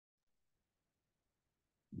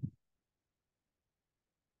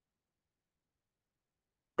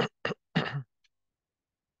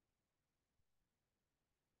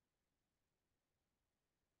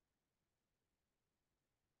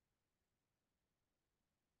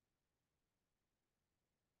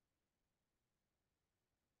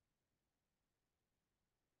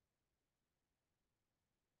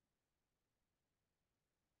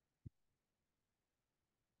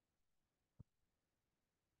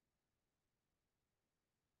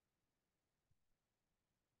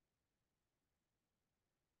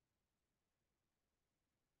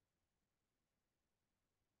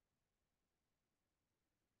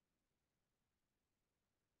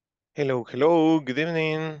Hello, hello, good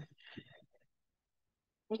evening.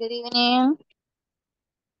 Good evening.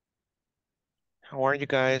 How are you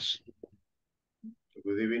guys?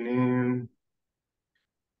 Good evening.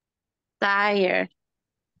 Tired.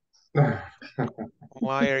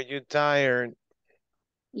 Why are you tired?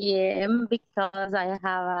 Yeah, because I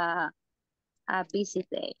have a busy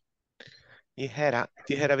day. You had a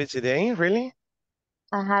busy day, really?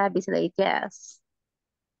 I had a busy day, yes.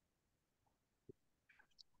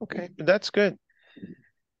 Okay, but that's good.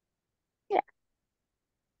 Yeah.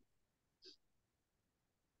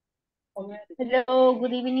 Hello,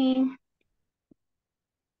 good evening.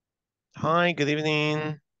 Hi, good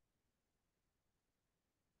evening.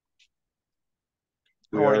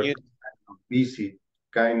 We How are are you? busy,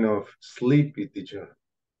 kind of sleepy, teacher.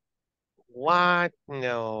 What?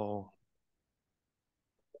 No.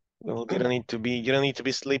 Well, you don't need to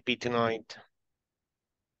be sleepy tonight.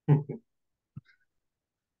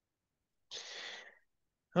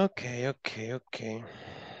 Okay.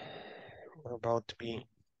 We're about to be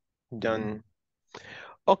done.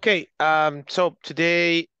 Okay, so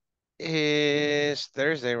today is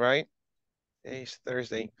Thursday, right? Today's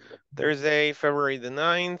Thursday. Thursday, February the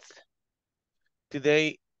 9th.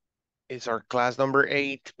 Today is our class number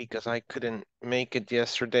 8 because I couldn't make it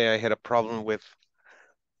yesterday. I had a problem with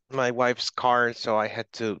my wife's car, so I had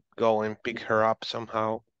to go and pick her up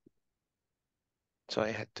somehow. So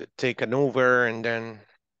I had to take an Uber and then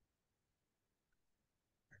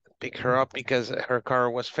pick her up because her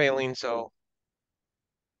car was failing. So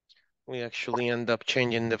we actually end up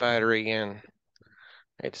changing the battery and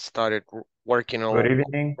it started working all Good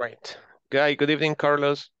evening. right. Good evening,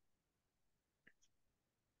 Carlos.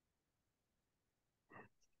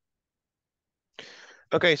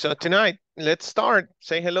 Okay, so tonight, let's start.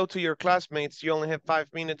 Say hello to your classmates. You only have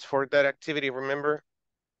 5 minutes for that activity, remember?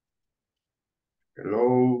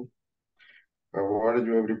 Hello. How are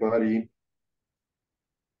you, everybody?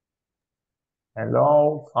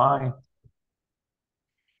 Hello, fine.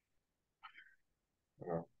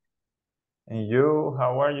 Uh, And you,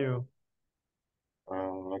 how are you?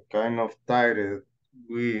 kind of tired.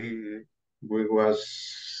 We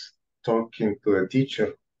was talking to the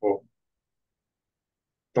teacher. Oh,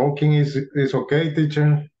 talking is okay,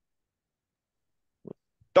 teacher.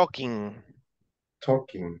 Talking.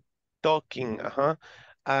 Talking.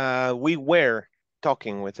 We were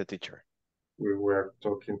talking with the teacher. We were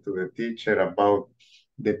talking to the teacher about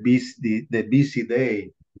the busy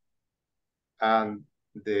day and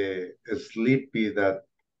the sleepy that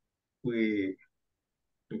we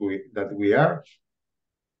we are.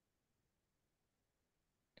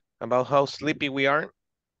 About how sleepy we are.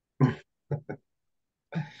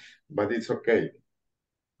 But it's okay.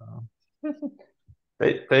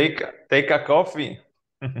 Take a coffee.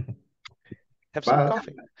 Have some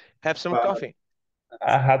coffee. Have some coffee.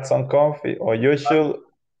 I had some coffee, or you should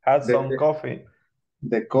have some coffee.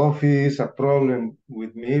 The coffee is a problem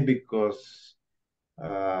with me because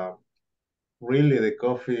really the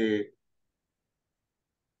coffee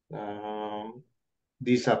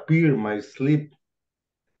disappear my sleep.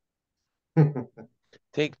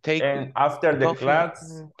 Take And after the coffee,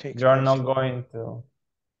 class, you're not going to.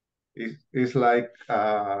 It's like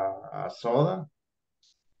a soda.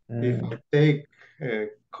 If I take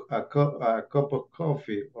a cup of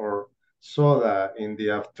coffee or soda in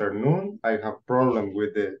the afternoon, I have problem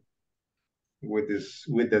with the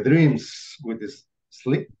dreams, with this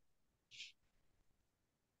sleep.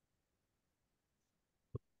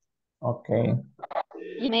 Okay.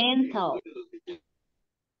 Mental.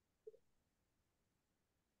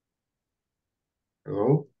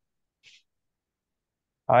 Hello.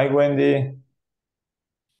 Hi, Wendy.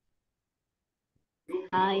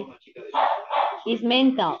 Hi. It's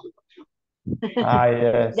mental.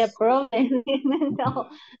 Yes. The problem is mental.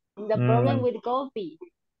 The problem with coffee.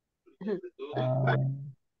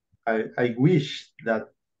 I wish that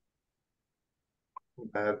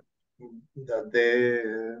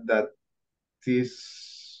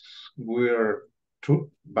this were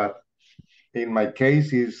true, but in my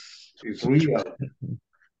case is real.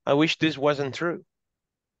 I wish this wasn't true.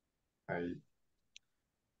 I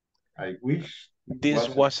wish this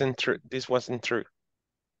wasn't true. This wasn't true.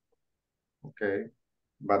 Okay,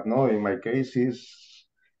 but no, in my case it's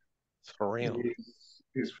for real.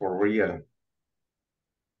 It's for real.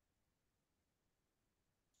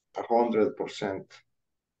 100%.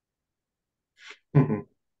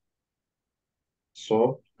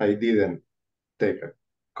 So I didn't take a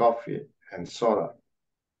coffee and soda.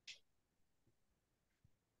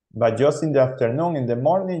 But just in the afternoon, in the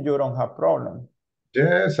morning, you don't have problem.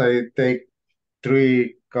 Yes, I take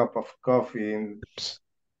 3 cups of coffee in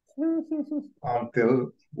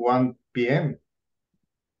until 1 p.m.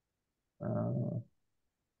 Uh,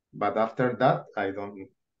 But after that, I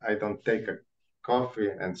don't take a coffee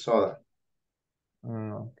and soda.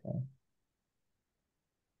 okay.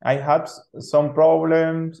 I have some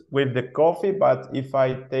problems with the coffee, but if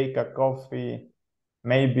I take a coffee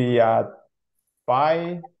maybe at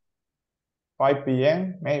 5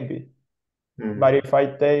 p.m. maybe. But if I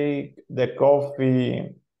take the coffee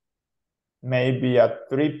maybe at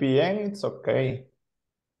 3 p.m., it's okay.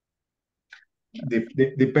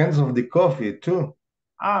 Depends on the coffee too.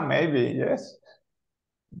 Maybe, yes.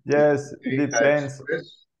 Yes, depends.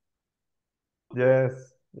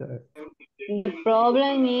 Yes, yes. The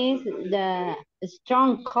problem is the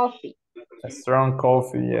strong coffee A strong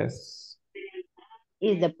coffee, yes.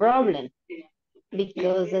 is the problem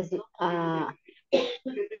because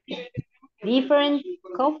different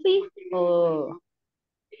coffee or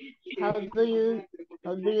how do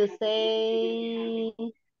you say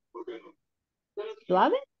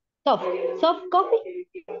suave? Soft coffee?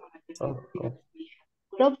 Soft coffee.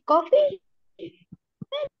 Soft coffee?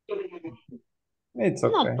 It's No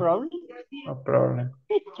okay. problem. No problem.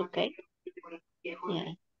 It's okay.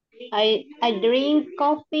 Yeah. I drink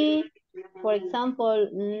coffee, for example,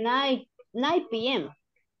 9 p.m.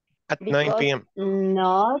 At 9 p.m.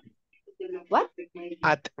 Not what?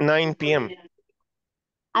 At 9 p.m.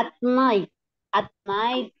 At night. At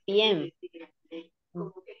 9 p.m.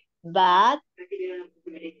 But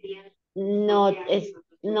not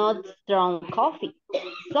strong coffee.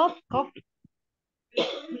 Soft coffee.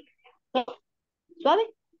 Suave?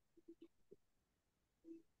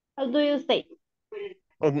 How do you say?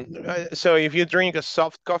 So if you drink a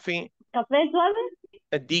soft coffee, Café suave?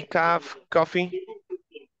 a decaf coffee,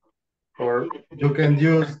 Or you can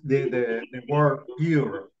use the word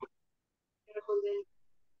pure.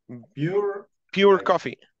 pure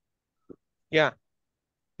coffee. Yeah.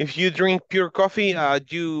 If you drink pure coffee,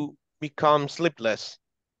 you become sleepless.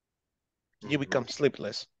 You become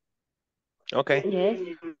sleepless. Okay. Yes.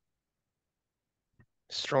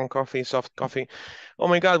 Strong coffee, soft coffee. Oh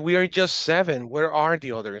my God, we are just 7. Where are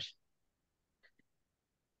the others?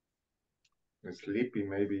 Sleepy,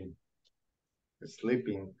 maybe.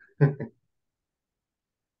 Sleeping.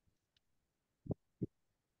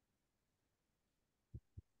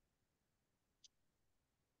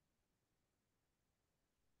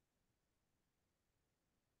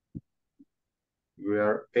 We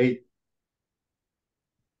are 8.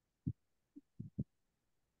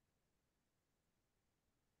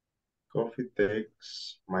 Coffee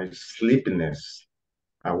takes my sleepiness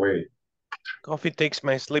away. Coffee takes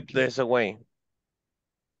my sleepless away.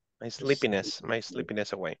 My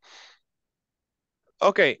sleepiness away.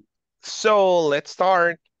 Okay, so let's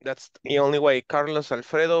start. That's the only way. Carlos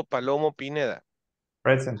Alfredo Palomo Pineda.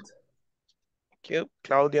 Present. Thank you.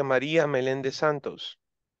 Claudia María Meléndez Santos.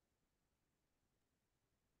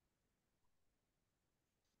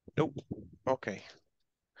 Nope. Okay.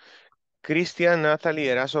 Cristian Natalie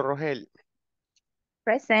Erazo Rogel.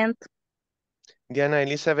 Present. Diana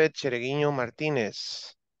Elizabeth Chereguiño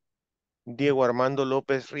Martínez. Diego Armando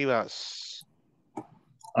López Rivas.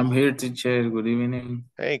 I'm here, teacher. Good evening.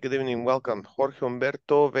 Hey, good evening. Welcome. Jorge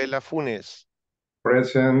Humberto Vela Funes.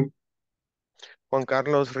 Present. Juan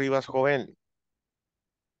Carlos Rivas Joven.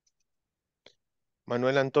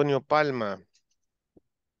 Manuel Antonio Palma.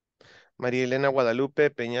 María Elena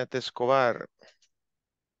Guadalupe Peñate Escobar.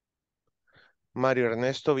 Mario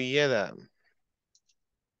Ernesto Villeda.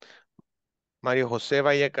 Mario José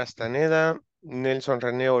Valle Castaneda. Nelson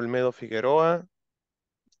René Olmedo Figueroa.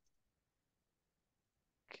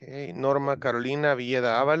 Okay. Norma Carolina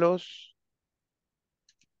Villeda Ábalos.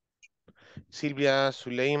 Silvia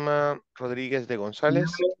Zuleima Rodríguez de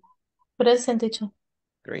González. Present, teacher.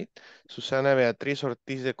 Great. Susana Beatriz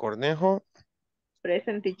Ortiz de Cornejo.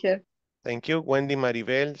 Present, teacher. Thank you. Wendy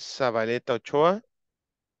Maribel Zabaleta Ochoa.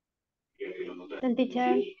 Present,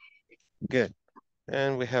 teacher. Good.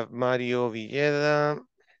 And we have Mario Villeda.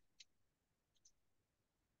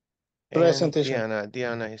 And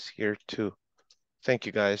Diana is here too. Thank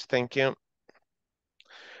you guys. Thank you.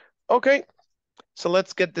 Okay. So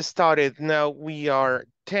let's get this started. Now we are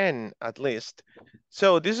 10 at least.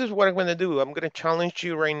 So this is what I'm going to do. I'm going to challenge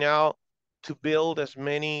you right now to build as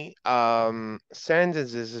many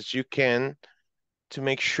sentences as you can to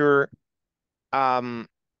make sure you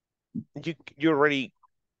already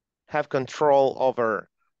have control over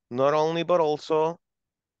not only but also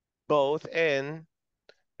both and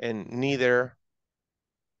neither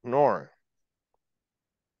nor.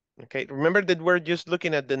 Okay, remember that we're just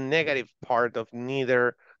looking at the negative part of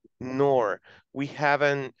neither nor. We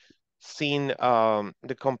haven't seen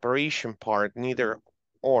the comparison part, neither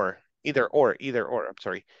or, either or, I'm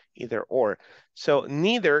sorry, either or. So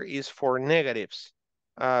neither is for negatives.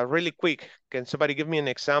 Really quick, can somebody give me an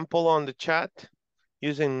example on the chat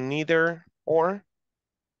using neither or?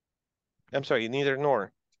 I'm sorry, neither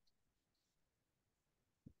nor.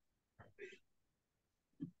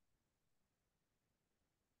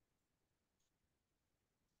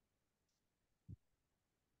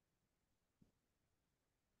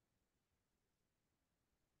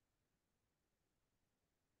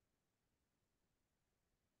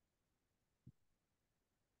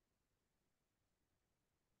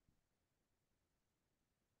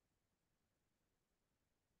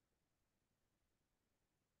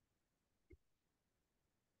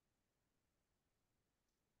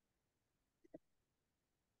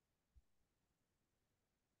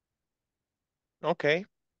 Okay.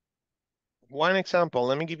 One example,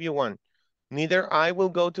 let me give you one. Neither I will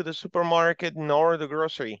go to the supermarket nor the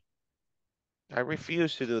grocery. I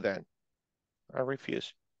refuse to do that. I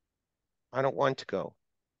refuse. I don't want to go.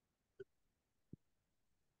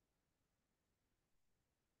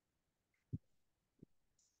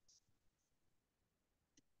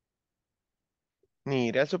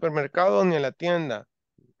 Ni iré al supermercado ni a la tienda.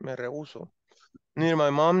 Me rehúso. Neither my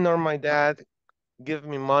mom nor my dad give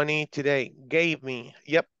me money today. Gave me.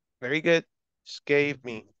 Yep. Very good. Just gave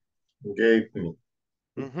me. Gave me.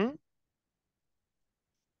 Mm-hmm.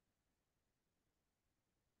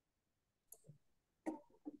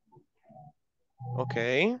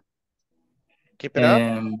 Okay. Keep it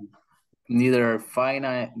up. Neither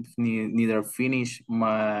finish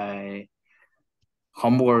my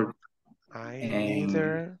homework. I and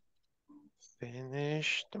neither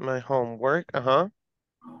finished my homework. Uh-huh.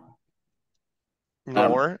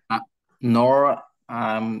 Nor. nor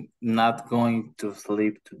I'm not going to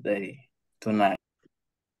sleep tonight.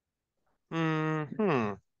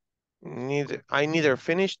 Mm-hmm. I neither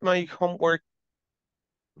finished my homework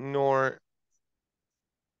nor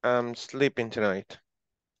I'm sleeping tonight.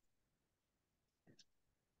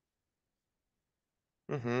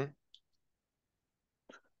 Mm-hmm.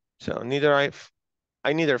 So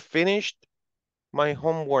I neither finished my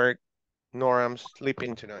homework nor I'm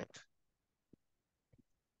sleeping tonight.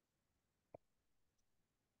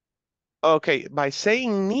 Okay, by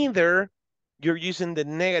saying neither, you're using the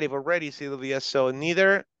negative already, Sylvia. So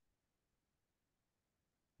neither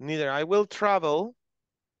I will travel.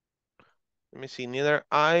 Let me see, neither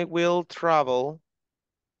I will travel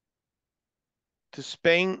to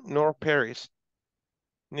Spain nor Paris.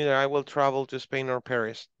 Neither I will travel to Spain nor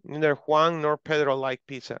Paris. Neither Juan nor Pedro like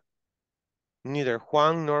pizza. Neither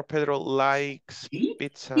Juan nor Pedro likes ¿Sí?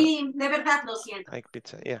 pizza. Sí, de verdad lo siento. Like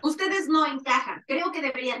pizza, yeah. Ustedes no encajan. Creo que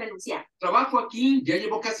deberían renunciar. Trabajo aquí, ya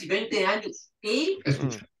llevo casi 20 años. ¿Sí?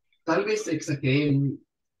 Escucha, tal vez exageré un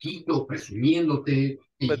poquito presumiéndote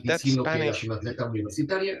y But that's diciendo que eras Spanish. una atleta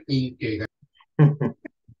universitaria y que...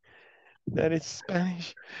 That is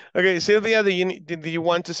Spanish. Okay, Sylvia, do you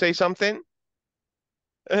want to say something?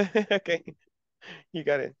 Okay, you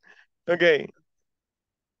got it. Okay.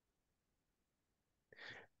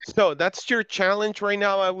 So that's your challenge right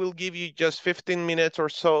now. I will give you just 15 minutes or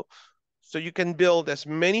so you can build as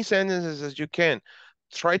many sentences as you can.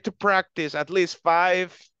 Try to practice at least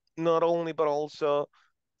 5, not only, but also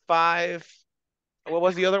 5. What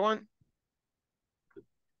was the other one?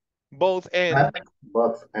 Both and.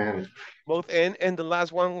 Both and. Both and the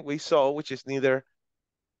last one we saw, which is neither,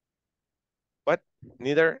 what?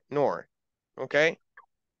 Neither nor, okay?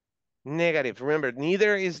 Negative, remember,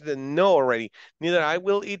 neither is the no already. Neither I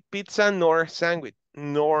will eat pizza nor a sandwich.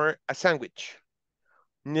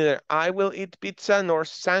 Neither I will eat pizza nor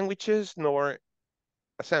sandwiches nor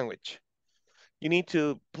a sandwich. You need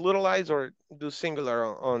to pluralize or do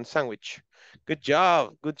singular on sandwich. Good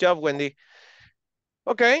job, Wendy.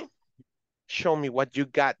 Okay, show me what you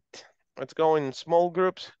got. Let's go in small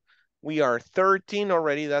groups. We are 13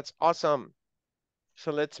 already, that's awesome.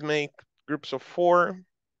 So let's make groups of 4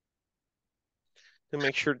 to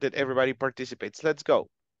make sure that everybody participates. Let's go.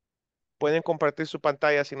 Pueden compartir su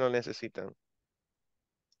pantalla si no necesitan.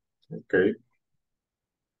 Okay.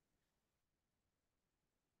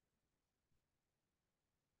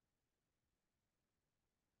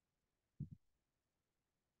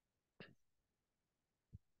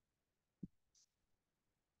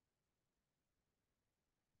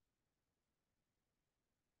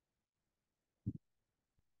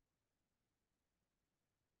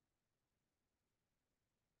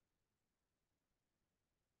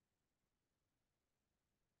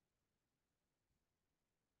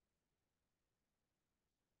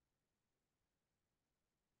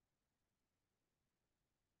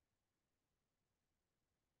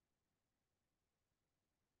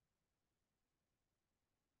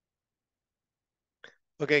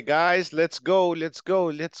 Okay, guys, let's go, let's go,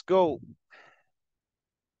 let's go.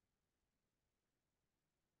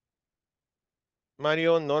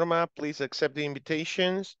 Mario, Norma, please accept the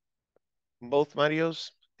invitations. Both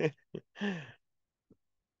Marios.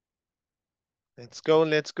 Let's go,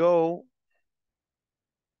 let's go.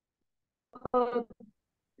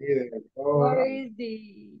 Either What or, is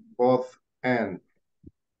the both and.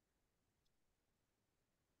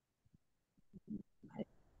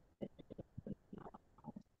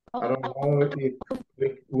 I don't know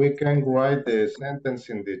if we can write the sentence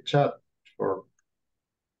in the chat or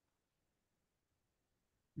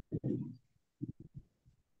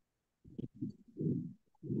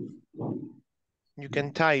You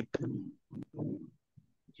can type.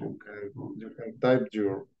 you can type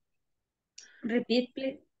your repeat,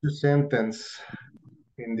 please? sentence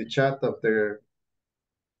in the chat of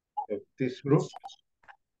this group.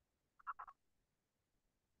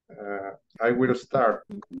 I will start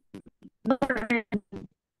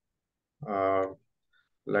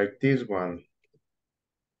like this one.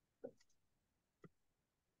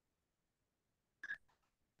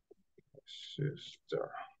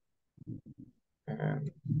 Sister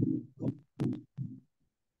and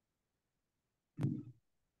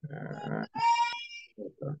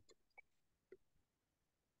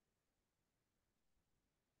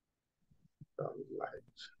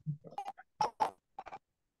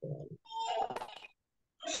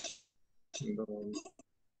don't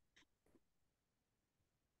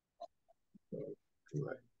like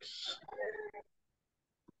likes.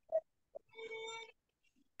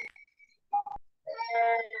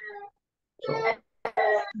 So,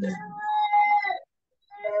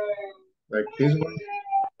 like this one.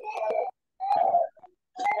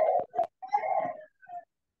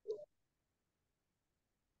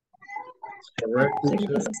 It's correct,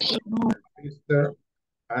 teacher. Sister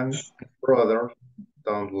and brother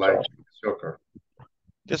don't like soccer.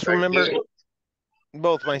 Just Like remember, this one.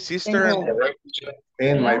 both my sister and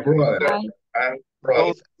And my brother and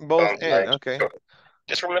both don't and like okay. soccer.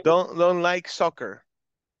 Just remember, Don't like soccer.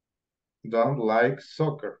 don't like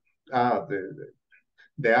soccer. Ah,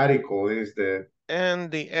 the article is the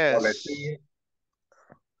And the S. boletín.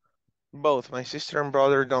 Both my sister and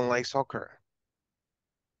brother don't like soccer.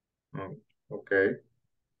 Okay,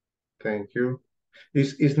 thank you.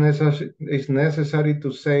 It's necessary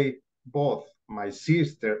to say both my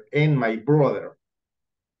sister and my brother,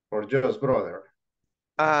 or just brother.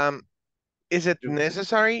 Is it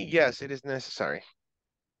necessary? Yes, it is necessary.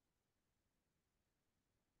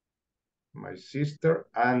 My sister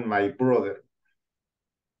and my brother.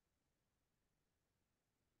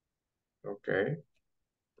 Okay.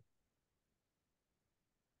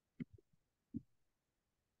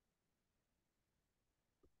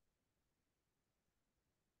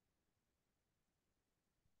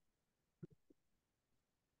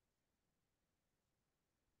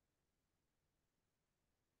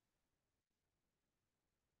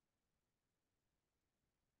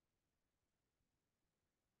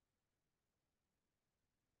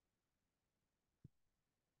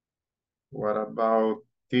 What about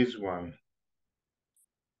this one?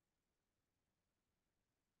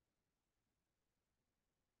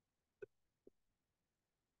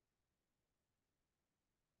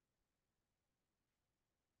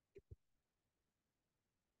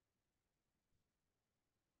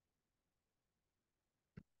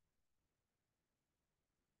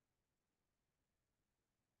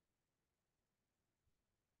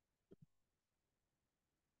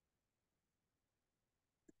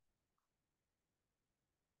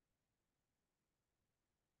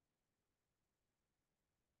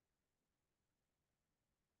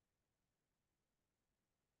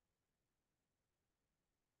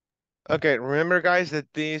 Okay, remember guys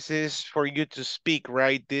that this is for you to speak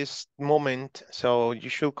right this moment. So you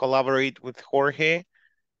should collaborate with Jorge.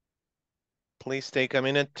 Please take a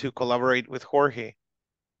minute to collaborate with Jorge.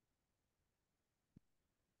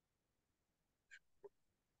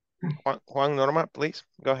 Juan, Norma, please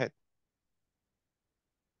go ahead.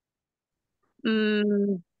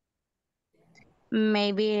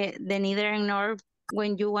 Maybe the neither and nor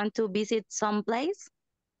when you want to visit some place,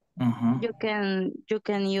 you can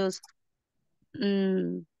use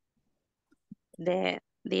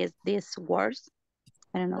these words.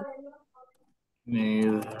 I don't know.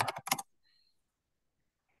 Neither.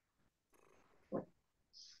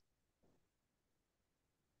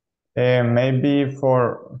 Maybe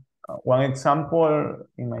for one example,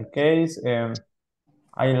 in my case,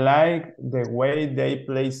 I like the way they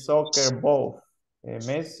play soccer, both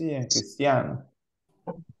Messi and Cristiano.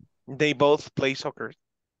 They both play soccer.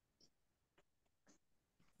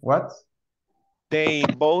 What? They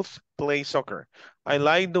both play soccer. I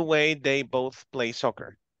like the way they both play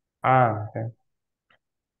soccer. Ah, okay.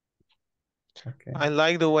 Okay. I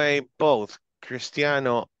like the way both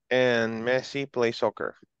Cristiano and Messi play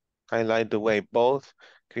soccer. I like the way both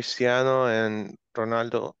Cristiano and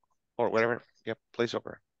Ronaldo or whatever, yep, play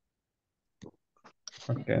soccer.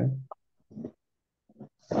 Okay.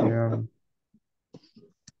 Yeah.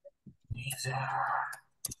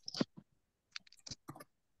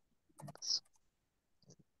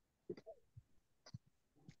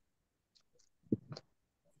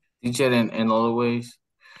 Teacher, and always,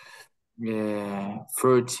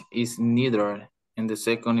 fruit is neither, and the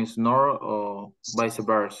second is nor, or vice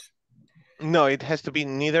versa. No, it has to be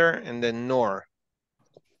neither and then nor.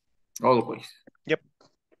 Always. Yep.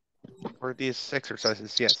 For these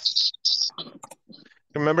exercises, yes.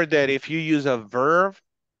 Remember that if you use a verb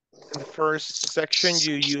in the first section,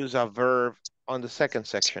 you use a verb on the second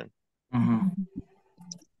section.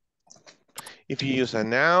 If you use a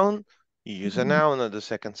noun, you use a noun on the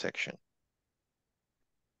second section.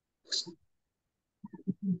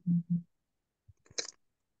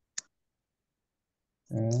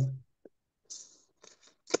 Okay.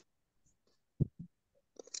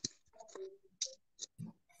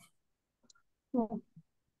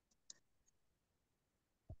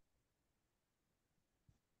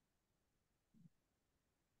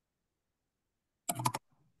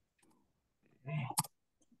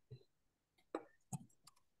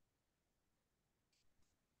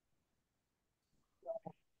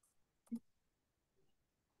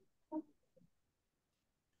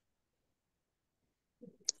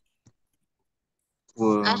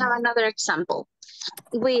 I have another example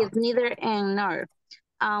with neither and nor.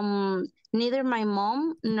 Neither my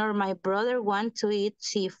mom nor my brother want to eat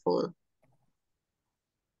seafood.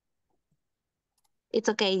 It's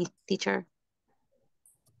okay, teacher.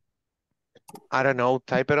 I don't know,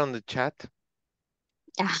 type it on the chat.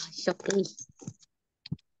 Ah, it's okay.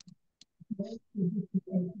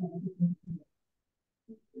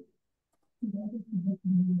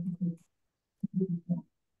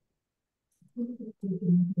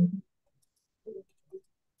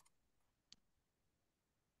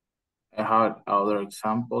 I have other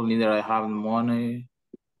example. Neither I have money,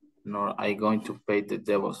 nor I going to pay the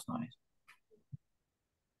devil's night.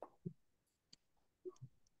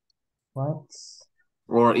 What?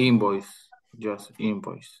 Or invoice, just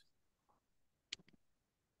invoice.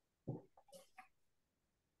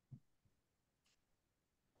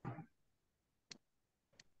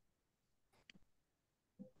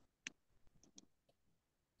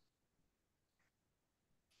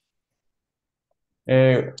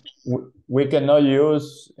 We cannot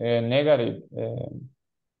use negative,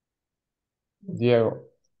 Diego.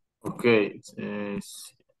 Okay.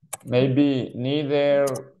 Maybe neither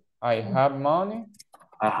I have money.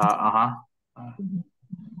 I have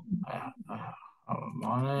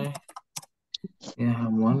money. Yeah, I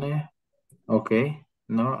have money. Okay.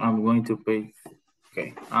 No, I'm going to pay.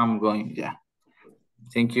 Okay, I'm going. Yeah.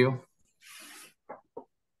 Thank you.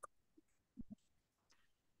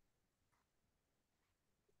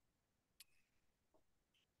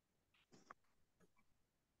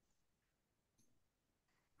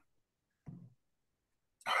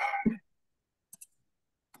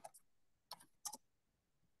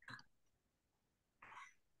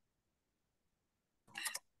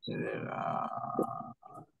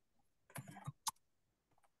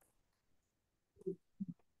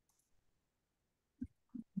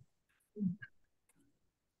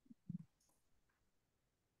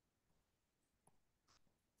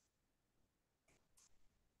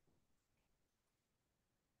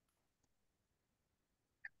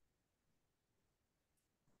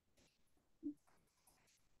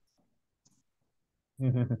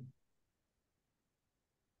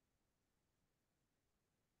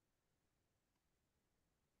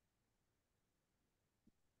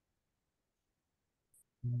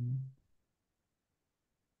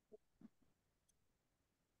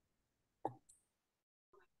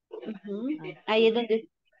 Ahí es donde,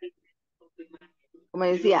 como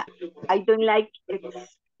decía, I don't like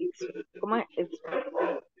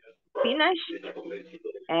spinach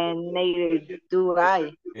and neither do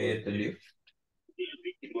I.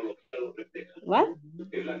 What?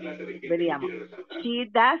 Veríamos. She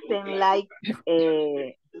doesn't like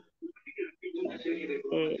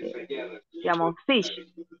digamos, fish.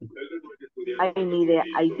 I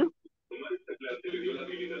do.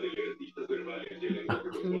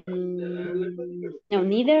 No,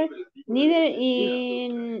 neither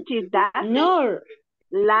in She doesn't nor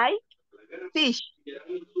like fish.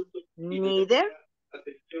 Neither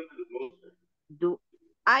do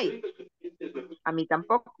I. A mí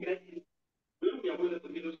tampoco.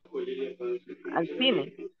 Al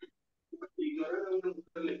cine.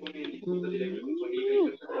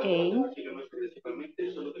 Okay.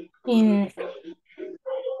 In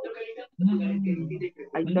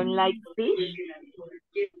I don't like fish.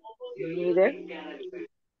 Neither.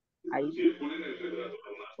 I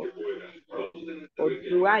or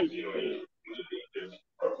do I.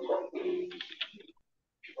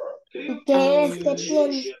 ¿Qué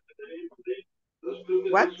excepción?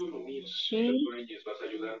 What? she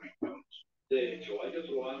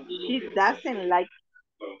She doesn't like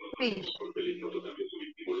fish.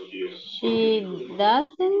 she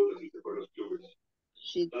doesn't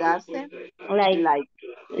She doesn't like like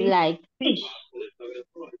like fish. fish.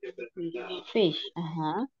 Fish. Fish.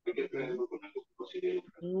 Uh-huh.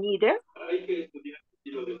 Neither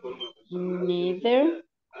Neither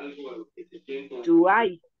do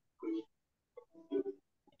I.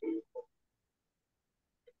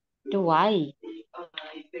 do I.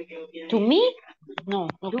 To me? No,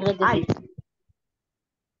 no Do creo que I. sí.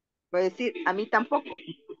 Voy a decir, a mí tampoco.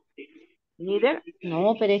 Neither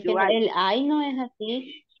No, pero es que do I. el I no es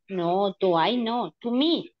así. No, to I no. To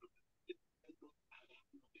me.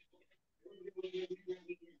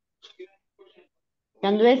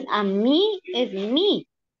 Cuando es a mí, es me.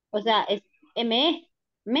 O sea, es me.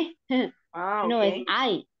 Ah, No es ok.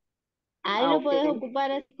 I. I Ah, lo ok. puedes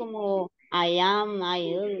ocupar es como I am,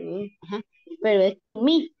 ajá, pero es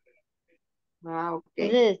me. Ah, ok.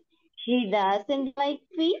 Entonces, she doesn't like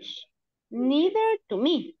fish, neither to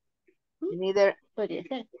me. Neither Podría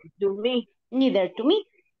ser. do me. Neither to me.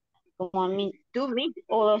 Como a mí. Do me.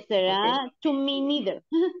 O será Ok. to me neither.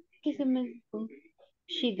 ¿Qué se me...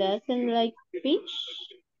 She doesn't like fish.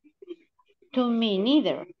 To me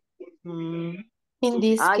neither. Mm. In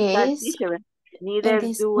this Ah, está el case, teacher. in Neither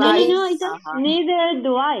this do No, no, I. no, ahí está. case, Ajá. Neither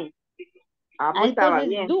do I. Ah, Ah, pues estaba entonces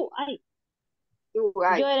bien. do I. Do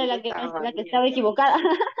I. Yo era Pues la que estaba bien. estaba equivocada.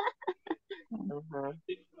 Ajá.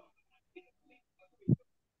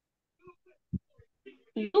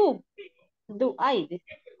 Do I.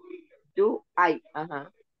 Do I.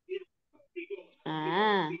 Ajá.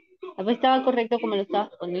 Ah, pues estaba correcto como lo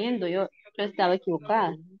estabas poniendo. Yo estaba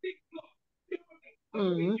equivocada.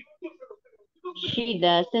 Ujú. Mm. She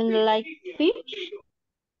doesn't like fish.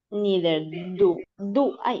 Neither do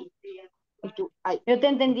I. Do I. Yo te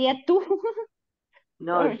entendía tú.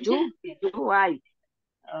 No, do I.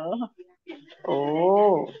 Oh.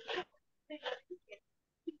 Oh.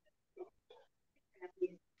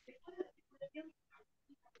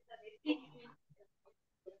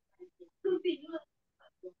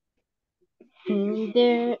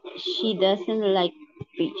 Neither she doesn't like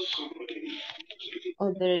fish.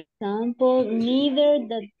 Other example, neither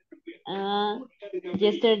the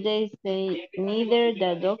yesterday say neither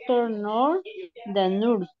the doctor nor the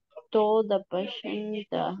nurse told the patient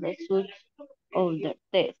the results of the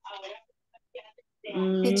test.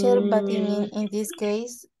 teacher, but Mm, in this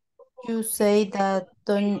case, you say that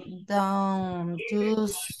don't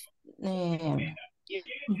use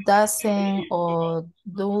doesn't or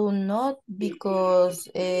do not because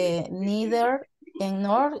neither and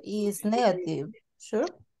nor is negative. Sure.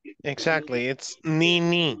 Exactly. It's ni.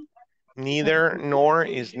 Neither nor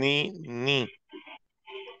is ni.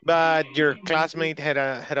 But your classmate had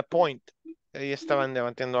a point. Ahí estaban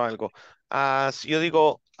debatiendo algo. Si yo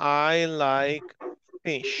digo, I like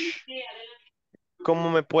fish.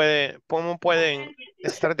 ¿Cómo pueden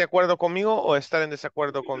estar de acuerdo conmigo o estar en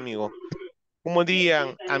desacuerdo conmigo? ¿Cómo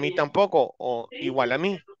dirían a mí tampoco o igual a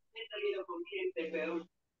mí?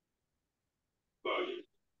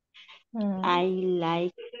 I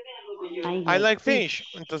like I like fish.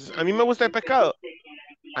 fish. Entonces, a mí me gusta el pescado.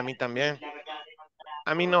 A mí también.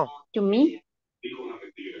 A mí no. To me,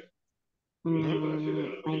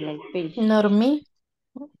 Ujú. I like fish. Nor me.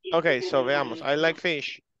 Ok, so veamos. I like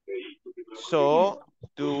fish. So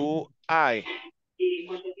do I.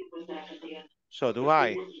 So do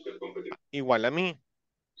I. Igual a mí.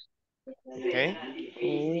 Ok.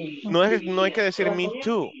 No hay que decir me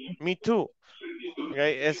too. Me too. Ok.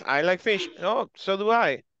 Es I like fish. Oh, so do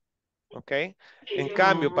I. Ok. En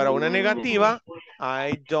cambio, para una negativa,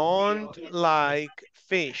 I don't like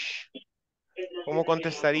fish. ¿Cómo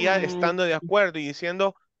contestaría estando de acuerdo y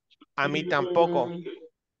diciendo a mí tampoco?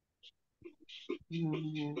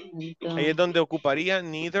 Ahí es donde ocuparía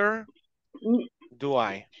neither do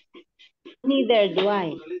I. Neither do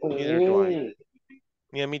I. Neither do I. Oh,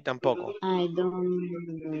 Ni a mí tampoco. I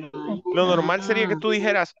don't like. Lo normal sería que Ah. tú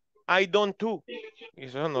dijeras I don't too. Y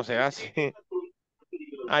eso no se hace.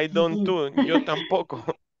 I don't too. Yo tampoco.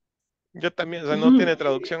 Yo también. O sea, no tiene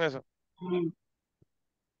traducción eso.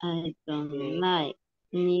 I don't like.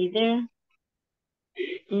 Neither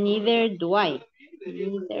do I.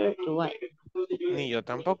 Neither do I. Ni yo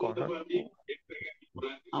tampoco, ajá.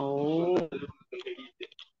 Oh.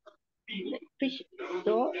 Fish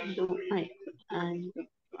do I. I don't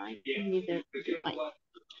like. Neither do I.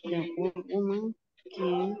 The woman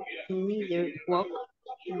can neither walk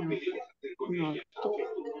nor talk.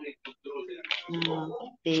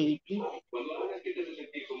 Baby.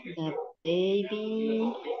 The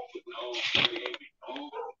baby.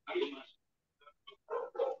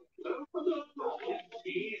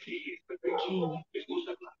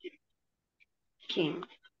 Can.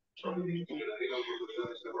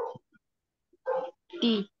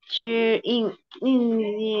 Teacher in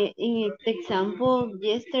the example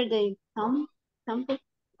yesterday, example,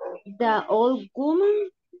 the old woman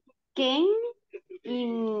came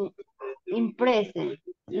in present,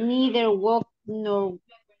 neither walk nor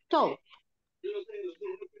talk.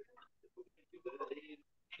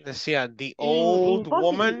 Decía, the In old positive,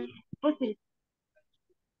 woman, positive.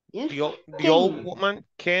 Yes. the old woman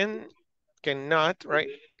cannot, right?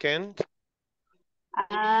 Can't,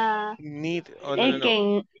 need, oh, no,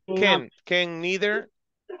 no, no. Can neither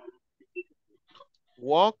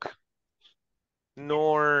walk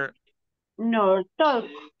nor talk.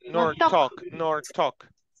 talk.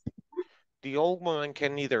 The old woman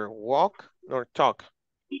can neither walk nor talk.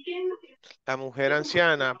 La mujer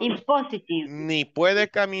anciana ni puede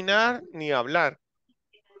caminar ni hablar.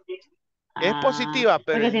 Es positiva,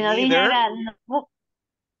 pero Porque el si no neither dijera no.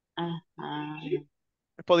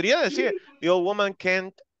 podría decir, the old woman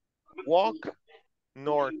can't walk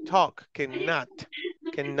nor talk. Cannot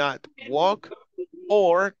walk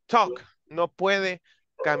or talk. No puede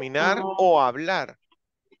caminar o hablar.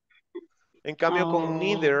 En cambio, con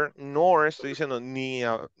neither, nor, estoy diciendo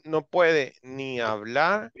no puede ni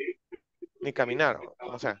hablar ni caminar,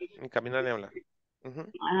 como sea, ni caminar ni hablar.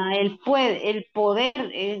 El poder es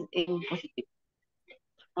positivo.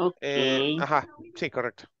 Okay. Ajá, sí,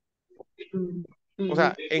 correcto. O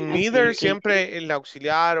sea, en neither siempre el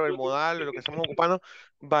auxiliar o el modal o lo que estamos ocupando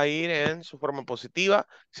va a ir en su forma positiva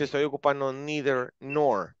si estoy ocupando neither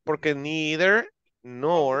nor, porque neither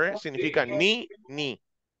nor significa ni.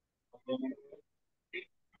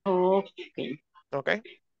 Okay. ¿Ok?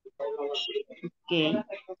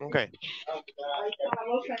 Ok.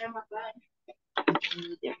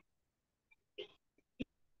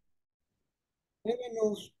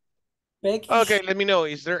 Okay, let me know.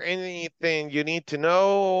 Is there anything you need to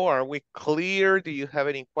know? Are we clear? Do you have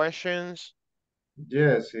any questions?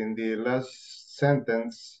 Yes, in the last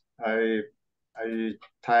sentence, I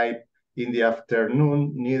type in the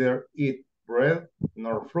afternoon, neither eat bread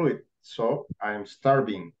nor fruit, so I'm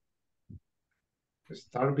starving.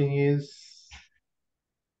 Starving is...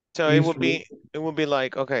 So it would be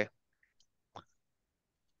like, okay,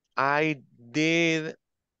 I did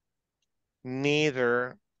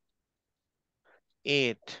neither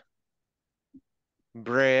eat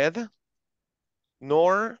bread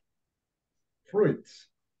nor fruits.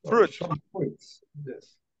 Fruit. Fruits,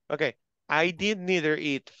 yes. Okay, I did neither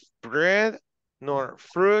eat bread nor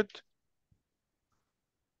fruit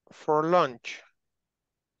for lunch.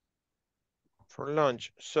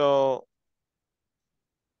 So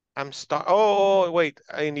I'm oh, wait,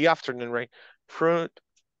 in the afternoon, right? Fruit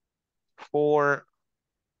for,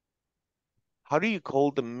 how do you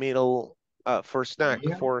call the middle, for snack?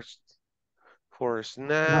 Yeah. For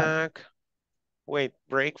snack. Wait,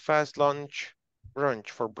 breakfast, lunch,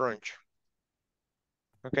 brunch.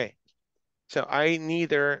 Okay. So I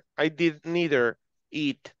did neither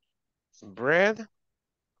eat bread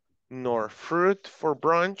nor fruit for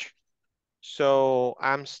brunch. So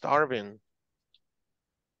I'm starving.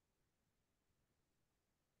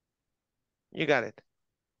 You got it.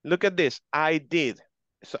 Look at this. I did.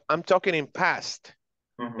 So I'm talking in past.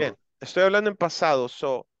 Bien, estoy hablando en pasado.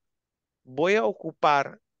 So voy a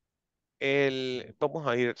ocupar vamos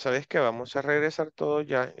a ir, ¿sabes qué? Vamos a regresar todo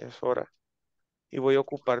ya, es hora. Y voy a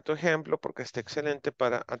ocupar tu ejemplo porque está excelente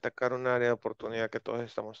para atacar un área de oportunidad que todos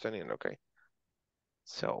estamos teniendo, ¿ok?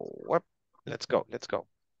 So, let's go.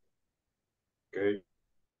 Okay.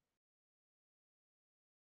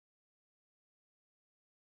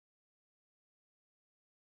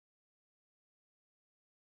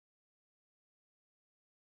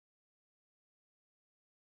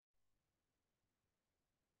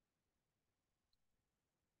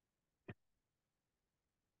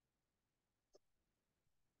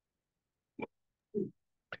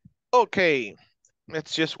 Okay,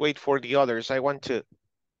 let's just wait for the others. I want to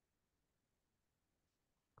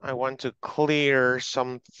clear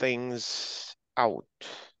some things out.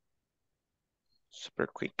 Super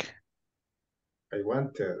quick. I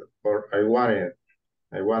wanted or I wanted.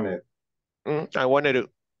 I wanted.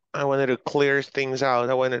 I wanted to clear things out.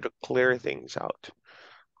 I wanted to clear things out.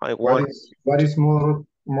 I want What is more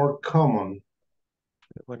common?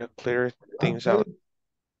 to clear things out.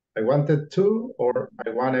 I wanted to or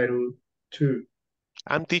I wanted to.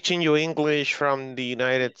 I'm teaching you English from the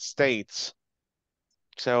United States.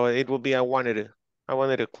 So it will be I wanted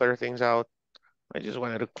to clear things out. I just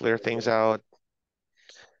wanted to clear things out.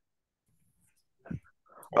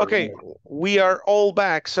 Okay, we are all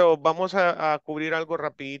back. So vamos a cubrir algo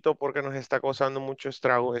rapidito porque nos está causando mucho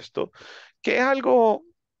estrago esto, que es algo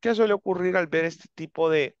que suele ocurrir al ver este tipo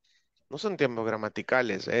de, no son tiempos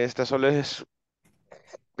gramaticales, esta solo es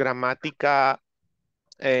gramática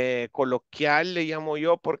coloquial, le llamo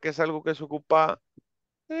yo, porque es algo que se ocupa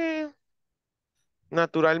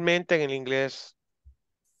naturalmente en el inglés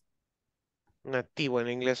nativo, en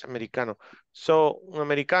el inglés americano. So, un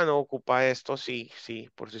americano ocupa esto, sí, sí,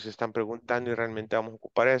 por si se están preguntando y realmente vamos a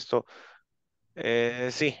ocupar esto.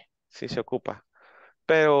 Sí, sí se ocupa.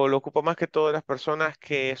 Pero lo ocupa más que todo las personas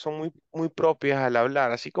que son muy, muy propias al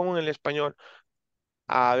hablar, así como en el español.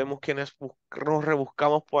 Vemos quienes nos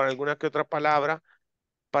rebuscamos por alguna que otra palabra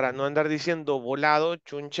para no andar diciendo volado,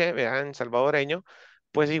 chunche, vean, en salvadoreño,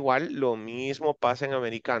 pues igual lo mismo pasa en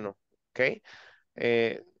americano, ¿ok?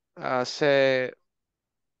 Eh, ah, se,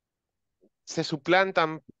 se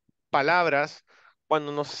suplantan palabras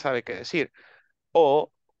cuando no se sabe qué decir.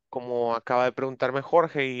 O, como acaba de preguntarme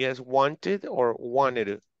Jorge, y es wanted or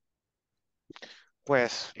wanted,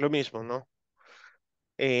 pues lo mismo, ¿no?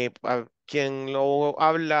 Quien lo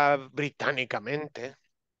habla británicamente,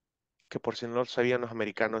 que por si no lo sabían, los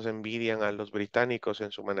americanos envidian a los británicos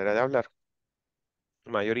en su manera de hablar,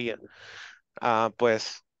 mayoría,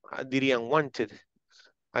 pues dirían wanted,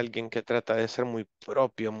 alguien que trata de ser muy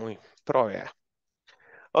propio, muy provea.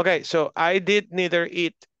 Okay, so I did neither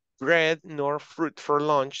eat bread nor fruit for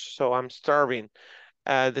lunch, so I'm starving.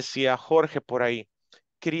 Decía Jorge por ahí.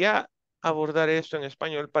 Quería abordar esto en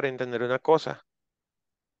español para entender una cosa.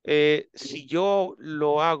 Si yo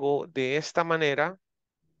lo hago de esta manera,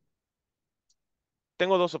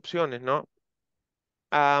 tengo dos opciones, ¿no?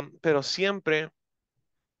 Pero siempre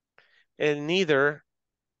el neither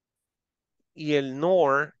y el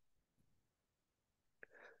nor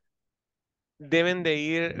deben de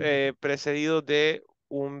ir precedidos de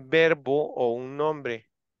un verbo o un nombre.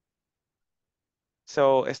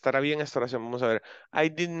 So, estará bien esta oración. Vamos a ver. I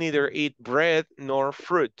did neither eat bread nor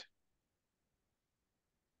fruit.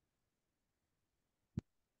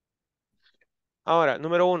 Ahora,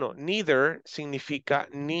 número uno, neither significa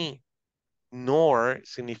ni, nor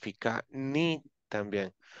significa ni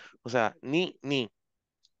también. O sea, ni.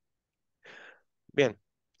 Bien,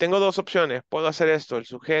 tengo dos opciones. Puedo hacer esto, el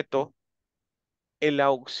sujeto, el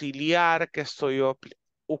auxiliar que estoy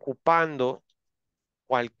ocupando,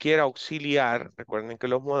 cualquier auxiliar. Recuerden que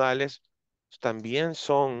los modales también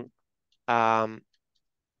son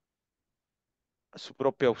su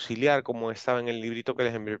propio auxiliar, como estaba en el librito que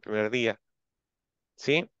les envié el primer día.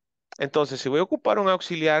 ¿Sí? Entonces, si voy a ocupar un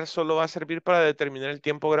auxiliar, solo va a servir para determinar el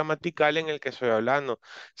tiempo gramatical en el que estoy hablando.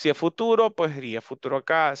 Si es futuro, pues iría futuro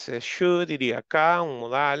acá. Si es should, iría acá, un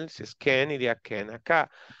modal. Si es can, iría can acá.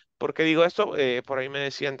 ¿Por qué digo esto? Por ahí me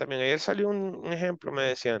decían también, ayer salió un ejemplo, me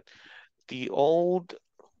decían, the old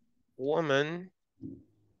woman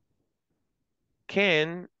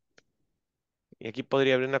can, y aquí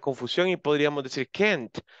podría haber una confusión y podríamos decir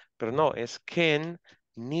can't, pero no, es can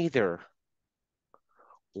neither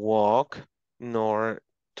walk nor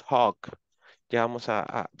talk. Ya vamos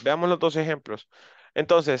veamos los dos ejemplos.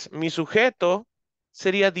 Entonces, mi sujeto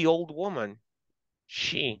sería the old woman,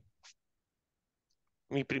 she.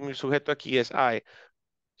 Mi primer sujeto aquí es I.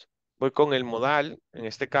 Voy con el modal, en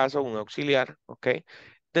este caso un auxiliar, ¿ok?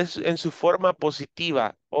 En su forma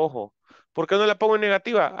positiva, ojo. ¿Por qué no la pongo en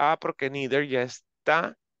negativa? Porque neither ya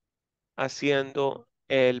está haciendo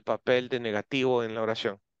el papel de negativo en la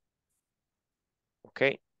oración, ¿ok?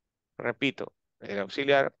 Repito, el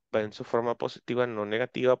auxiliar va en su forma positiva, no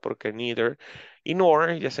negativa, porque neither y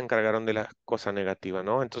nor ya se encargaron de la cosa negativa,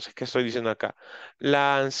 ¿no? Entonces, ¿qué estoy diciendo acá?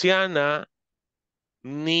 La anciana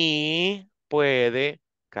ni puede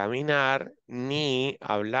caminar ni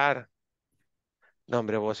hablar. No,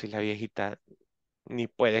 hombre, vos y la viejita ni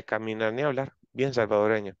puede caminar ni hablar. Bien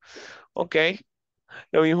salvadoreño. Ok,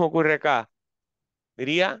 lo mismo ocurre acá.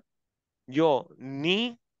 Diría, yo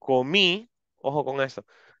ni comí, ojo con esto,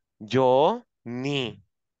 yo ni.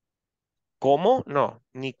 ¿Cómo? No,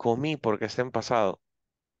 ni comí porque está en pasado.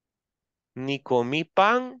 Ni comí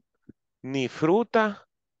pan, ni fruta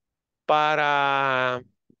para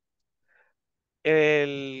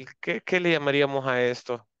 ¿qué le llamaríamos a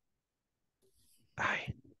esto?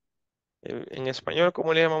 Ay, en español,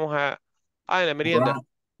 ¿cómo le llamamos a? En la merienda.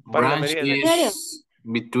 Para la Brunch merienda. is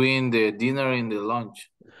between the dinner and the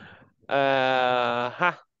lunch.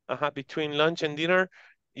 Between lunch and dinner,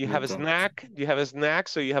 you have a snack,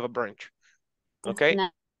 so you have a brunch. ¿Ok?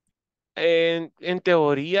 Snack. En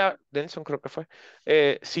teoría, Denson creo que fue,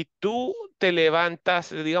 si tú te levantas,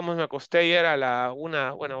 digamos, me acosté ayer a la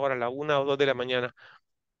 1, bueno, ahora a la 1 o 2 de la mañana,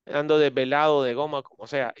 ando desvelado de goma, como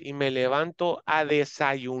sea, y me levanto a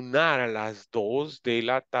desayunar a las 2 de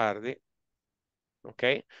la tarde, ¿ok?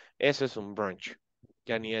 Eso es un brunch.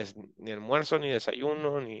 Ya ni es ni almuerzo, ni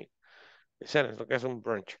desayuno, ni cena, es lo que es un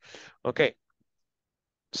brunch. Ok,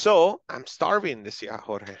 so, I'm starving, decía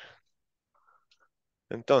Jorge.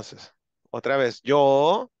 Entonces, otra vez,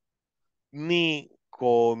 yo ni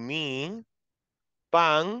comí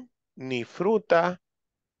pan ni fruta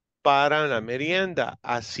para la merienda,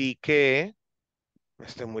 así que me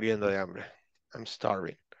estoy muriendo de hambre. I'm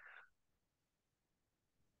starving.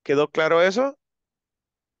 ¿Quedó claro eso?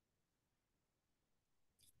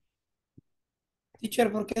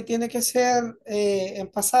 Teacher, ¿por qué tiene que ser en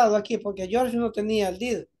pasado aquí? Porque George no tenía el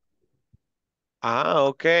did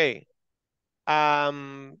Ok.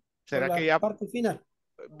 por ¿Será que la ya, parte final.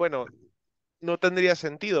 bueno, no tendría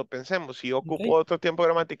sentido? Pensemos, si ¿Ok? ocupo otro tiempo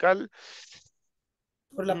gramatical,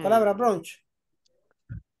 Por la palabra brunch.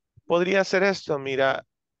 podría ser esto, mira,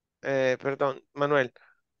 perdón, Manuel.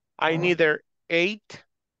 I neither ate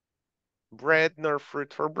bread nor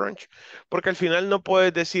fruit for brunch. Porque al final no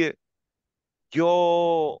puedes decir,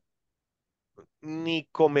 yo ni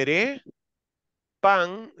comeré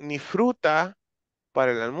pan ni fruta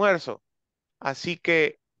para el almuerzo. Así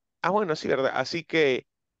que, bueno, sí, ¿verdad? Así que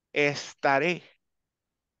estaré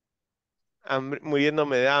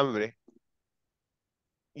muriéndome de hambre.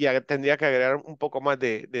 Ya tendría que agregar un poco más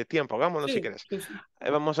de tiempo. Hagámoslo si Sí, quieres. sí, sí.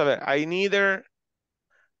 Vamos a ver. I neither.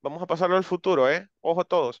 Vamos a pasarlo al futuro, ¿eh? Ojo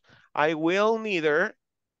todos. I will neither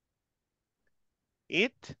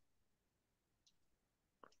eat.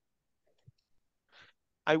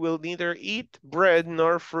 I will neither eat bread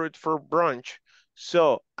nor fruit for brunch.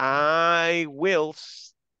 So I will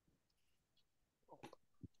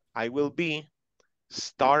be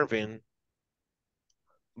starving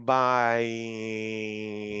by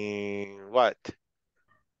what?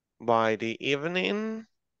 By the evening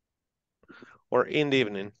or in the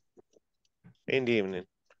evening? In the evening.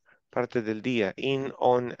 Parte del día. In,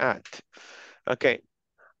 on, at. Okay.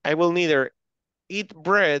 I will neither eat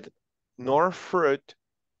bread nor fruit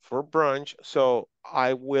for brunch, so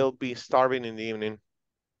I will be starving in the evening.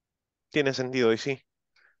 Tiene sentido, y sí.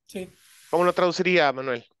 Sí. ¿Cómo lo traduciría,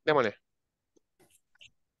 Manuel? Démosle.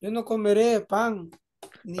 Yo no comeré pan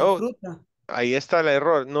ni Oh, fruta. ahí está el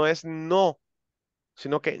error. No es no,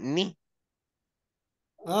 sino que ni.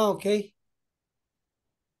 Ok.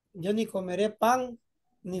 Yo ni comeré pan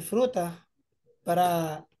ni fruta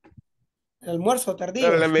para el almuerzo Para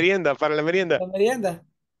tardío, la merienda, para la merienda. la merienda.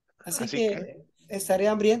 Así Así que, que estaré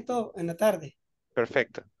hambriento en la tarde,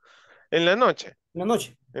 perfecto. En la noche. en la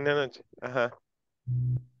noche. En la noche. Ajá.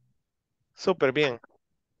 Súper bien.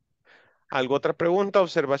 ¿Algo otra pregunta,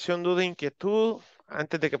 observación, duda, inquietud?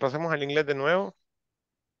 Antes de que pasemos al inglés de nuevo.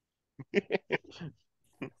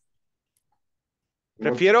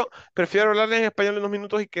 Prefiero hablarles en español unos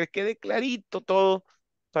minutos y que quede clarito todo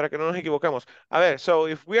para que no nos equivoquemos. A ver, so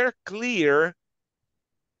if we are clear,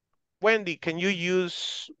 Wendy, can you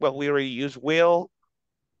use, well, we already use will.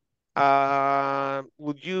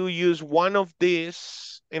 Would you use one of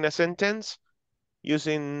these in a sentence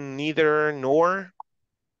using neither nor?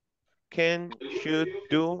 Can, should,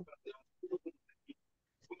 do?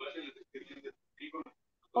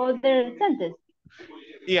 Other sentence.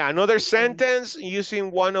 Yeah, another sentence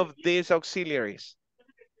using one of these auxiliaries.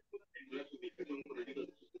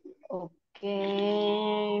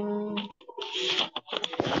 Okay.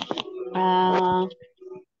 Uh,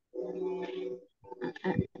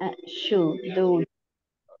 should do.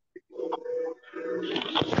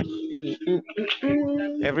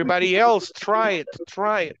 Everybody else, try it,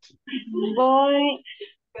 try it. Boy.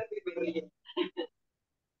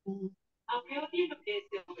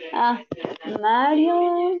 Ah,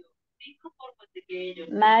 Mario.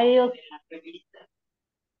 Mario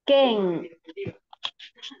Ken.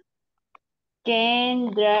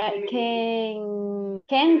 Ken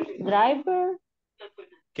driver.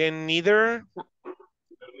 Can neither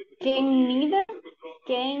Can neither.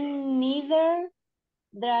 Can neither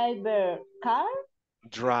driver car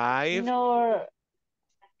drive nor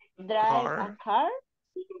drive a car. car.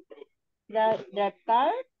 Drive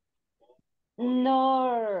car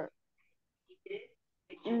nor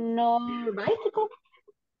nor bicycle.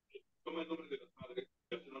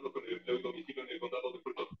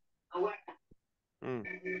 Mm.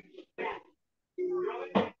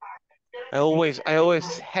 I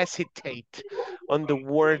always hesitate on the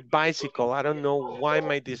word bicycle. I don't know why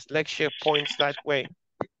my dyslexia points that way.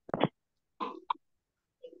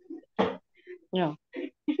 No.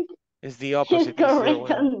 It's the opposite. It's the other way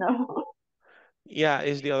Correct. around. No. Yeah,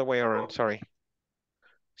 it's the other way around. Sorry.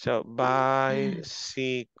 So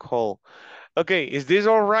bicycle. Okay, is this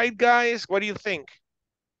all right, guys? What do you think?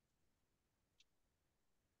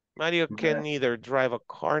 Mario can neither drive a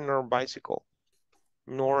car nor bicycle,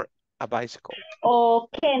 nor a bicycle. O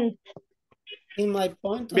can't. In my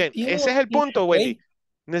point of Bien, view, ese es el it's punto, okay. Wendy.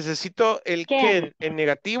 ¿Necesito el Can. can en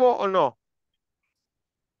negativo o no?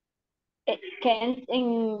 Can't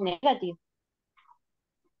en negative.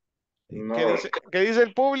 No, ¿Qué dice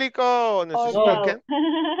el público? ¿Necesito el No, can?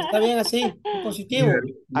 está bien así, en neither, positivo.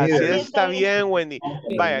 Así neither, Sí, está está bien. bien, Wendy. Ok.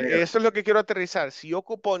 Vaya, neither. eso es lo que quiero aterrizar. Si yo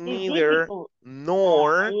ocupo It's neither, difficult.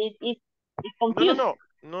 nor, It's no, no, confused. no,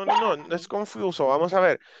 no, no, no, no es confuso. Vamos a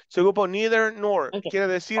ver. Si ocupo neither, nor, Okay. quiere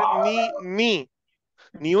decir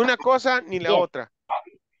ni una cosa ni la Yes. otra.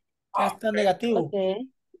 Ya está negativo. Okay.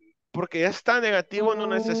 Porque ya está negativo, no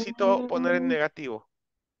necesito poner en Mm, negativo.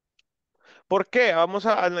 ¿Por qué? Vamos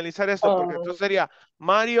a analizar esto, porque entonces sería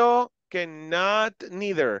Mario cannot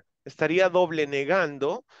neither. Estaría doble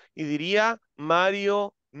negando y diría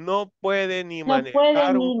Mario no puede ni no puede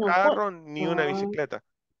manejar un ni no puede. carro ni una bicicleta.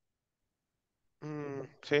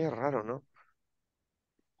 Sí, es raro, ¿no?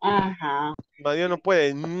 Ajá. Mario no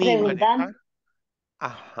puede ni Preguntando. manejar.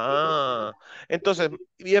 Ajá. Entonces,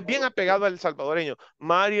 y es bien apegado al salvadoreño.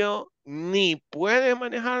 Mario ni puede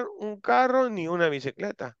manejar un carro ni una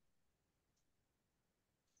bicicleta.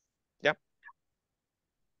 ¿Ya?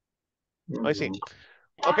 Hoy sí.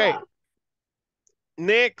 Ok.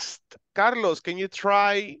 Next, Carlos, can you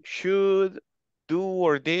try should, do,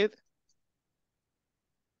 or did?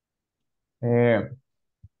 Eh,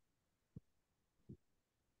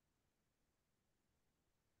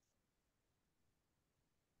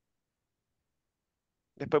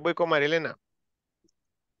 Después voy con Marilena.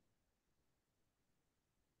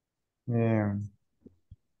 eh,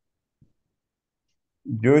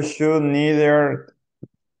 you should neither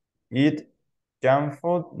eat junk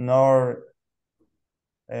food nor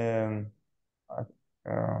um,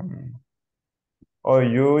 um, or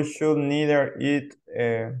you should neither eat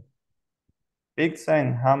pizza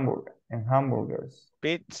and hamburgers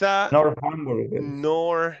Pizza nor hamburgers.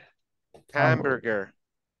 nor hamburger.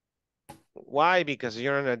 Why? Because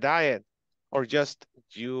you're on a diet, or just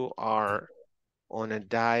you are on a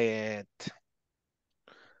diet.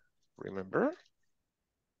 Remember?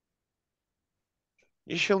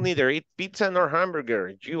 You should neither eat pizza nor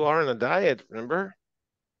hamburger. You are on a diet, remember?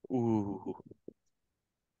 Ooh.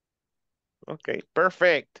 Okay,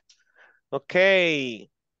 perfect. Okay.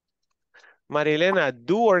 Marilena,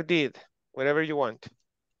 do or did, whatever you want.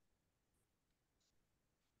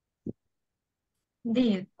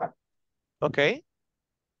 Did. Okay.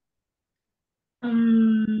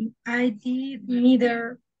 I did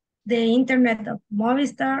neither the internet of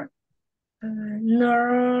Movistar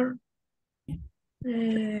nor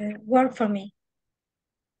work for me.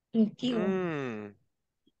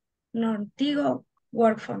 Nor Tigo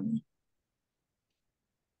work for me.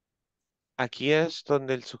 Aquí es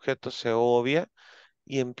donde el sujeto se obvia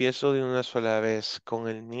y empiezo de una sola vez con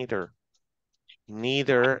el neither.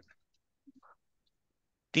 Neither.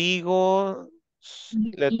 Tigo.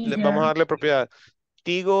 Vamos a darle propiedad.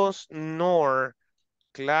 Tigos nor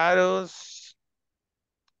Claros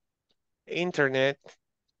internet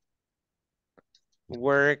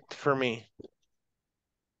worked for me.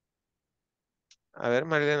 A ver,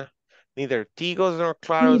 Marilena. Neither Tigos nor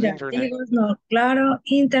Claros Neither internet Tigo nor Claro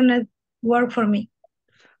internet work for me.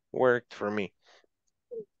 worked for me.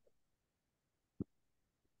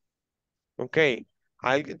 Ok.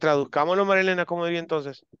 Traduzcámoslo, Marilena, ¿cómo diría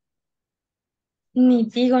entonces? Ni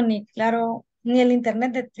Tigo ni Claro, ni el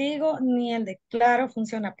internet de Tigo ni el de Claro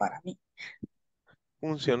funciona para mí.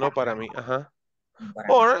 Funcionó para mí, ajá.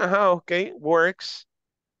 Para Or, ajá, ok, works.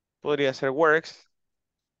 Podría ser works.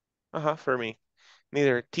 Ajá, for me.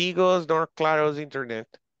 Neither Tigos nor Claros internet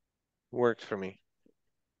works for me.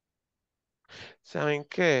 ¿Saben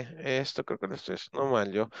qué? Esto creo que no estoy no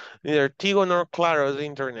mal yo. Neither Tigo nor Claro's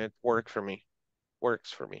internet work for me.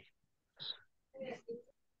 Works for me.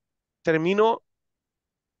 Termino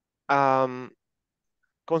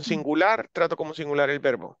con singular, trato como singular el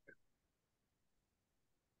verbo.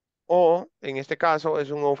 O, en este caso, es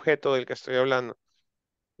un objeto del que estoy hablando.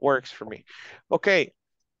 Works for me. Ok,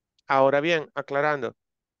 ahora bien, aclarando.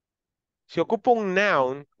 Si ocupo un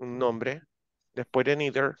noun, un nombre, después de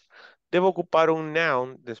neither, debo ocupar un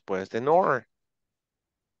noun después de nor.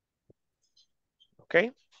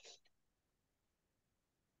 ¿Ok?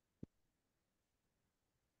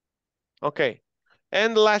 Okay.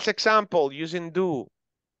 And the last example using do.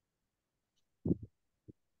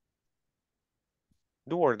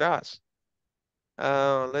 Do or does.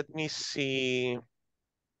 Let me see.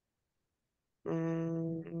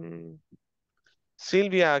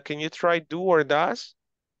 Sylvia, can you try do or does?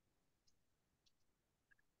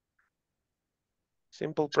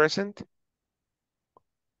 Simple present.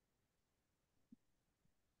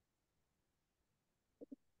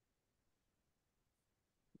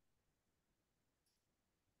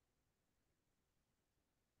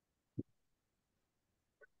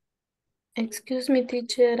 Excuse me,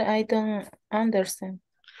 teacher, I don't understand.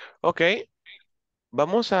 Ok.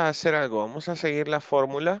 Vamos a hacer algo. Vamos a seguir la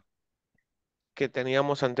fórmula que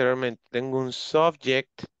teníamos anteriormente. Tengo un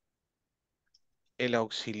subject, el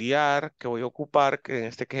auxiliar que voy a ocupar, que en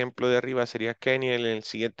este ejemplo de arriba sería Kenny, en el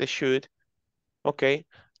siguiente should. Ok.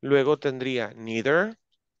 Luego tendría neither.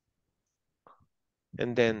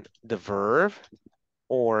 And then the verb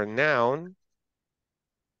or noun.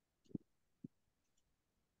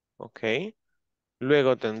 Ok.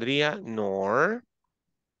 Luego tendría nor.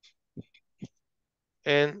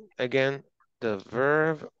 And again, the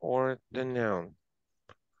verb or the noun.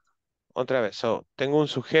 Otra vez, so, tengo un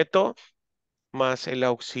sujeto más el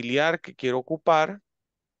auxiliar que quiero ocupar,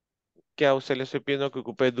 que a usted le estoy pidiendo que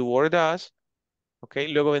ocupe do or does. Ok,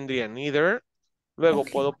 luego vendría neither. Luego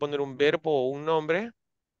Okay. puedo poner un verbo o un nombre.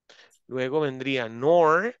 Luego vendría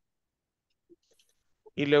nor.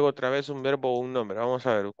 Y luego otra vez un verbo o un nombre. Vamos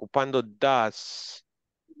a ver, ocupando does.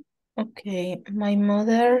 Okay, my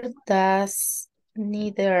mother does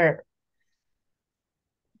neither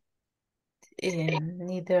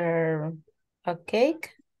neither a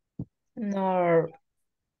cake nor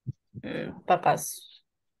papas.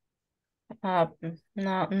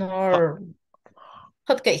 No, nor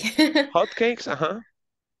hot cake. Hotcakes,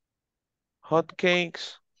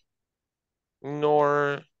 Hotcakes,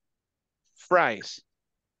 nor fries.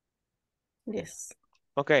 Yes.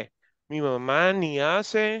 Ok, mi mamá ni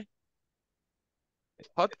hace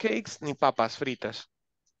hotcakes ni papas fritas.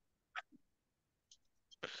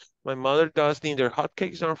 My mother does neither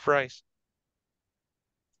hotcakes nor fries.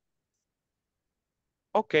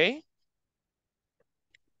 Okay.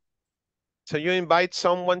 So you invite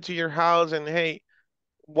someone to your house and hey,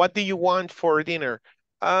 what do you want for dinner?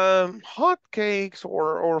 Hotcakes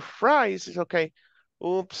or fries is okay.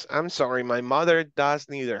 Oops, I'm sorry. My mother does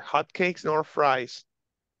neither hotcakes nor fries.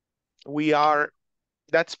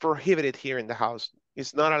 That's prohibited here in the house.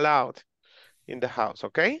 It's not allowed in the house,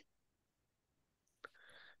 okay?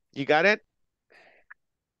 You got it?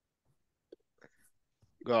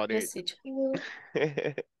 Got it. Yes, teacher.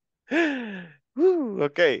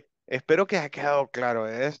 Ok, espero que haya quedado claro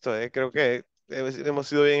esto. Creo que hemos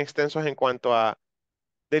sido bien extensos en cuanto a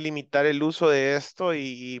delimitar el uso de esto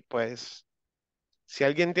y pues si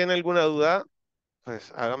alguien tiene alguna duda,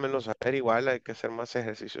 pues háganmelo saber. Igual hay que hacer más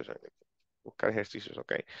ejercicios, buscar ejercicios,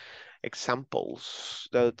 ok. Examples,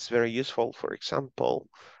 that's very useful, for example.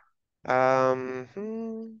 Now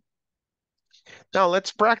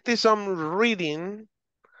let's practice some reading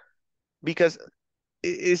because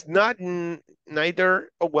it's not neither.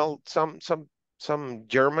 Oh, well, some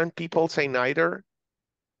German people say neither.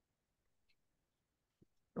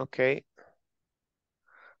 Okay.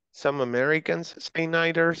 Some Americans say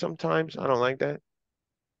neither sometimes. I don't like that.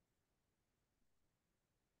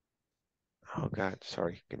 Oh God,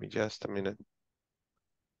 sorry. Give me just a minute.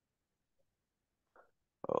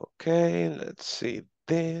 Okay, let's see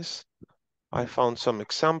this. I found some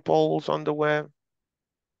examples on the web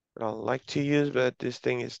that I like to use, but this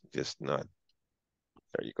thing is just not.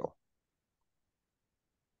 There you go.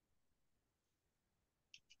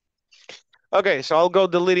 Okay, so I'll go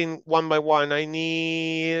deleting one by one. I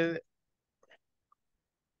need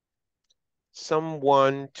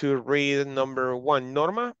someone to read number one.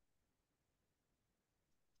 Norma?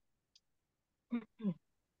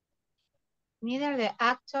 Neither the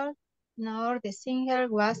actor nor the singer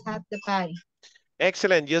was at the party.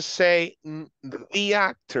 Excellent. Just say the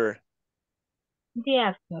actor. The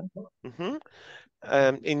actor.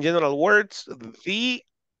 In general words, the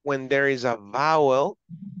when there is a vowel,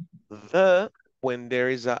 the when there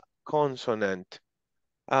is a consonant.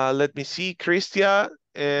 Let me see, Cristia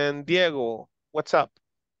and Diego, what's up?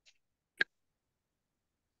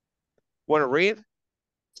 Want to read?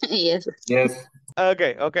 Yes. Yes.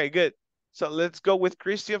 Okay, good. So let's go with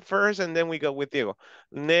Cristia first and then we go with Diego.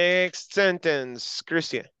 Next sentence,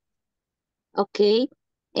 Cristia. Okay.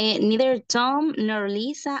 Neither Tom nor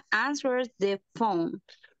Lisa answered the phone.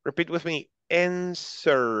 Repeat with me.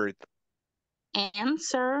 Answered.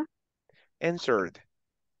 Answered.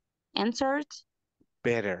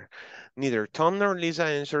 Better. Neither Tom nor Lisa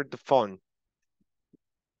answered the phone.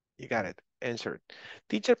 You got it. Answered.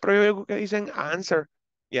 Teacher, pero yo veo que dicen answer.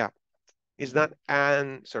 Yeah. It's not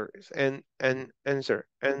answer. It's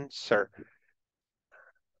answer.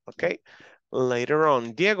 Okay. Later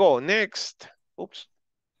on. Diego, next. Oops.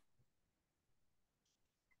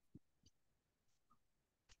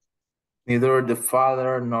 Neither the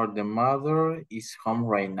father nor the mother is home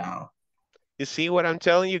right now. You see what I'm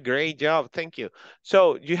telling you? Great job. Thank you.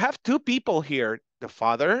 So you have two people here, the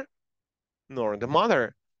father nor the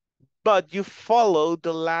mother, but you follow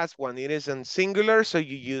the last one. It is in singular, so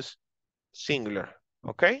you use singular.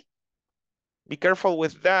 Okay? Be careful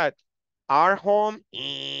with that. Our home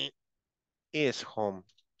is home.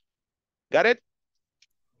 Got it?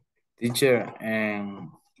 Teacher, and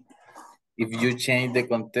if you change the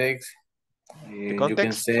context, The you can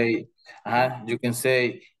context?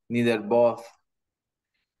 say neither both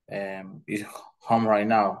is home right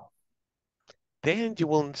now. Then you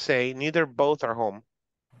will say neither both are home.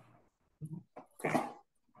 Okay.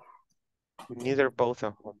 Neither both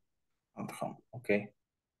are home. At home. Okay.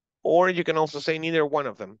 Or you can also say neither one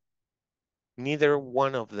of them. Neither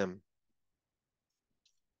one of them.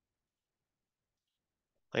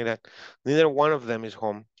 Like that. Neither one of them is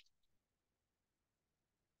home.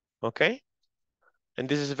 Okay? And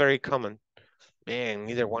this is very common. Man,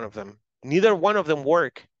 neither one of them. Neither one of them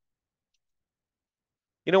work.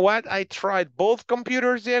 You know what? I tried both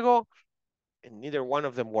computers, Diego, and neither one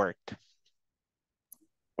of them worked.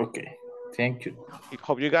 Okay, thank you.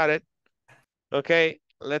 Hope you got it. Okay,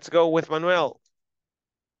 let's go with Manuel.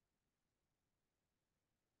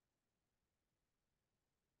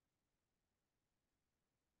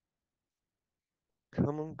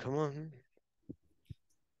 Come on, come on.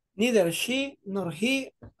 Neither she nor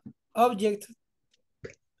he objected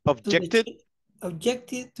to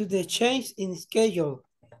the change in schedule.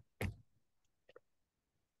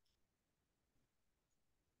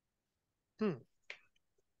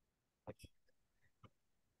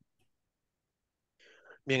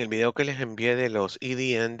 Bien, el video que les envié de los ed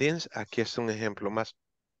endings, aquí es un ejemplo más.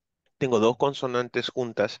 Tengo dos consonantes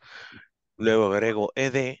juntas, luego agrego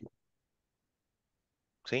ed.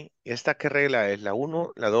 ¿Sí? ¿Y esta qué regla es? ¿La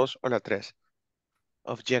 1, la 2 o la 3?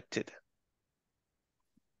 Objected.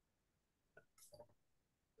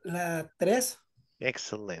 La 3.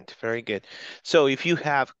 Excellent, very good. So if you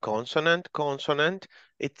have consonant,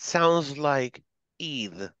 it sounds like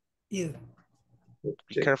id. Id.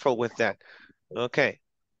 Be careful with that. Okay.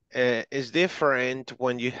 It's different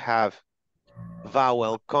when you have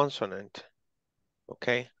vowel consonant.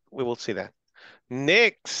 Okay, we will see that.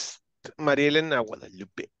 Next, María Elena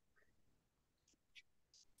Guadalupe.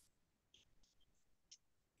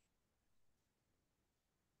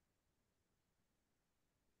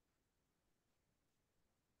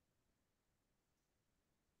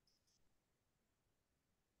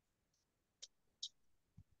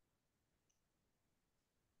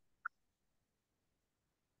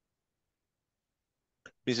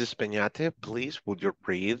 Mrs. Peñate, please, would you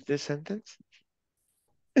read the sentence?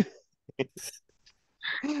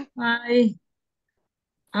 I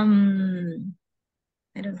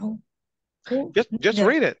don't know. Just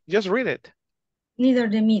read it. Just read it. Neither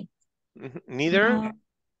the meat. Neither?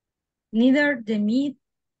 Neither the meat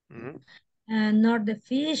nor the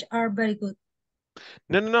fish are very good.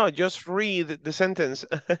 No. Just read the sentence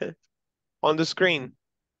on the screen.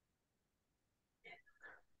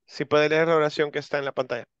 Si puede leer la oración que está en la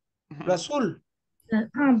pantalla. Lo azul.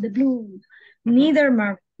 The blue.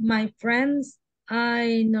 Neither my friends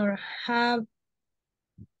I nor have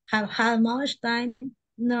had much time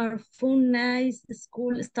nor fun nice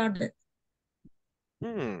school started.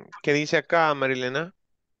 ¿Qué dice acá, Marilena?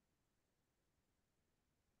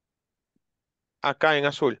 Acá en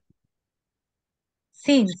azul.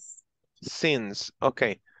 Since,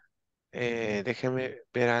 ok. Déjeme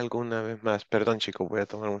ver algo una vez más. Perdón, chicos, voy a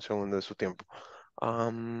tomar un segundo de su tiempo.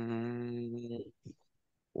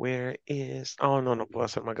 Where is... Oh, no puedo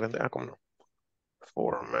hacer más grande. ¿Cómo no?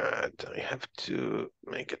 Format. I have to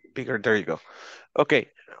make it bigger. There you go. Ok,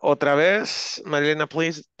 otra vez. Marilena,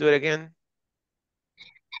 please do it again.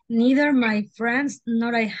 Neither my friends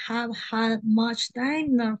nor I have had much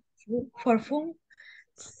time nor for fun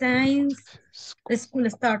since the school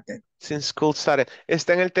started. Since school started.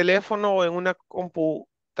 ¿Está en el teléfono o en una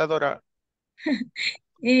computadora?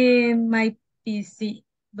 In my PC,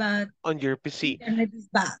 but on your PC. internet is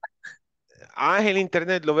bad. El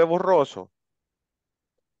internet lo ve borroso.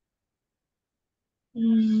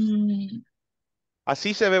 Mm,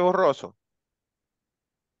 Así se ve borroso.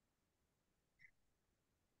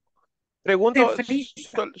 Pregunto,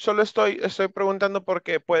 solo estoy preguntando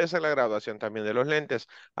porque puede ser la graduación también de los lentes.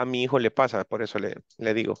 A mi hijo le pasa, por eso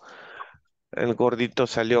le digo. El gordito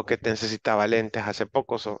salió que necesitaba lentes hace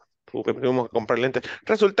poco, tuvimos que comprar lentes.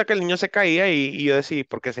 Resulta que el niño se caía y yo decía,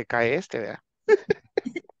 ¿por qué se cae este, vea?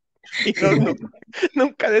 Y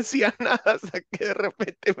nunca decía nada hasta que de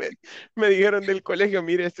repente me dijeron del colegio,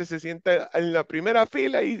 mire, este se sienta en la primera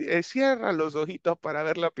fila y cierra los ojitos para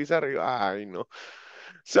ver la pizarra. Y yo, ay, no.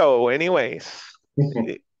 So, anyways,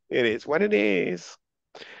 it is what it is.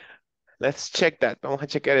 Let's check that. Vamos a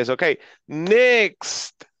chequear eso. Okay,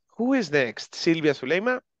 next. Who is next? Silvia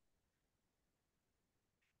Zuleima.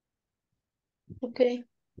 Okay.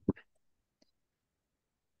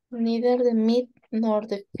 Neither the meat nor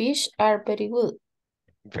the fish are very good.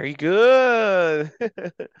 Very good.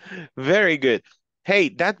 Very good. Hey,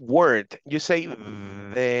 that word, you say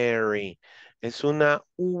very. Es una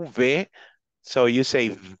V, so you say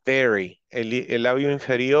very. El labio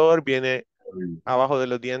inferior viene abajo de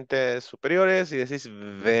los dientes superiores y decís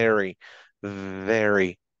very,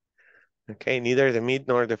 very. Okay, neither the meat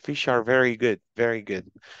nor the fish are very good, very good.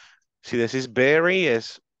 Si decís very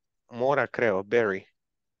es mora, creo, very.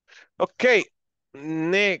 Okay,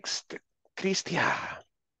 next, Cristian.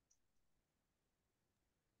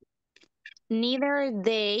 Neither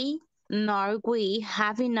they nor we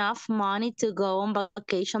have enough money to go on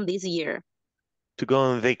vacation this year. To go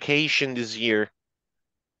on vacation this year.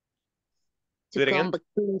 To go on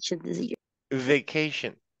vacation this year.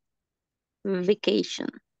 Vacation. Vacation.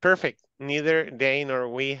 Perfect. Neither they nor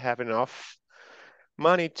we have enough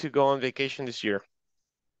money to go on vacation this year.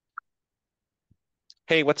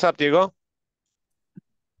 Hey, what's up, Diego?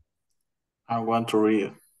 I want to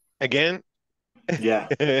read. Again? Yeah.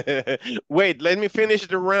 Wait, let me finish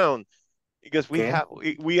the round because Okay.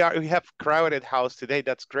 we have crowded house today.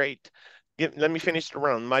 That's great. Let me finish the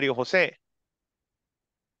round. Mario Jose.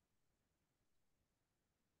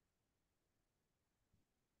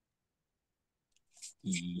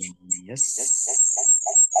 Yes.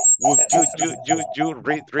 Would you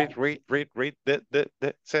read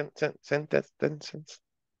the sentence?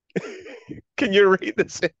 Can you read the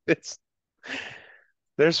sentence?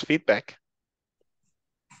 There's feedback.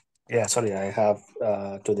 Yeah, sorry, I have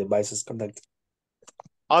two devices connected.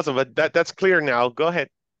 Awesome, but that's clear now. Go ahead.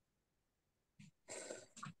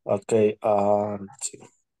 Okay, let's see.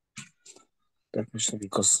 Let me see,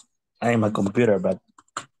 because I am a computer, but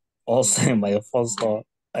also in my phone, so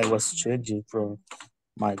I was changing from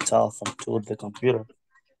my telephone to the computer.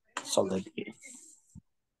 So let me.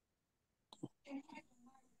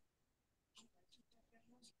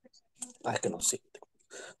 I cannot see it.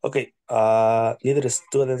 Okay, neither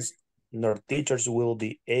students nor teachers will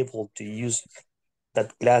be able to use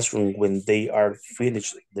that classroom when they are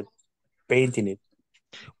finished painting it.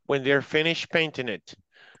 When they're finished painting it.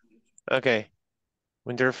 Okay,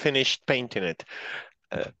 when they're finished painting it.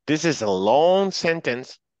 This is a long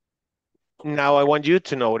sentence. Now I want you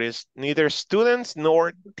to notice neither students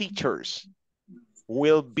nor teachers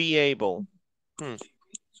will be able to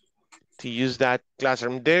use that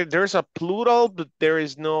classroom. There's a plural, but there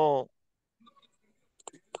is nothing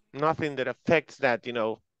that affects that, you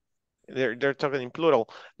know. They're talking in plural.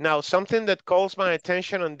 Now, something that calls my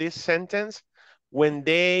attention on this sentence, when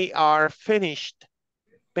they are finished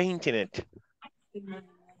painting it.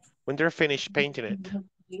 When they're finished painting it.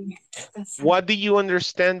 What do you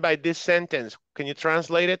understand by this sentence? Can you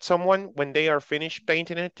translate it, someone, when they are finished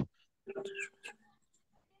painting it?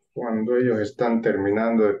 Cuando ellos están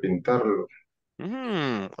terminando de pintarlo.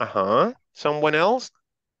 Someone else?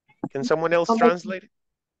 Can someone else translate it?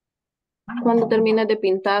 Cuando termina de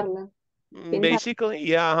pintarla. Basically,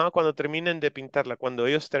 yeah, cuando terminen de pintarla, cuando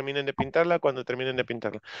ellos terminen de pintarla, cuando terminen de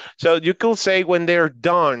pintarla. So you could say when they're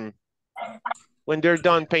done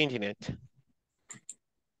painting it.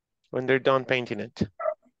 When they're done painting it.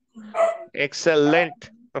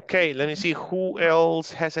 Excellent. Okay, let me see who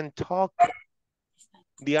else hasn't talked.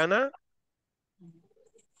 Diana?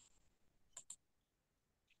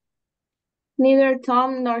 Neither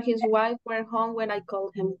Tom nor his wife were home when I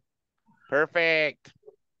called him. Perfect.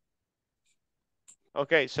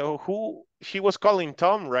 Okay, so she was calling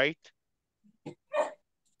Tom, right?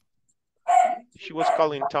 She was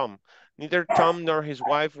calling Tom. Neither Tom nor his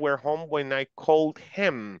wife were home when I called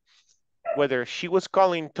him. Whether she was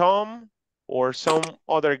calling Tom or some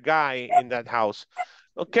other guy in that house.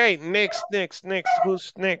 Okay, next.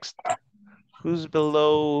 Who's next? Who's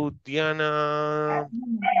below Diana?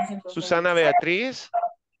 Susana Beatriz?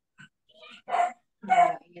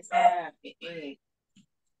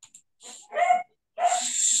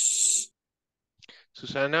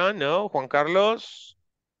 Susana, no. Juan Carlos?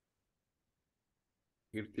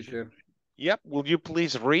 Here, teacher. Yep. Will you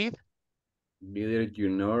please read? Neither you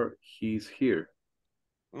nor he is here.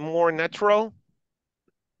 More natural?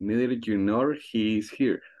 Neither you nor he is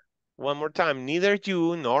here. One more time. Neither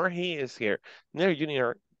you nor he is here. Neither you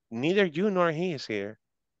nor he is here.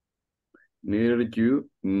 Neither you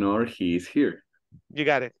nor he is here. You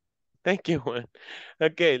got it. Thank you, Juan.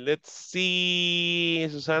 Okay, let's see.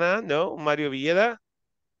 Susana, no. Mario Villeda?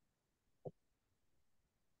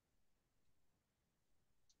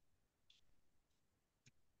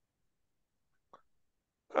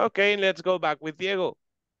 Okay, let's go back with Diego.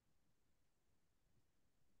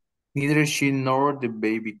 Neither she nor the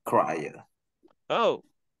baby cried. Oh,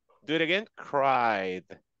 do it again. Cried.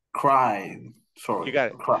 Cried. Sorry. You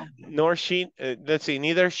got it. Cried. Nor she, let's see.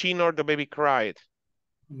 Neither she nor the baby cried.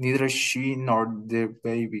 Neither she nor the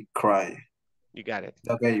baby cried. You got it.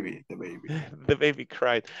 The baby. The baby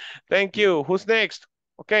cried. Thank you. Who's next?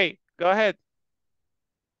 Okay, go ahead.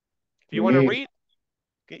 If you want to read,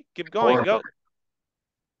 okay, keep going. Go.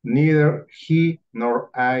 Neither he nor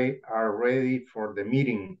I are ready for the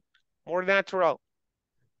meeting. More natural.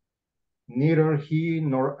 Neither he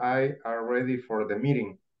nor I are ready for the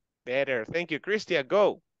meeting. Better. Thank you. Christia,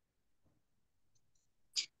 go.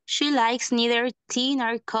 She likes neither tea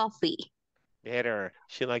nor coffee. Better.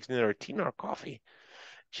 She likes neither tea nor coffee.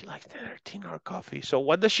 She likes neither tea nor coffee. So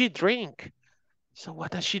what does she drink?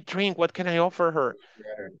 What can I offer her?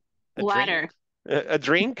 Water. A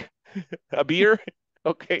drink? A beer?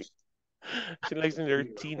 Okay. She likes neither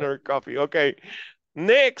tea nor coffee. Okay.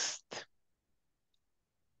 Next.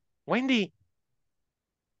 Wendy.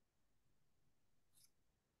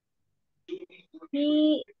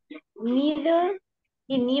 He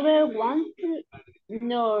neither wants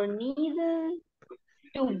nor neither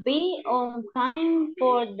to be on time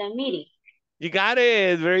for the meeting. You got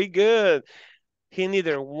it. Very good. He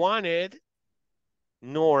neither wanted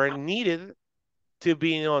nor needed to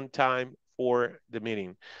be on time for the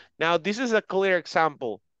meeting. Now, this is a clear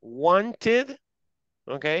example. Wanted,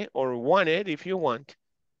 okay, or wanted if you want.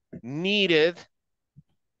 Needed,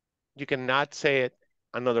 you cannot say it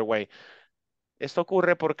another way. Esto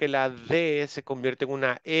ocurre porque la D se convierte en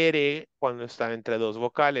una R cuando está entre dos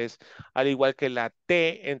vocales, al igual que la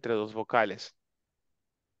T entre dos vocales.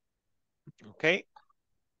 Okay.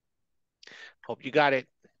 Hope you got it.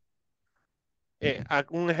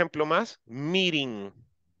 Un ejemplo más. Meeting.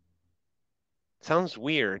 Sounds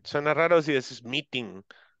weird. Suena raro si dices meeting.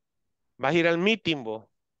 ¿Vas a ir al meeting, vos?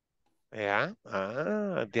 ¿Ya?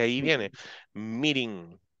 Ah, de ahí viene.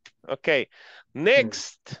 Meeting. Okay.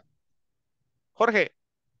 Next. Jorge.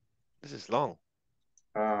 This is long.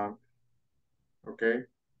 Okay.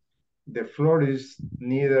 The florist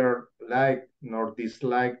neither like nor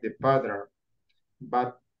dislike the pattern,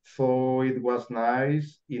 but thought it was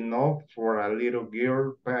nice enough for a little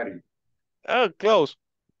girl party. Oh, close.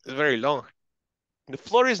 It's very long. The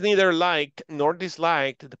florist neither liked nor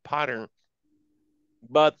disliked the pattern,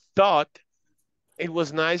 but thought it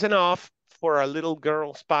was nice enough for a little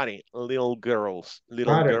girl's party. Little girls.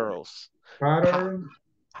 Pattern.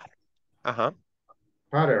 Pattern.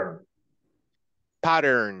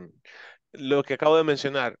 Lo que acabo de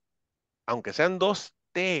mencionar. Aunque sean dos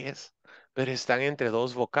T's, pero están entre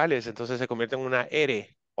dos vocales, entonces se convierte en una R.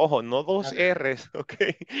 Ojo, no dos R's, ok.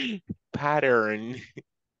 Pattern.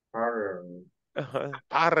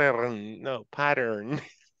 Pattern. No, pattern.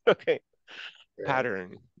 Okay.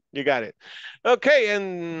 Pattern. You got it. Okay,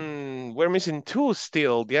 and we're missing two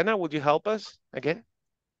still. Diana, would you help us again?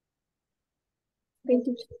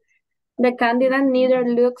 The candidate neither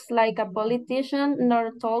looks like a politician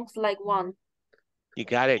nor talks like one. You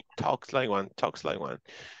got it. Talks like one.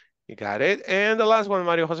 You got it. And the last one,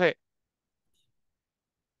 Mario Jose.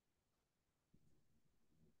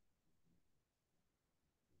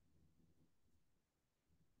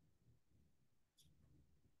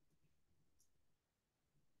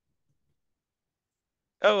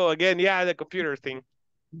 Oh, again, yeah, the computer thing.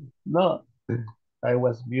 No, I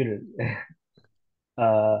was muted.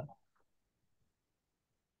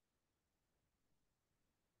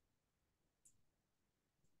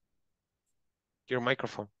 Your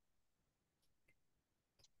microphone.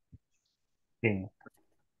 Okay.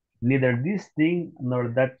 Neither this thing nor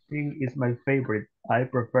that thing is my favorite. I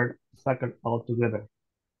prefer soccer altogether.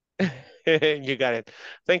 You got it.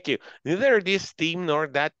 Thank you. Neither this team nor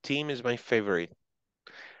that team is my favorite.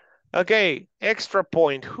 Okay, extra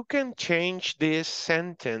point. Who can change this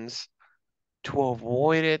sentence to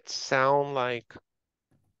avoid it sound like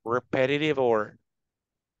repetitive or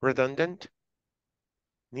redundant?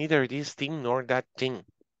 Neither this thing nor that thing.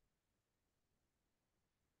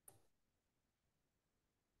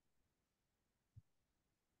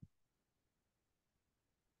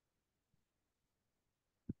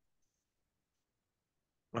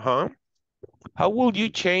 Uh-huh. How will you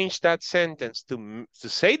change that sentence to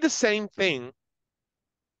say the same thing,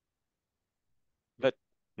 but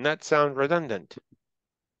not sound redundant?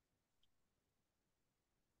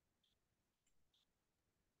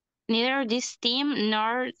 Neither this team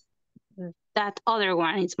nor that other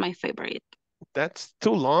one is my favorite. That's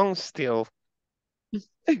too long still.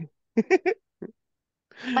 But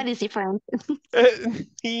it's different.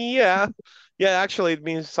 Yeah. Yeah, actually it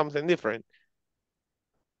means something different.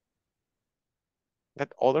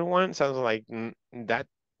 That other one sounds like that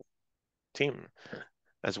team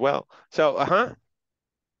as well. So,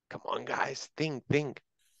 come on, guys, think.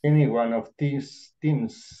 Any one of these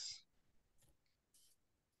teams.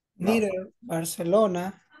 Neither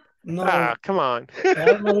Barcelona nor Come on.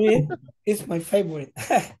 Real Madrid is my favorite.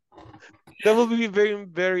 That will be very,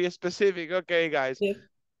 very specific. Okay, guys. Yep.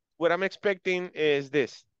 What I'm expecting is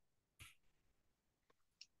this.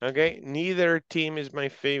 Okay, neither team is my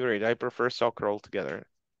favorite. I prefer soccer altogether.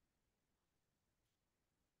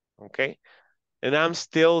 Okay, and I'm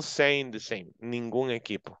still saying the same. Ningún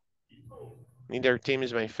equipo. Neither team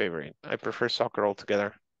is my favorite. I prefer soccer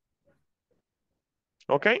altogether.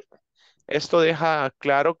 Ok, esto deja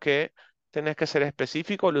claro que tenés que ser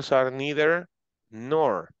específico al usar neither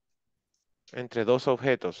nor entre dos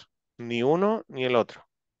objetos. Ni uno ni el otro.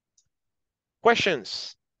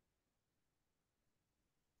 Questions?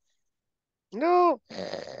 No.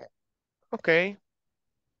 Okay.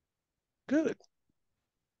 Good.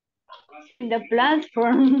 The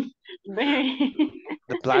platform. Very.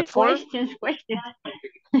 The platform? Questions.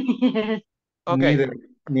 Yes. Okay.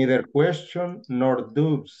 Neither question nor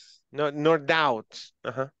doubts. No, nor doubts.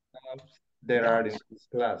 There are in this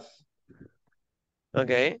class.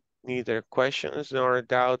 Okay. Neither questions nor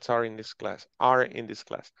doubts are in this class.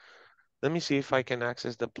 Let me see if I can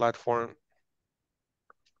access the platform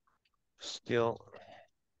still.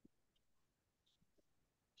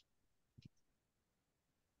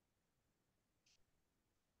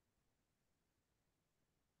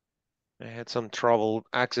 I had some trouble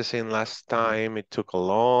accessing last time. It took a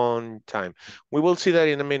long time. We will see that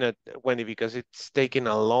in a minute, Wendy, because it's taking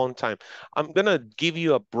a long time. I'm gonna give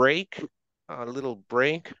you a break, a little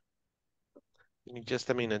break. Give me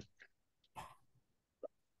just a minute.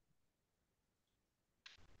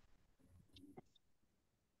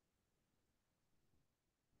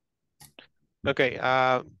 Okay,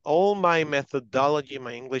 all my methodology,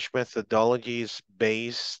 my English methodology is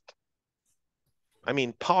based, I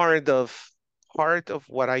mean, part of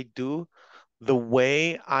what I do, the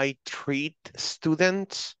way I treat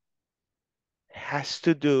students has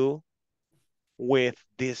to do with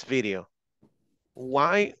this video.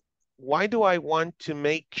 Why do I want to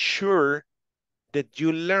make sure that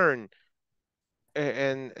you learn?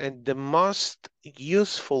 And the most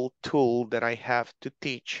useful tool that I have to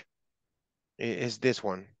teach is this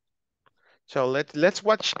one. So let's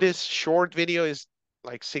watch this short video. Is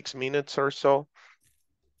like 6 minutes or so.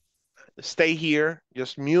 Stay here,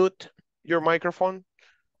 just mute your microphone,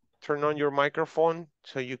 turn on your microphone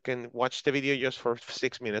so you can watch the video just for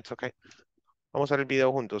 6 minutes, okay? Vamos a ver el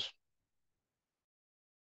video juntos.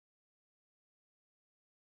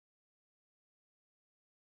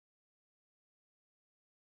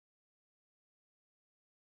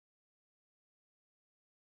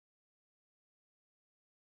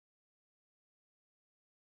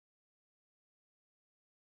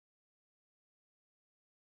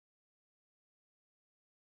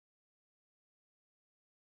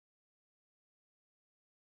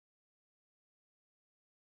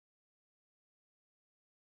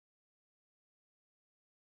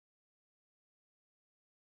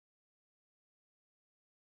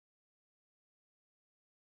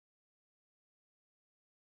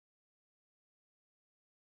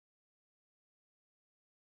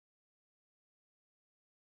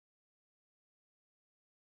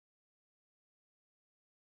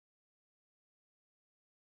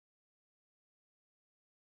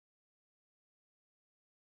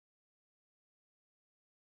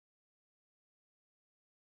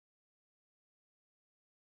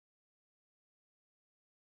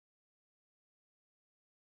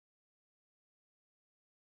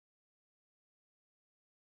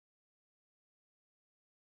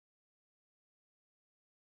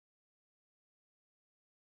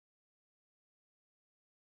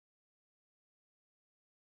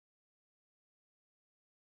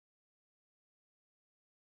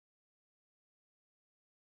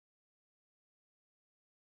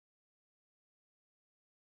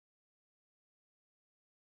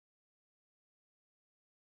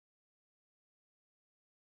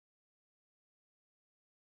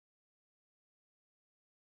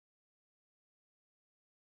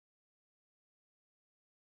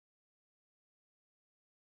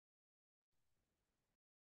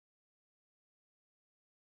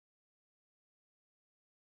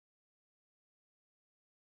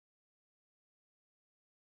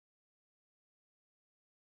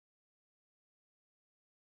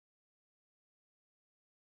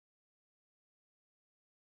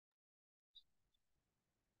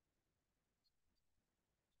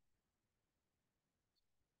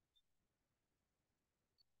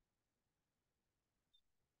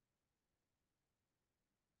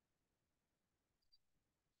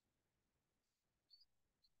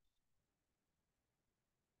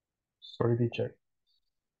 Sorry, teacher.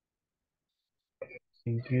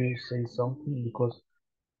 Can you say something? Because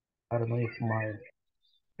I don't know if my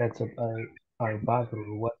headset are bad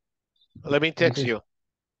or what. Let me text you.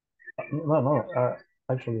 No.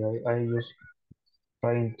 Actually, I just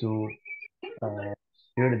trying to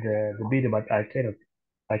hear the video, but I cannot.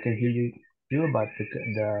 I can hear you, but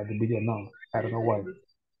the video no. I don't know why.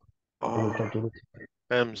 I will try to Oh, do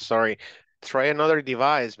I'm sorry. Try another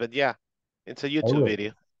device, but yeah, it's a I YouTube will.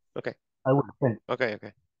 video. Okay. I will. Thank Okay.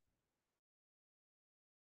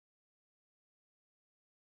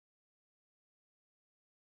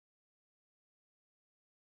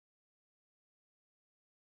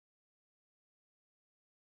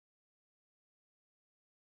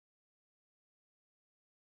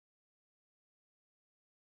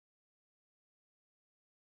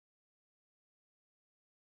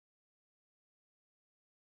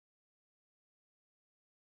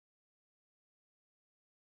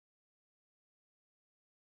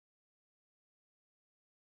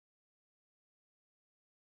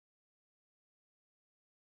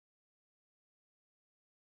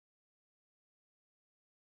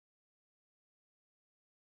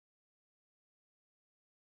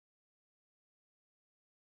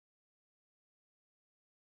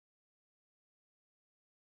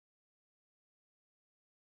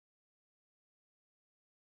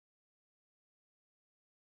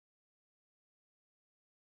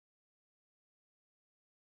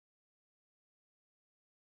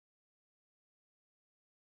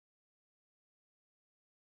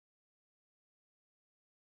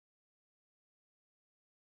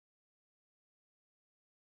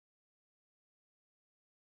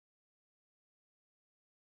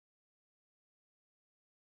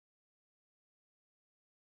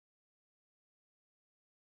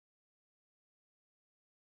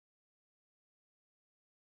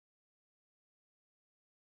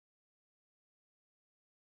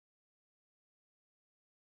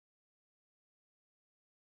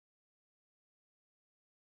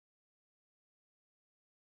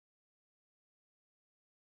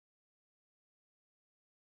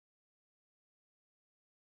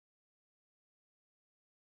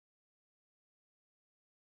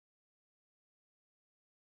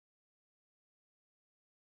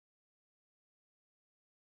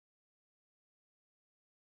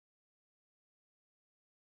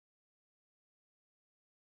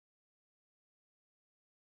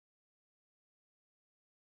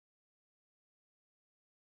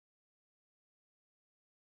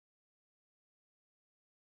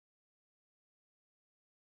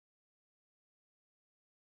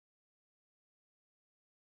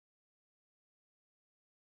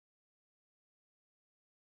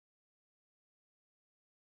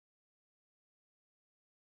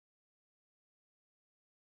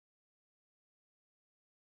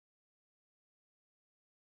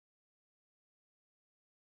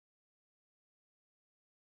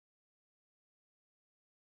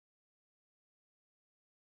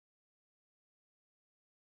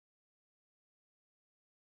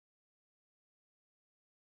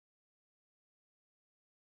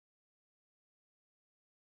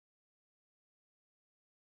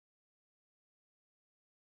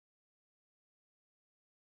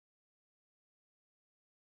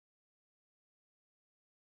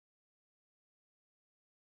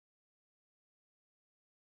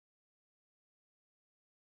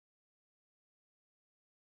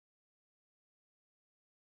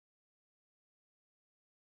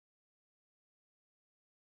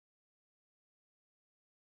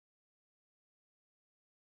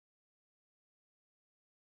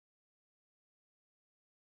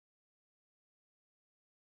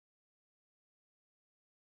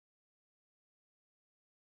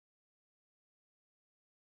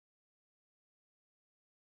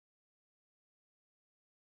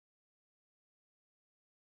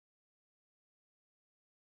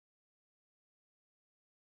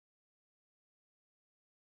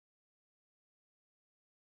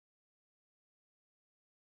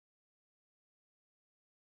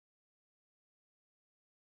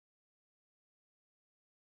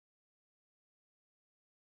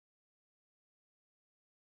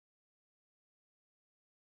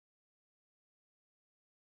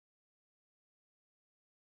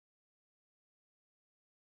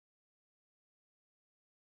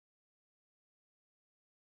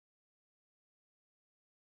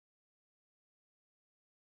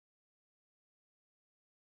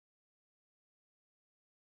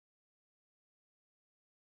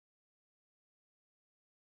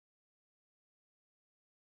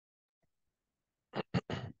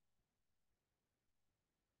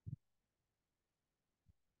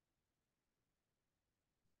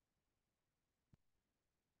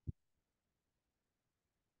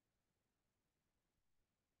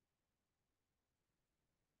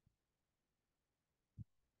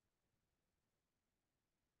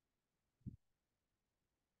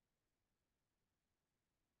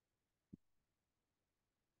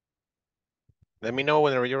 Let me know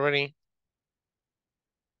whenever you're ready.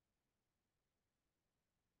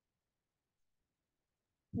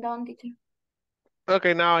 Done, teacher.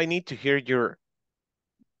 Okay, now I need to hear your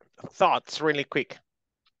thoughts really quick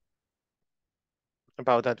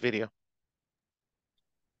about that video.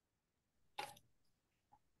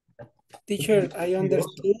 Teacher, I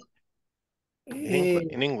understood.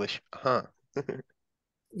 In English.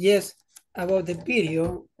 Yes, about the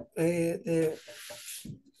video, the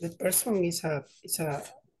person is a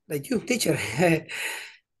like you, teacher,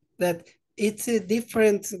 that it's a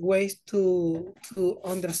different ways to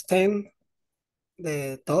understand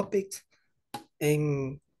the topics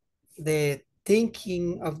and the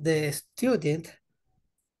thinking of the student,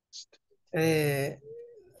 and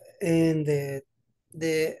the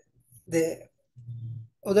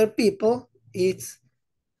other people, it's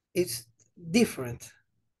different.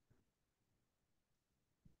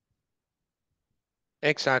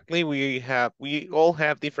 Exactly. We all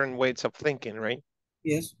have different ways of thinking, right?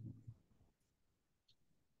 Yes.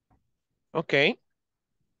 Okay.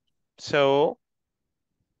 So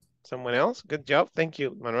someone else? Good job. Thank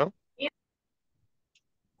you, Manuel.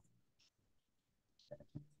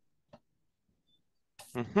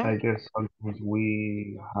 I guess sometimes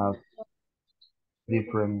we have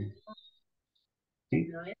different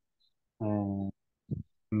things, and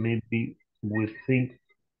maybe we think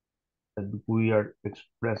that we are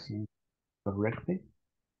expressing correctly,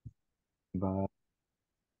 but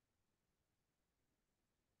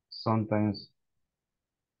sometimes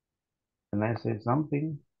when I say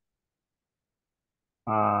something,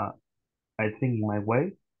 I think my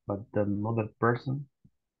way, but the another person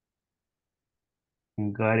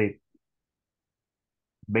got it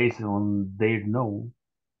based on their know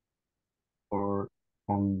or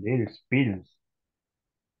on their experience.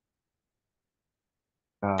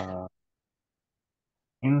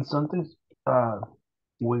 And sometimes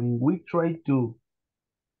when we try to,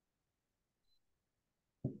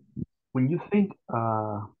 when you think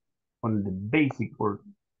on the basic or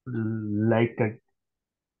like a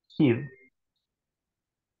kid,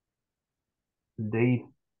 they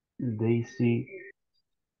see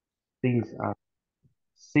things as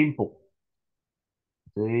simple.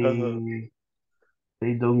 They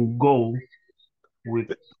don't go with,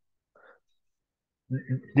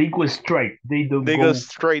 they go straight. They don't They go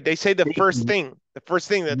straight. They say the first thinking.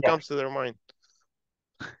 thing that Yeah. comes to their mind.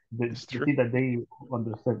 It's true. See that they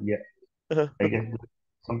understand. Yeah. I guess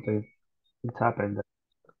sometimes it's happened.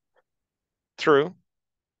 True.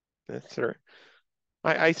 That's true.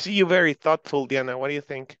 I see you very thoughtful, Diana. What do you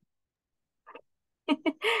think?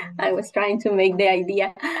 I was trying to make the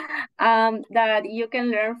idea that you can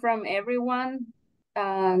learn from everyone.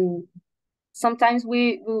 Sometimes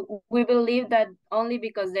we believe that only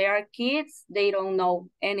because they are kids, they don't know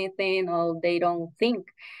anything or they don't think.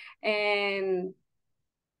 And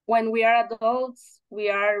when we are adults, we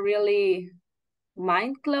are really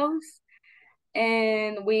mind closed,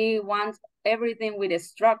 and we want everything with a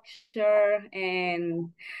structure. And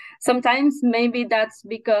sometimes maybe that's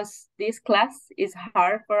because this class is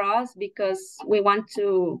hard for us, because we want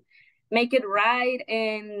to make it right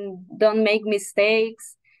and don't make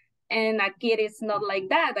mistakes. And a kid is not like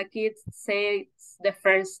that. A kid says the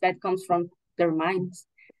first that comes from their minds.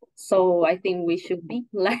 So I think we should be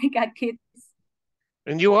like a kid.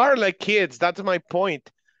 And you are like kids. That's my point.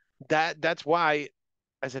 That's why,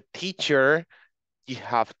 as a teacher, you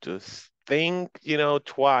have to think,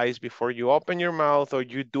 twice before you open your mouth or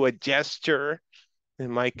you do a gesture. In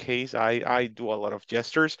my case, I do a lot of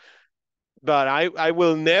gestures, but I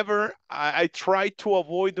will never. I try to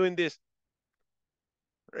avoid doing this.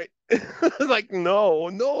 Right? Like no,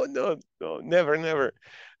 never.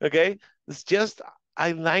 Okay, it's just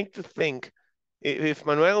I like to think. If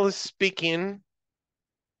Manuel is speaking,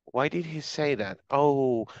 why did he say that?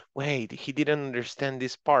 Oh, wait, he didn't understand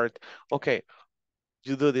this part. Okay,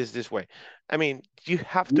 you do this way. I mean, you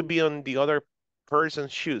have to be on the other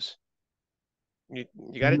person's shoes. You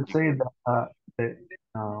got it? You say that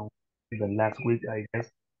the last week, I guess,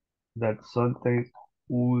 that sometimes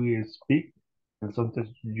we speak and sometimes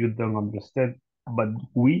you don't understand, but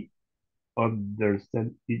we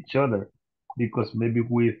understand each other because maybe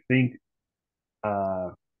we think,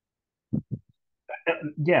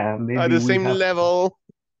 yeah, At maybe the we same have, level.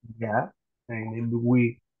 yeah, and maybe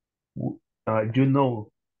we, you know,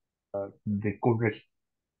 the correct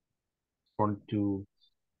one to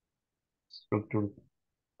structure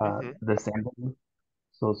the sentence.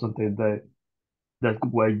 So sometimes that's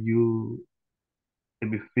why you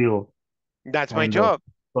maybe feel That's my kind of job.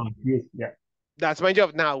 confused. Yeah. That's my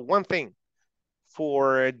job. Now, one thing,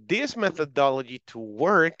 for this methodology to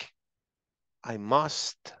work, I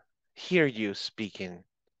must hear you speaking.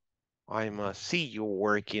 I must see you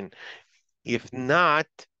working. If not,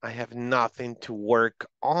 I have nothing to work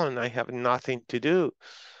on. I have nothing to do.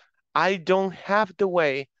 I don't have the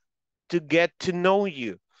way to get to know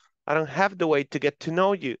you. I don't have the way to get to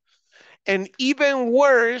know you. And even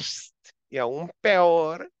worse, y aún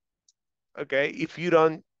peor, okay, if you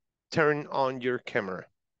don't turn on your camera.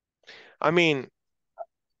 I mean,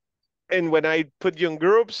 and when I put you in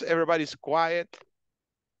groups, everybody's quiet.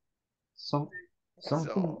 Something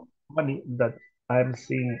So funny that I'm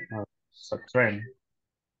seeing as a trend.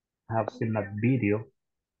 I have seen a video.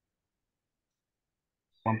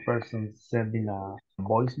 One person sending a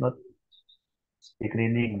voice note speaking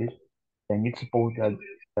in English, and it's supposed that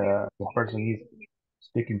the person is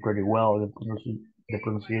speaking pretty well. The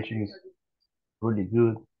pronunciation is really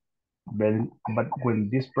good. But when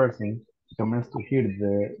this person commences to hear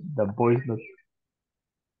the voice note,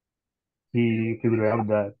 he figured out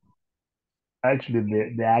that actually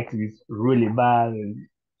the accent is really bad, and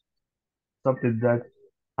something that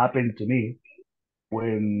happened to me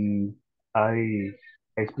when I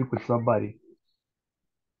speak with somebody.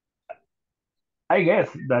 I guess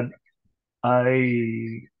that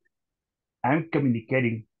I'm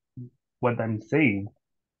communicating what I'm saying,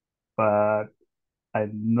 but I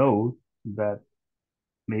know that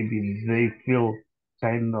maybe they feel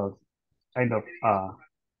kind of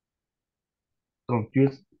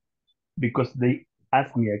confused because they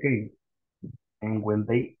ask me again, and when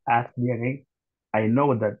they ask me again, I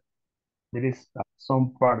know that there is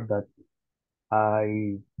some part that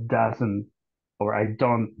I doesn't or I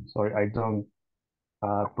don't sorry I don't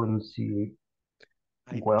pronunciate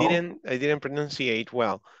well. I didn't pronunciate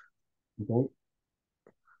well. Okay.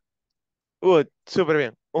 Súper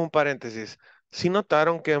bien. Un paréntesis. Si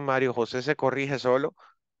notaron que Mario José se corrige solo,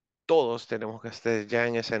 todos tenemos que estar ya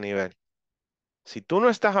en ese nivel. Si tú no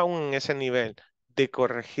estás aún en ese nivel de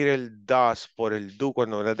corregir el does por el do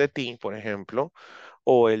cuando hablas de ti, por ejemplo,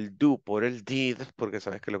 o el do por el did, porque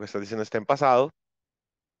sabes que lo que estás diciendo está en pasado,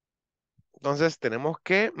 entonces tenemos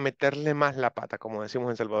que meterle más la pata, como decimos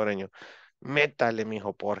en salvadoreño. Métale,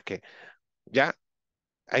 mijo, porque ya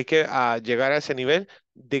hay que llegar a ese nivel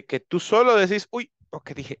de que tú solo decís, uy,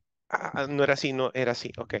 ok, dije, no era así, no era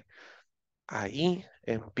así, ok. Ahí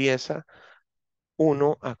empieza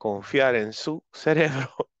uno a confiar en su cerebro,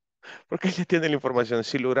 porque ya tiene la información.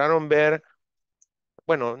 Si lograron ver,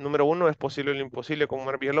 bueno, número uno, es posible lo imposible con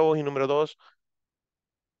Mar Villalobos, y número dos,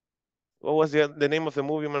 what was the name of the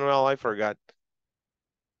movie, Manuel? I forgot.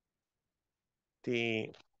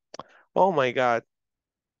 Oh my God,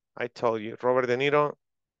 I told you, Robert De Niro,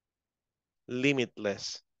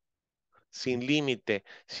 Limitless, sin límite.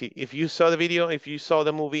 If you saw the video, if you saw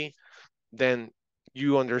the movie, then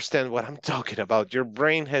you understand what I'm talking about. Your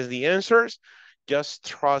brain has the answers. Just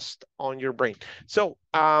trust on your brain. So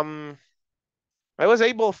I was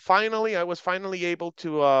finally able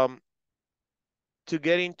to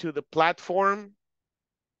get into the platform.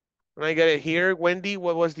 When I get it here, Wendy,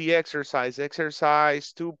 what was the exercise?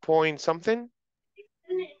 Exercise 2 point something?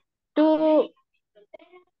 2.2.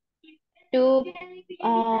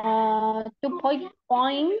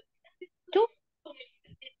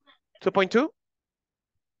 2.2?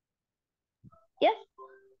 Yes.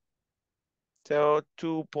 So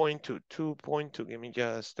 2.2, 2.2. Give me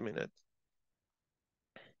just a minute.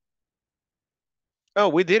 Oh,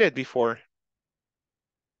 we did it before.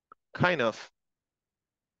 Kind of.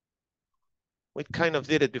 We kind of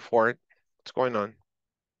did it before. What's going on?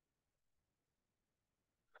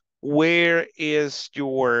 Where is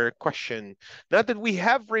your question? Now that we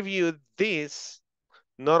have reviewed this,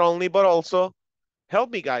 not only, but also,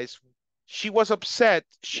 help me guys. She was upset.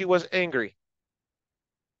 She was angry.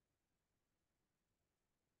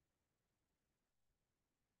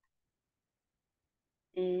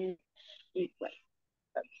 She was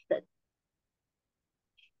upset.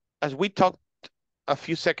 As we talked a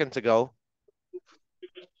few seconds ago,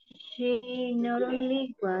 she not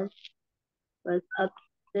only was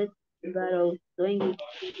upset, but also angry.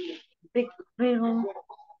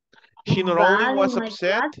 she not only was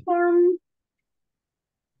upset,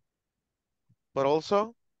 but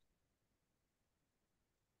also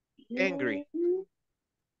angry.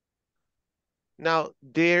 Now,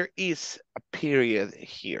 there is a period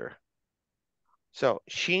here. So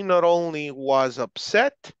she not only was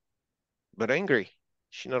upset, but angry.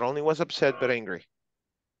 She not only was upset, but angry.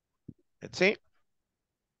 Let's see.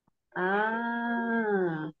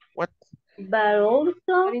 What? But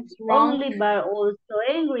also, only but also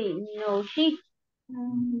angry. No, she.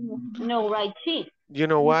 No, right, she. You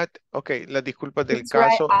know what? Okay, las disculpas del It's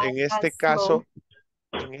right, caso. En este caso,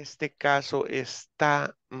 En este caso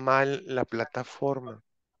está mal la plataforma.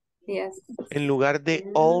 Yes. En lugar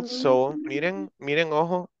de also, miren, miren,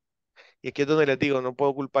 ojo. Y aquí es donde les digo, no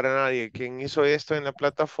puedo culpar a nadie. Quien hizo esto en la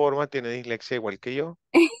plataforma tiene dislexia igual que yo.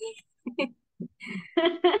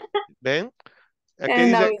 ¿Ven? Aquí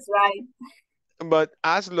And now dice, it's right. but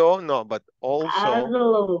hazlo, no, but also.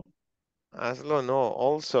 Hazlo. Hazlo, no,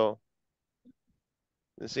 also.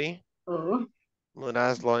 You see? Oh. But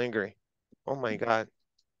hazlo angry. Oh my God.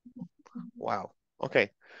 Wow.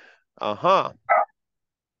 Okay. Uh-huh.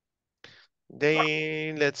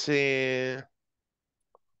 Then let's see.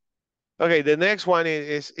 Okay, the next one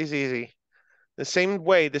is easy. The same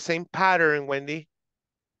way, the same pattern, Wendy.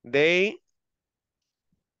 They.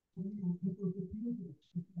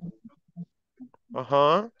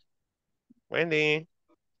 Uh-huh. Wendy.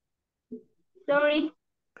 Sorry.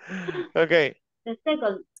 Okay. The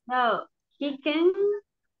second. No. Chicken.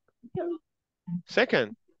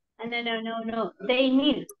 Second. No. They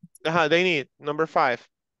need. They need. Number 5.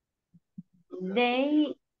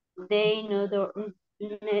 They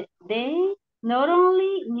not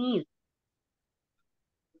only need.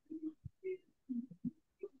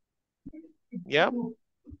 Yep.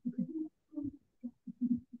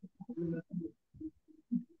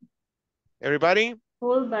 Everybody?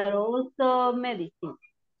 Food, but also medicine.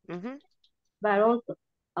 Mm-hmm. But also,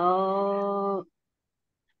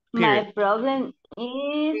 Period. my problem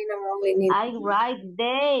is I write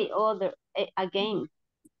they other again.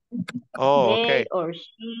 Oh, They okay. or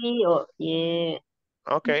she or yeah.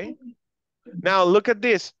 Okay. Now look at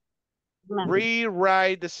this.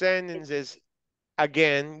 Rewrite the sentences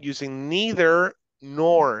again using neither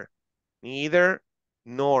nor. Neither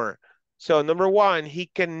nor. So number 1, he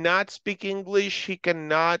cannot speak English. He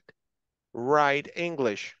cannot write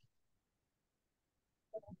English.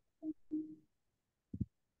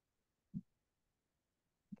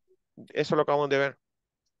 Eso lo acabamos de ver.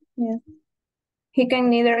 Yes. He can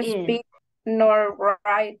neither speak nor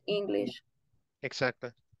write English.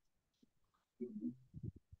 Exactly.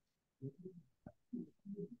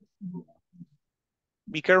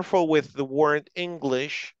 Be careful with the word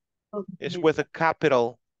English. It's with a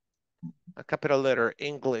capital letter,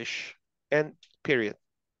 English, and period.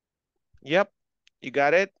 Yep, you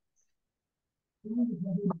got it?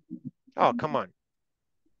 Oh, come on.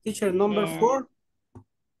 Teacher, number 4.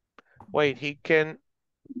 Wait, he can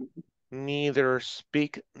neither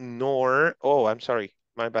speak nor, oh, I'm sorry,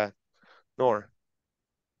 my bad, nor.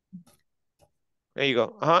 There you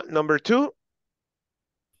go. Number 2.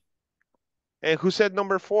 And who said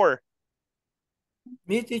number 4?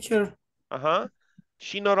 Me, teacher.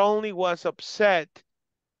 She not only was upset,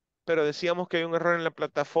 pero decíamos que hay un error en la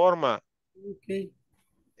plataforma. Okay.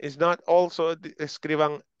 It's not also,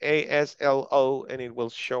 escriban ASLO and it will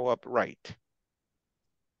show up right.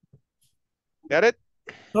 Got it?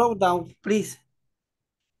 Slow down, please.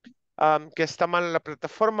 Que está mal en la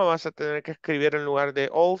plataforma, vas a tener que escribir en lugar de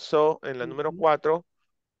also, en la número 4,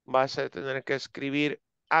 vas a tener que escribir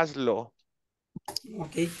hazlo.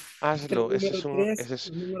 Ok. Hazlo. Ese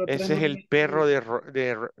es el perro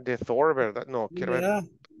de Thor, ¿verdad? No, quiero ver.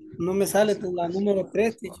 No me sale la número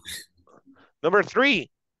 3, teacher. Number 3.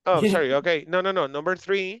 Oh, sorry. Okay. No. Number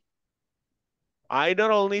 3. I not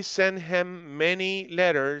only send him many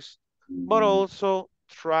letters, but also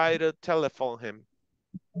try to telephone him.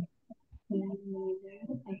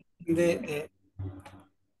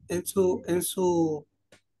 En su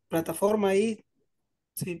plataforma ahí,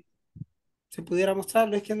 si pudiera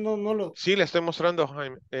mostrarlo, es que no lo... Sí, le estoy mostrando,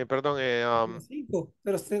 Jaime. Perdón. 5,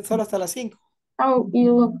 pero solo hasta las 5. Oh,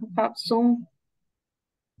 you have Zoom.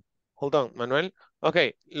 Hold on, Manuel. Ok,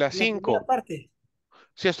 la 5. Primera parte.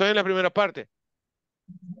 Sí, estoy en la primera parte.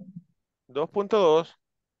 2.2.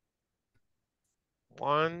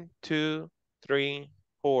 1, 2, 3,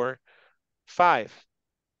 4, 5.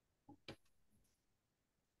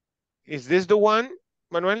 Is this the one,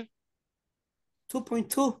 Manuel?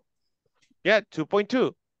 2.2. Yeah,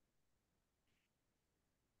 2.2.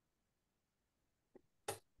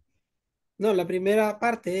 No, la primera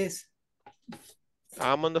parte es.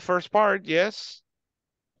 I'm on the first part, yes.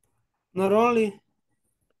 Not only.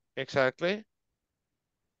 Exactly.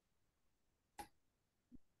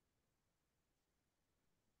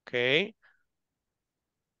 Okay.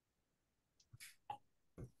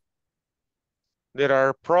 There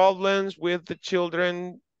are problems with the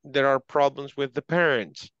children. There are problems with the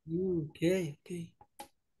parents. Okay.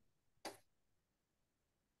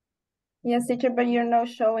 Yes, teacher, but you're not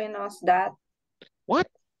showing us that. What?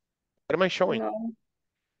 What am I showing? No.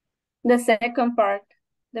 The second part.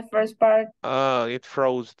 The first part. It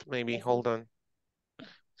froze maybe. Hold on.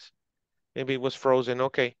 Maybe it was frozen.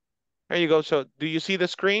 Okay. There you go. So do you see the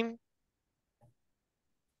screen?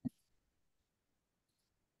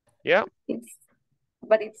 Yeah.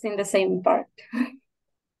 But it's in the same part.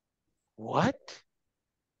 What?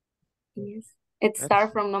 Yes. It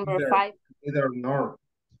starts from number 5. Either nor.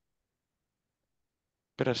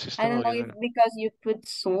 Pero si I don't know if because you put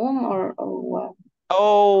Zoom or what.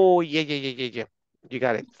 Oh, yeah. You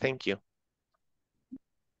got it. Thank you.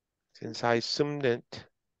 Since I zoomed it.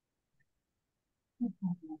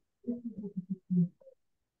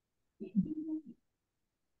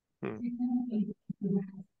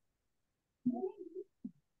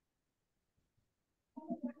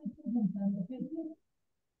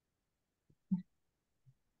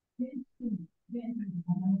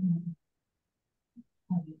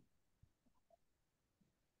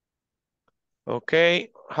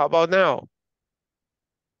 Okay, how about now?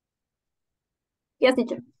 Yes,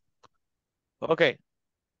 teacher. Okay.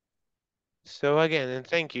 So again, and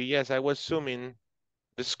thank you. Yes, I was zooming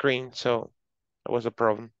the screen, so that was a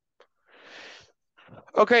problem.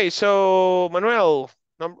 Okay, so Manuel,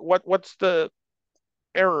 what's the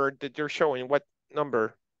error that you're showing? What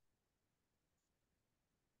number?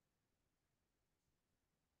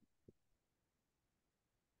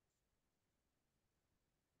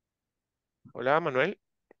 Hola, Manuel.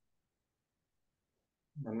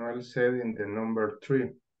 Manuel said in the number 3.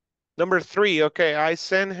 Number 3, okay. I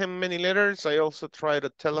sent him many letters. I also tried to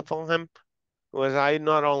telephone him. Was I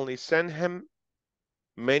not only sent him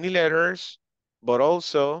many letters, but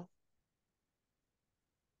also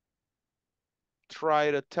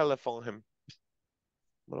try to telephone him.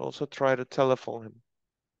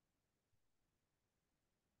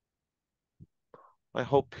 I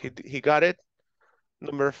hope he got it.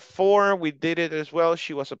 Number 4, we did it as well.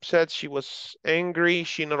 She was upset. She was angry.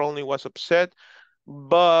 She not only was upset,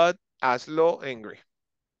 but Aslo angry.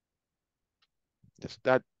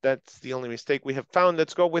 That's the only mistake we have found.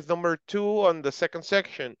 Let's go with number 2 on the second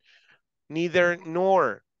section. Neither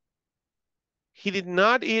nor. He did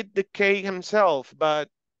not eat the cake himself, but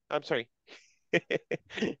I'm sorry.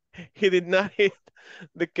 He did not eat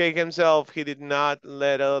the cake himself. He did not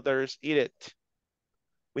let others eat it.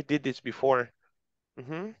 We did this before.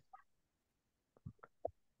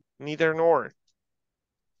 Neither nor.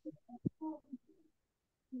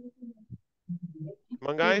 Come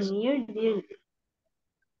on, guys. He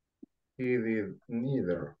did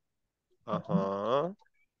neither.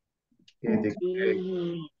 He did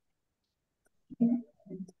cake.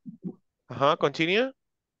 Continue.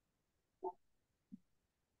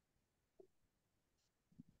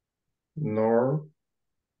 Nor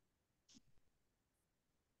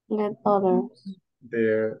let others.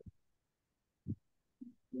 The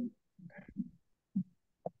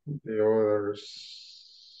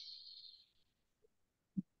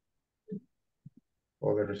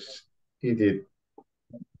others eat it.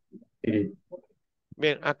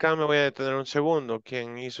 Bien, acá me voy a detener un segundo.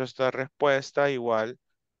 Quien hizo esta respuesta igual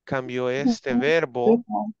cambió este verbo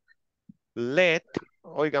let.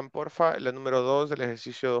 Oigan, porfa, la número 2 del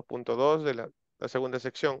ejercicio 2.2 de la segunda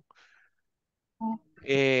sección.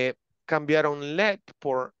 Cambiaron let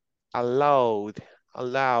por allowed.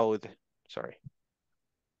 Sorry.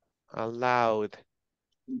 Allowed.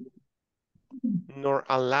 Nor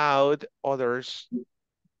allowed others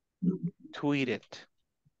to eat it.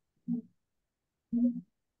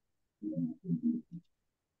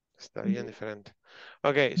 Está bien diferente.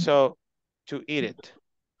 Okay, so to eat it.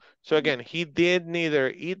 So again, he did neither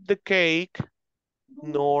eat the cake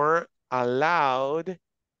nor allowed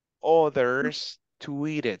others to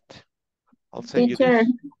eat it. I'll send you Teacher.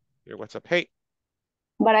 this. Your WhatsApp. Hey.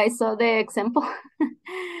 But I saw the example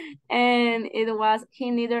and it was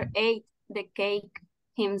he neither ate the cake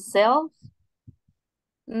himself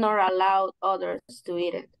nor allowed others to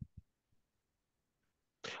eat it.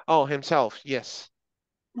 Oh, himself, yes.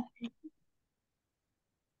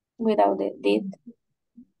 Without the did.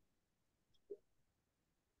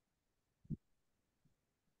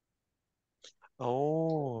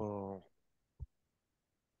 Oh.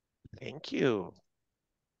 Thank you.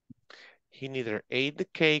 He neither ate the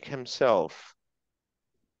cake himself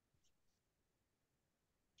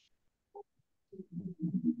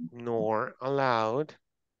nor allowed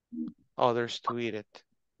others to eat it.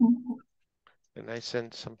 And I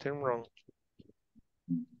sent something wrong.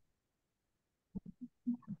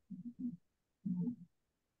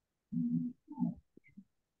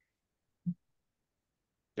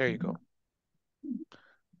 There you go.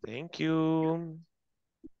 Thank you.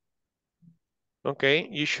 Okay,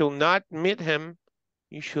 you should not meet him.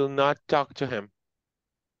 You should not talk to him.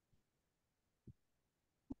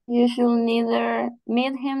 You should neither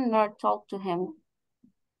meet him nor talk to him.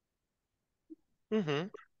 Mm-hmm.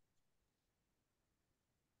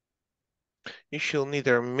 You should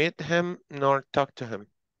neither meet him nor talk to him.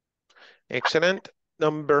 Excellent.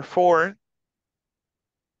 Number 4.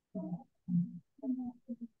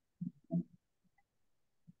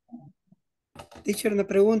 Teacher, una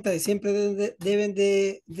pregunta, siempre se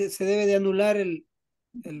debe de anular el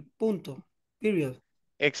punto, period.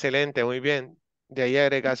 Excelente, muy bien. De ahí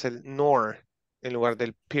agregas el nor en lugar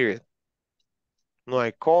del period. No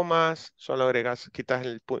hay comas, solo agregas, quitas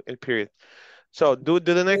el period. So, do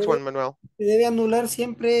the next one, Manuel. Se debe anular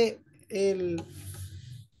siempre el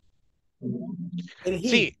he.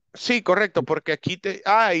 Sí, sí, correcto, porque aquí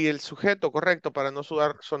y el sujeto, correcto, para no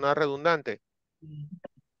sonar redundante.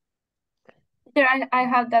 I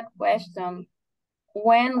have that question.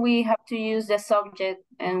 When we have to use the subject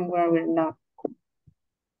and where we're not.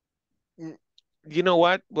 You know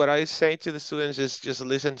what? What I say to the students is just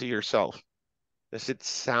listen to yourself. Does it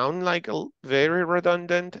sound like very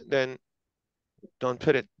redundant? Then don't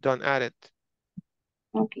put it, don't add it.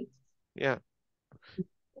 Okay. Yeah.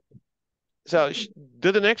 So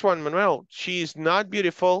do the next one, Manuel. She is not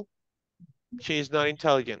beautiful. She is not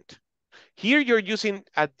intelligent. Here you're using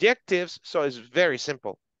adjectives, so it's very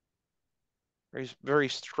simple. It's very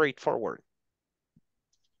straightforward.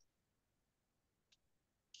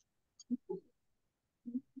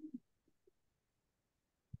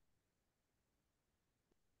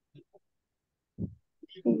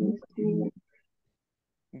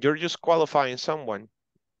 You're just qualifying someone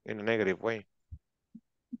in a negative way.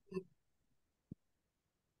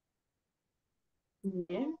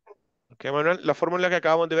 Ok, Manuel, la fórmula que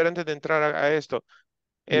acabamos de ver antes de entrar a esto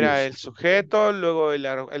era el sujeto, luego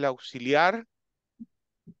el auxiliar.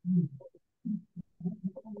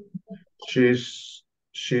 She's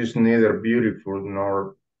neither beautiful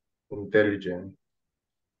nor intelligent.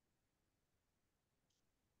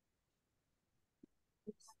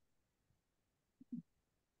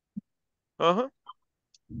 Uh-huh.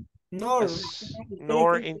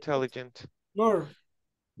 Nor intelligent. Nor.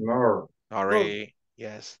 Sorry.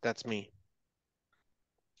 Yes, that's me.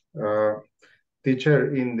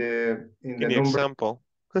 Teacher, in the number example.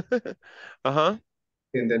 Uh-huh.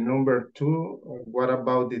 In the number 2, what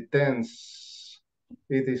about the tense?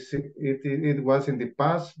 It was in the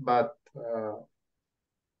past, but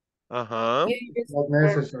uh-huh. not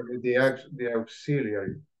necessarily the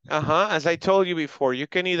auxiliary. Uh-huh. As I told you before, you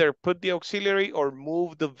can either put the auxiliary or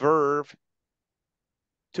move the verb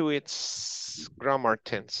to its grammar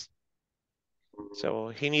tense. So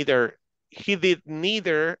he did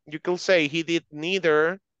neither, you could say he did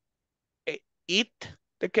neither eat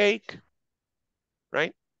the cake,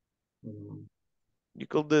 right? You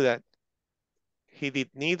could do that. He did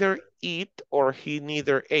neither eat or he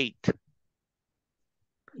neither ate.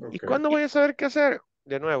 ¿Y cuándo voy a saber qué hacer?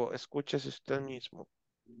 De nuevo, escúchese usted mismo.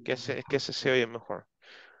 Que se oye mejor.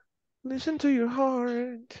 Listen to your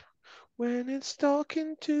heart when it's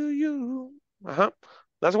talking to you. Ajá.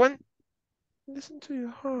 Last one. Listen to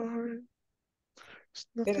your heart.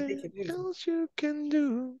 There's nothing else you can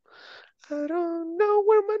do. I don't know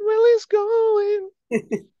where Manuel is going.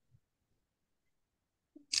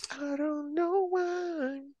 I don't know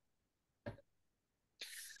why.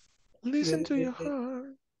 Listen to your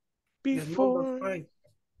heart before.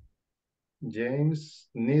 James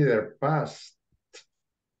neither passed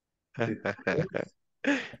the test,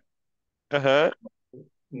 uh-huh.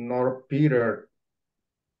 nor Peter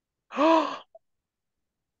passed.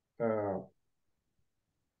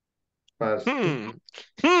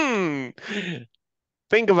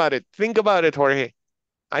 Think about it. Think about it, Jorge.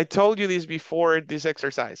 I told you this before this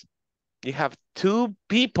exercise. You have two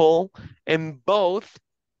people and both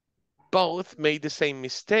made the same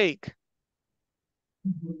mistake.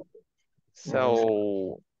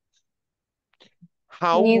 So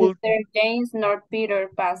how Neither James nor Peter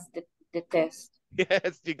passed the test.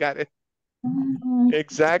 Yes, you got it.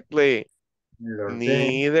 Exactly.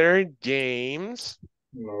 Neither James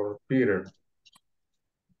nor Peter.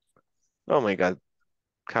 Oh my God.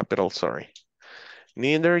 Capital, sorry.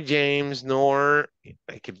 Neither James nor,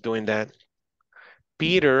 I keep doing that.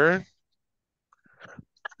 Peter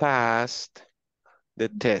passed the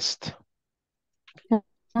test.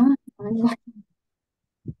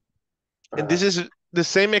 And this is the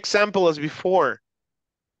same example as before.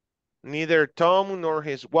 Neither Tom nor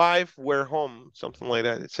his wife were home. Something like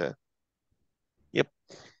that, it said. Yep.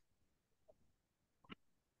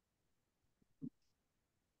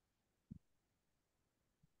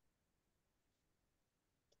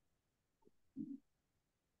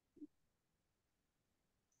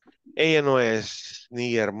 Ella no es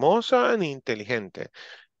ni hermosa ni inteligente.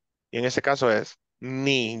 Y en ese caso es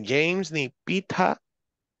ni James ni Pita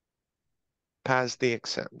pass the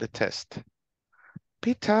exam, the test.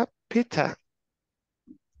 Pita, Pita.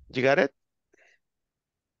 You got it?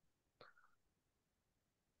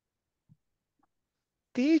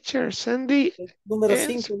 Teacher, send the Número 5,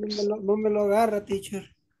 answers. no me lo agarra, teacher.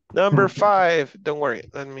 Number 5. Don't worry.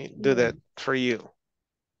 Let me do that for you.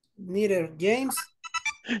 Neither James.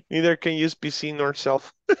 Neither can use PC nor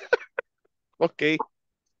self. Okay.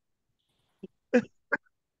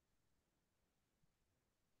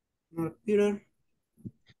 Nor Peter.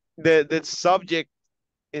 The subject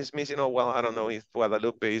is missing. Oh, well, I don't know if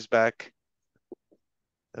Guadalupe is back.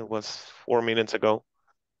 It was 4 minutes ago.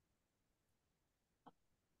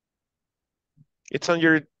 It's on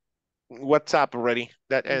your WhatsApp already,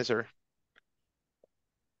 that answer.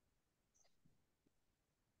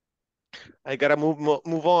 I gotta move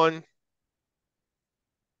on.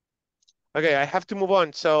 Okay, I have to move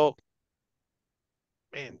on. So,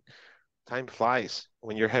 man, time flies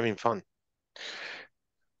when you're having fun.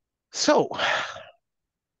 So,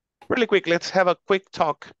 really quick, let's have a quick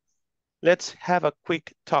talk. Let's have a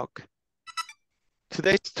quick talk.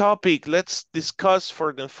 Today's topic, let's discuss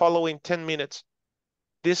for the following 10 minutes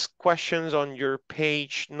these questions on your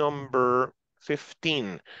page number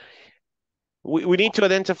 15. We need to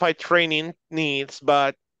identify training needs,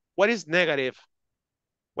 but what is negative?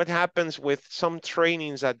 What happens with some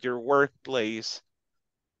trainings at your workplace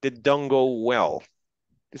that don't go well?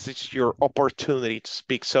 This is your opportunity to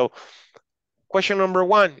speak. So question number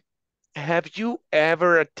 1, have you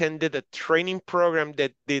ever attended a training program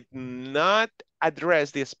that did not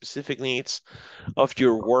address the specific needs of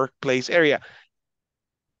your workplace area?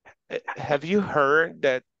 Have you heard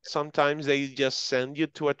that sometimes they just send you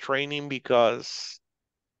to a training because,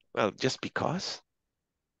 well, just because?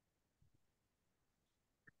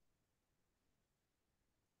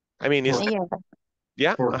 I mean, it's,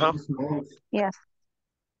 yeah, For this month, Yes.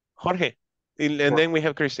 Jorge, and then we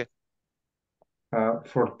have Christian.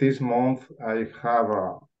 For this month, I have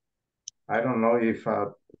a, I don't know if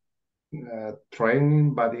a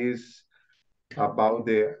training, but it's about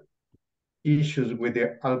the issues with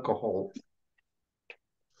the alcohol.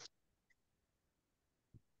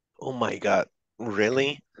 Oh my God,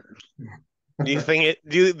 really? Do you think it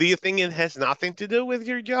do you think it has nothing to do with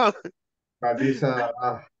your job? But it's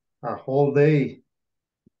a whole day.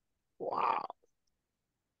 Wow.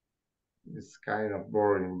 It's kind of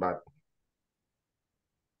boring, but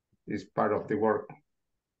it's part of the work.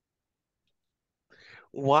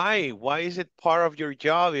 Why? Why is it part of your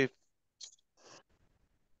job if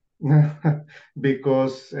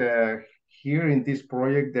Because here in this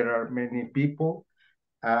project there are many people,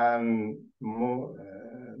 and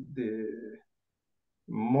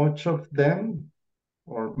much of them,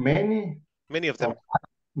 or many of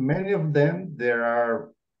them, there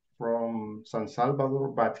are from San Salvador,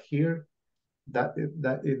 but here that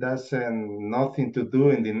it doesn't nothing to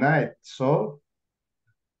do in the night, so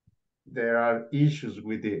there are issues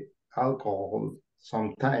with the alcohol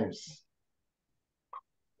sometimes.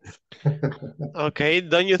 okay,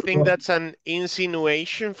 don't you think that's an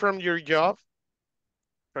insinuation from your job?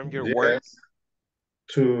 From your work?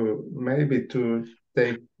 To maybe to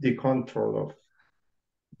take the control of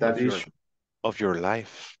that issue. Of your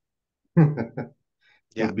life.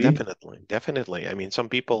 Yeah, Could be. definitely. I mean, some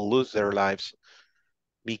people lose their lives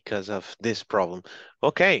because of this problem.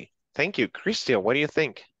 Okay, thank you. Christian, what do you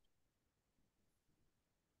think?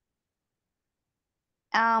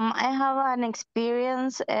 I have an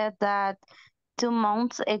experience that 2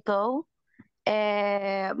 months ago,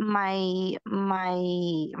 my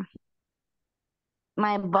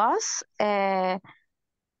boss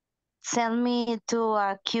sent me to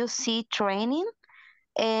a QC training,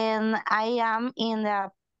 and I am in the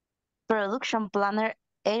production planner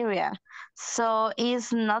area, so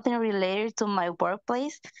it's nothing related to my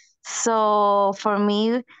workplace. So for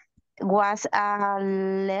me, was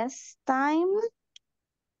less time,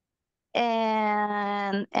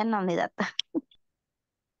 and only that.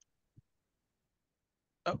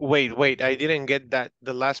 Wait, I didn't get that,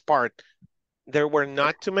 the last part. There were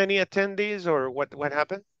not too many attendees, or what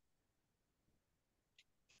happened?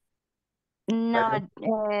 No,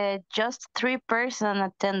 just 3 person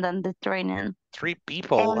attended the training. 3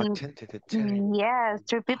 people attended the training. Yes,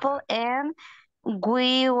 3 people, and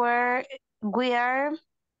we are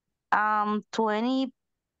 20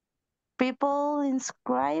 people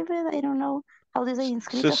inscribed. I don't know how do you say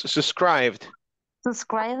inscritos. Subscribed.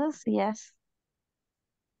 Subscribers, yes.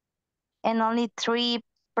 And only 3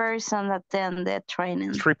 person attend the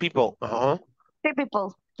training. 3 people. 3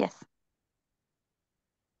 people, Yes.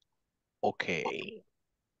 Okay.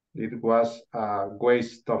 It was a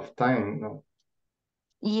waste of time, no?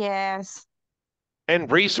 Yes.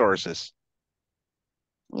 And resources.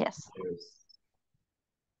 Yes.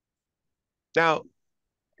 Now,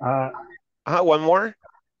 Uh, one more.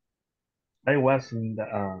 I was in the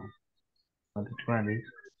 2020.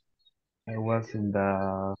 I was in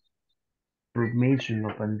the formation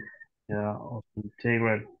of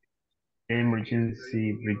integral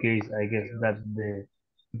emergency brigades. I guess that's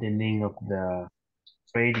the name of the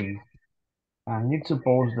training. And it's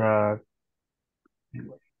supposed that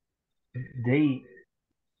they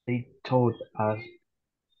they taught us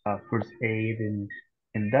first aid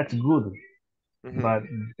and that's good. But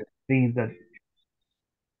the thing that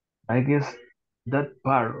I guess that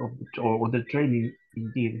part of the training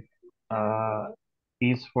indeed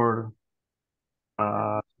is for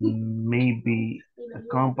maybe a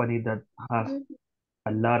company that has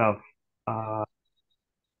a lot of uh,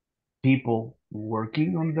 people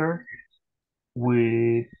working on there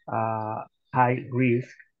with high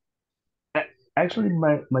risk. Actually,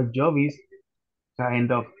 my job is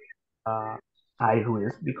kind of uh, high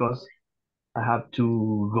risk because I have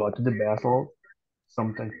to go to the vessel.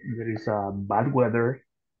 Sometimes there is bad weather,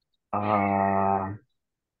 uh,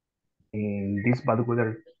 and this bad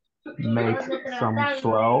weather makes some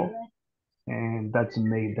swell, and that's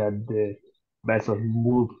made that the vessel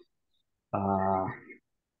move uh,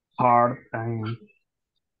 hard and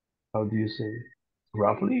how do you say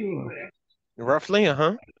roughly, Roughly,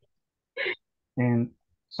 and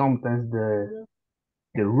sometimes the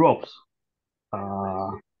ropes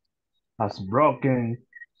uh, has broken.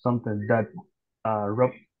 Sometimes that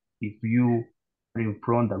rope, if you are in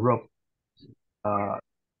front, the rope uh,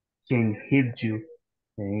 can hit you,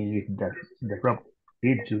 and if the rope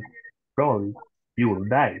hits you, probably you will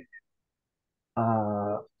die.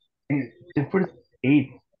 And the first aid,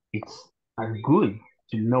 it's good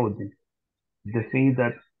to know the thing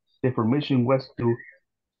that the formation was to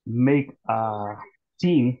make a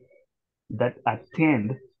team that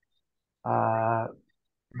attend uh,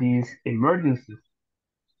 these emergencies.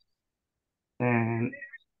 And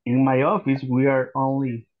in my office, we are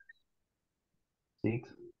only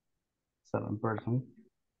 7 persons.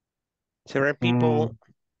 7 people.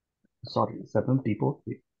 Sorry, 7 people.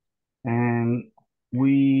 And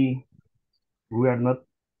we are not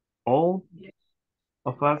all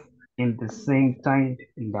of us in the same time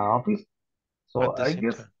in the office. So At the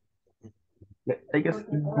same time. I guess it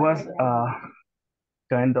was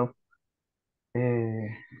kind of a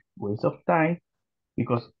waste of time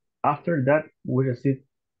because after that we received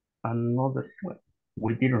another. Well,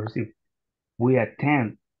 we didn't receive. We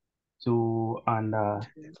attend to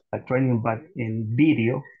a training, but in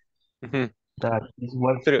video. That is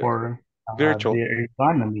what for virtual. the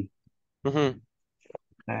economy.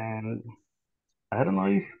 And I don't know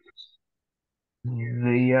if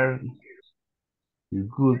they are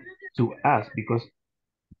good to us because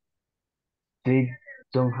they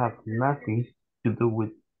don't have nothing to do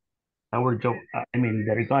with our job. I mean,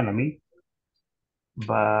 the economy.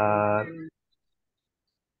 But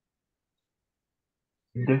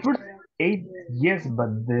the first aid, yes,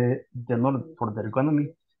 but the not for the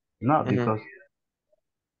economy, no, because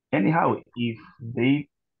anyhow, if they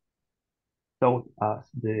taught us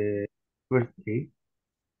the first aid,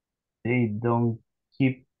 they don't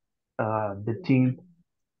keep the team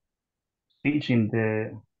teaching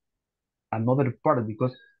the another part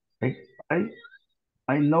because I I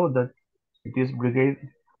I know that this brigade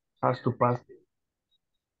has to pass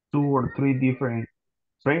 2 or 3 different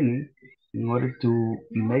training in order to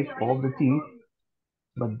make all the team,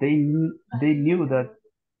 but they knew that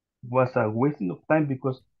was a wasting of time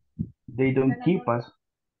because they don't keep us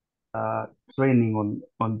training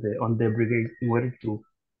on the brigade in order to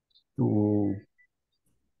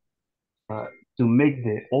to make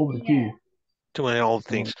the all the team. To my old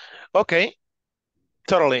things. Okay.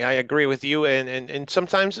 Totally, I agree with you. And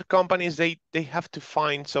sometimes companies they have to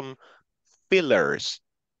find some fillers.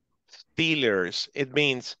 It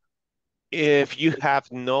means if you have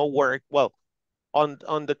no work, well, on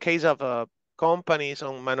the case of companies,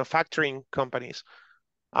 on manufacturing companies,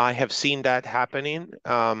 I have seen that happening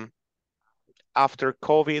after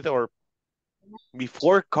COVID or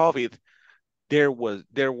before COVID. There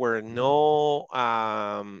were no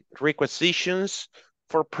requisitions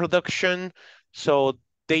for production, so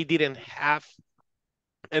they didn't have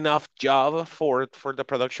enough job for the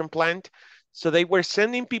production plant. So they were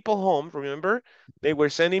sending people home. Remember, they were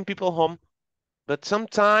sending people home, but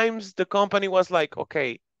sometimes the company was like,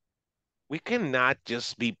 okay, we cannot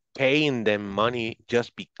just be paying them money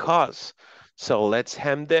just because. So let's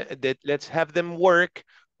have them work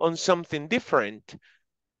on something different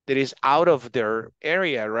that is out of their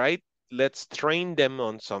area, right? Let's train them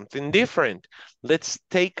on something different. Let's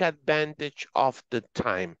take advantage of the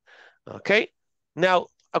time, okay? Now,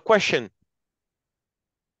 a question.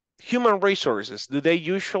 Human resources, do they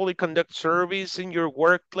usually conduct surveys in your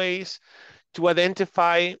workplace to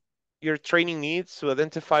identify your training needs, to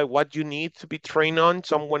identify what you need to be trained on?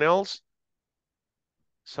 Someone else?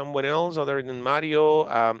 Someone else other than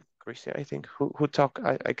Mario? Christian, I think, who talked?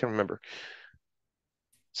 I can remember.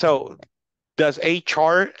 So does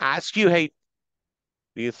HR ask you, hey,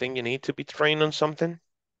 do you think you need to be trained on something?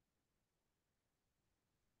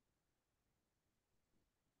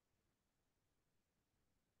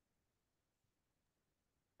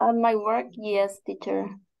 At my work, yes, teacher.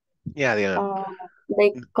 Yeah, yeah.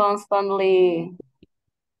 They constantly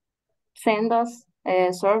send us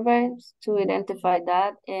surveys to identify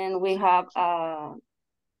that, and we have an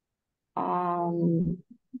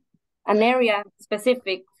area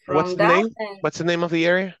specific from What's the that. name? What's the name of the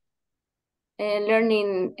area?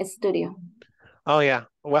 Learning studio. Oh yeah.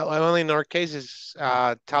 Well, in our case is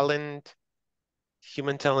talent,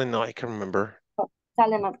 human talent. No, I can remember.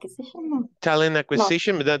 Talent acquisition. Talent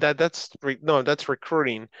acquisition. No. That's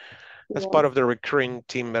recruiting. That's part of the recruiting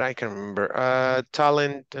team, but I can remember.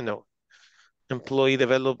 Talent. No. Employee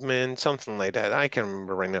development, something like that. I can't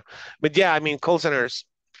remember right now. But yeah, I mean, call centers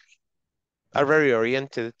are very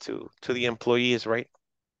oriented to the employees, right?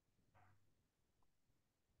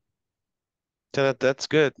 So that's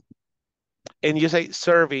good. And you say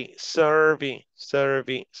survey.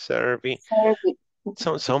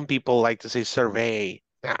 Some people like to say survey.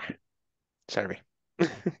 Survey.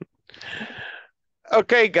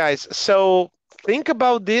 Okay, guys. So think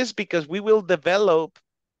about this because we will develop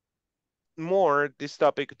more this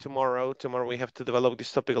topic tomorrow. Tomorrow we have to develop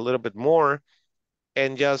this topic a little bit more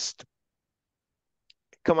and just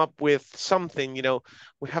come up with something,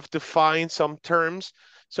 we have to find some terms.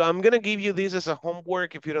 So I'm going to give you this as a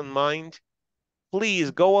homework if you don't mind.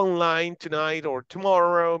 Please go online tonight or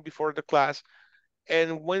tomorrow before the class.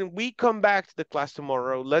 And when we come back to the class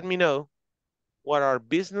tomorrow, let me know what our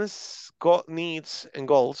business needs and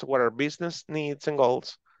goals, what our business needs and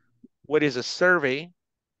goals, what is a survey,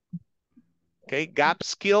 okay, gap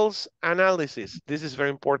skills analysis. This is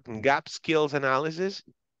very important, gap skills analysis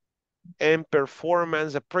and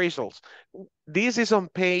performance appraisals. This is on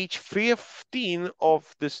page 15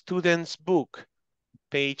 of the student's book.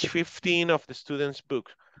 Page 15 of the student's book.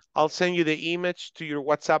 I'll send you the image to your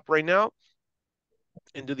WhatsApp right now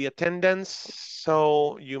and do the attendance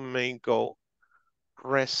so you may go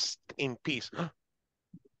rest in peace.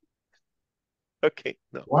 Okay,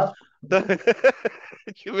 no. What?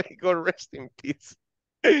 You may go rest in peace.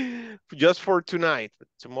 Just for tonight.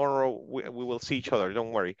 Tomorrow we will see each other,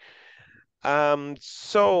 don't worry.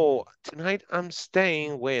 So tonight I'm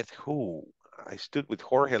staying with who? I stood with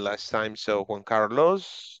Jorge last time, so Juan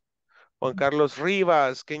Carlos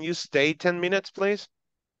Rivas, can you stay 10 minutes, please?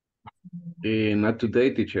 Not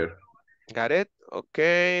today, teacher. Got it?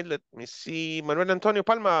 Okay, let me see. Manuel Antonio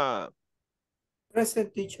Palma.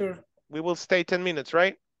 Present, teacher. We will stay 10 minutes,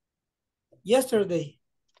 right? Yesterday.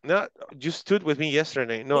 No, you stood with me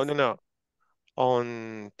yesterday. No.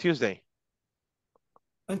 On Tuesday.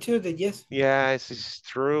 On Tuesday, yes. Yes, it's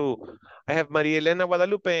true. I have Maria Elena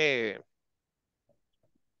Guadalupe.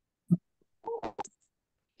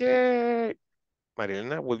 Yay. Maria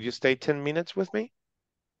Elena, will you stay 10 minutes with me?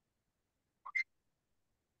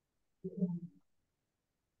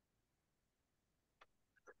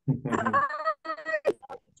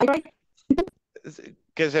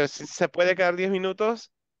 ¿Que se puede quedar 10 minutos?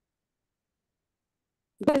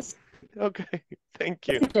 Yes. Okay, thank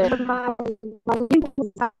you.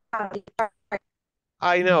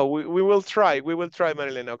 I know, we will try,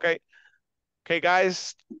 Marilena, okay? Okay,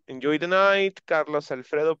 guys, enjoy the night. Carlos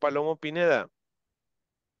Alfredo Palomo Pineda.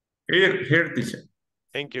 Here, teacher.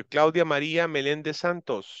 Thank you. Claudia María Meléndez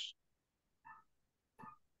Santos.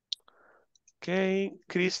 Okay,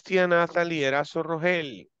 Cristian Nathalie Erazo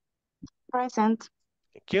Rogel. Present.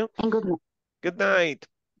 Thank you. And good night. Good night.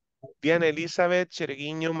 Diana Elizabeth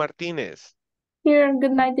Cherguiño Martínez. Here,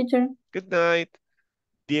 good night, teacher. Good night.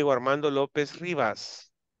 Diego Armando López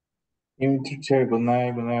Rivas. Teacher, good night,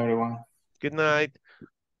 everyone. Good night.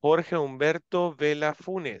 Jorge Humberto Vela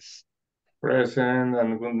Funes. Present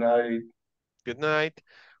and good night. Good night.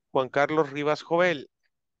 Juan Carlos Rivas Jovel.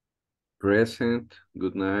 Present.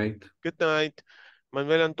 Good night. Good night.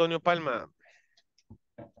 Manuel Antonio Palma.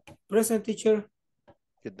 Present, teacher.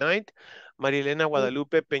 Good night. María Elena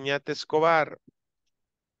Guadalupe Peñate Escobar.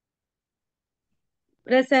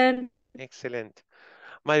 Present. Excelente.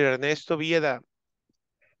 Mario Ernesto Vieda.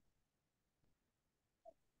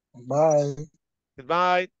 Bye.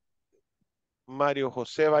 Goodbye. Mario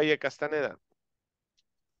José Valle Castaneda.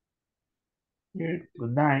 Good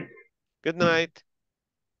night. Good night.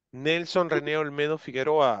 Nelson René Olmedo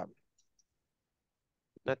Figueroa.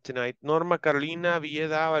 Not tonight. Norma Carolina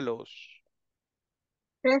Villeda Ábalos.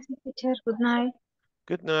 Present teacher, good night.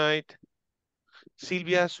 Good night.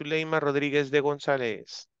 Silvia Zuleima Rodríguez de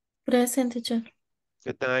González. Present, teacher.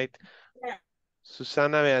 Good night.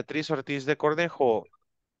 Susana Beatriz Ortiz de Cornejo.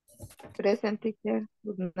 Present teacher,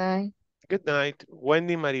 good night. Good night.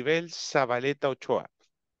 Wendy Maribel Zabaleta Ochoa.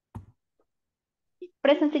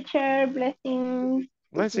 Present teacher, blessings. Good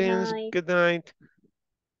Blessings. night. Good night.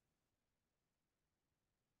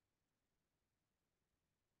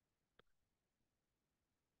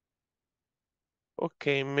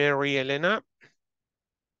 Okay, Mary Elena.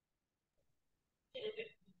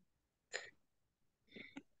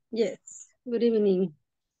 Yes. Good evening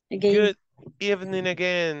again. Good evening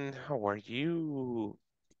again. How are you?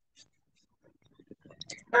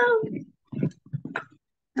 Oh,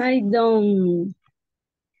 I don't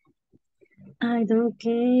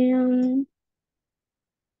care.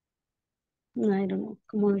 I don't know.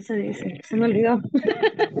 ¿Cómo se dice? Se me olvidó.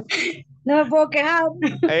 No me puedo quejar.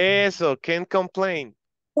 Eso, can't complain.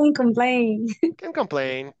 Don't complain. Can't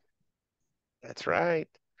complain. That's right.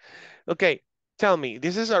 Okay, tell me,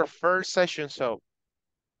 this is our first session, so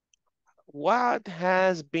what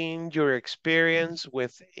has been your experience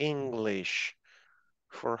with English?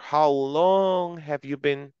 For how long have you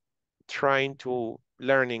been trying to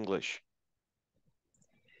learn English?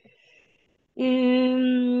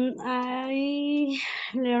 I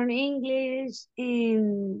learned English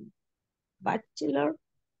in bachelor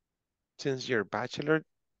Since your bachelor?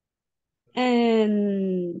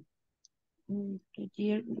 and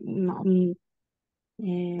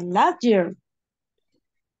last year.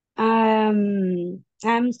 I'm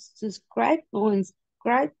subscribed or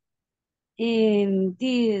inscribed in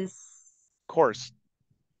this Course.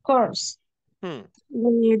 course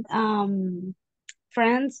with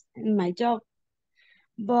friends in my job,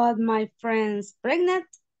 but my friend's pregnant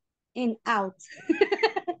and out,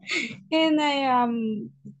 and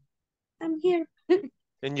I'm here.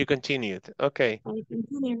 And you continued. Okay. I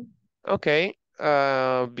continue. Okay.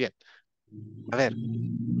 Bien. A ver,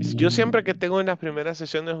 yo siempre que tengo en las primeras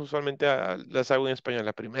sesiones, usualmente las hago en español,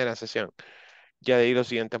 la primera sesión. Ya de ahí los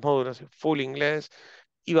siguientes módulos, full inglés,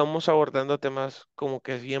 y vamos abordando temas como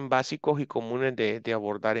que bien básicos y comunes de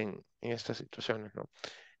abordar en estas situaciones, ¿no?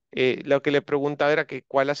 Lo que le preguntaba era que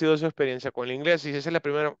cuál ha sido su experiencia con el inglés, y esa es la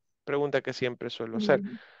primera pregunta que siempre suelo hacer.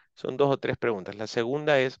 Son 2 o 3 preguntas. La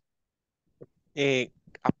segunda es,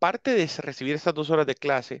 aparte de recibir estas 2 horas de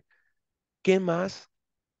clase, ¿qué más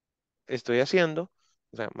estoy haciendo?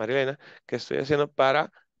 O sea, Marilena, ¿qué estoy haciendo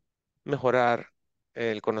para mejorar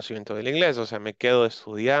el conocimiento del inglés? O sea, ¿me quedo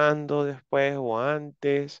estudiando después o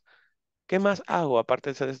antes? ¿Qué más hago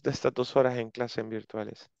aparte de estas 2 horas en clase en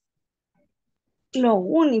virtuales? Lo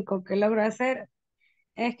único que logro hacer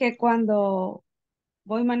es que cuando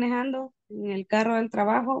voy manejando en el carro del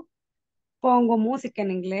trabajo, pongo música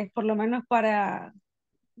en inglés, por lo menos para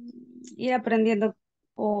ir aprendiendo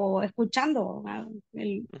o escuchando,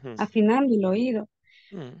 afinando el oído,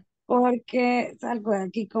 porque salgo de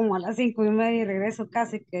aquí como a las 5:30 y regreso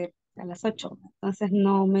casi que a las 8, entonces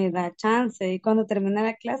no me da chance y cuando termina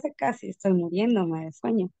la clase casi estoy muriéndome de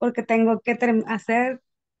sueño, porque tengo que hacer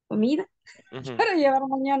comida para llevar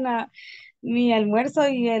mañana mi almuerzo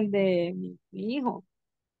y el de mi hijo.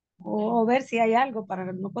 O ver si hay algo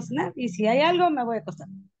para no cocinar. Y si hay algo, me voy a acostar.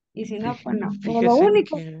 Y si no, pues no. Pero lo Fíjese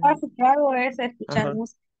único que... que hago es escuchar Ajá.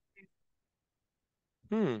 música.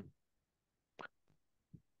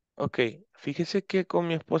 Ok, fíjese que con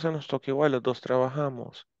mi esposa nos toca igual, los dos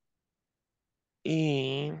trabajamos.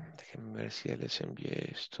 Y déjenme ver si ya les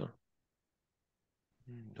envié esto.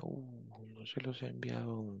 No se los he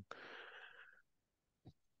enviado aún.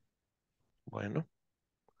 Bueno,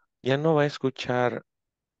 ya no va a escuchar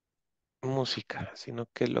música, sino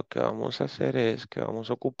que lo que vamos a hacer es que vamos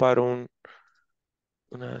a ocupar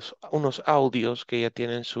unos audios que ya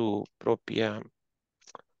tienen su propia,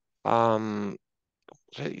 ¿cómo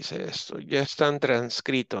se dice esto? Ya están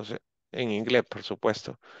transcritos en inglés, por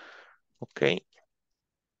supuesto. Ok,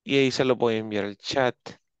 y ahí se los voy a enviar al chat.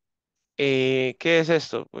 ¿Qué es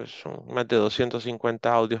esto? Pues son más de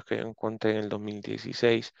 250 audios que encontré en el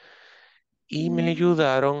 2016 y me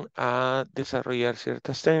ayudaron a desarrollar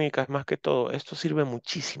ciertas técnicas. Más que todo, esto sirve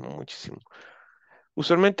muchísimo, muchísimo.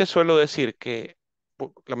 Usualmente suelo decir que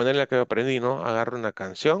la manera en la que aprendí, ¿no? Agarraba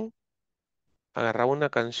una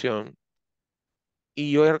canción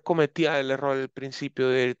Y yo cometía el error al principio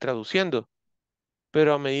de ir traduciendo,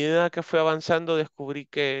 pero a medida que fui avanzando descubrí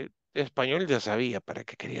que español ya sabía para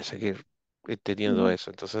qué quería seguir teniendo Ujú.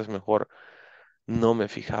 eso. Entonces mejor no me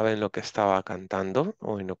fijaba en lo que estaba cantando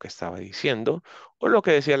o en lo que estaba diciendo o lo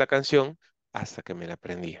que decía la canción hasta que me la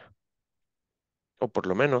aprendía. O por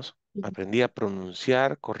lo menos aprendí a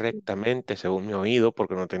pronunciar correctamente según mi oído,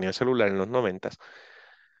 porque no tenía celular en los noventas.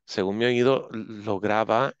 Según mi oído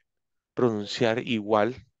lograba pronunciar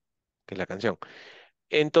igual que la canción.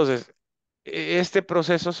 Entonces, este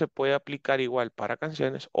proceso se puede aplicar igual para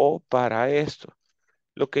canciones o para esto.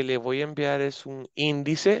 Lo que le voy a enviar es un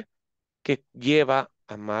índice que lleva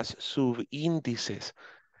a más subíndices.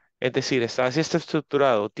 Es decir, así está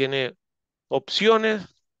estructurado. Tiene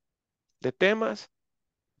opciones de temas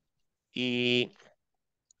y,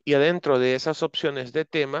 y adentro de esas opciones de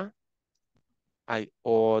tema hay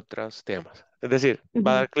otros temas. Es decir,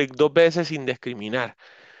 va a Ujú. dar clic dos veces sin discriminar.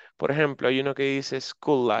 Por ejemplo, hay uno que dice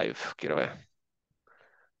School Life. Quiero ver.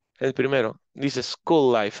 El primero dice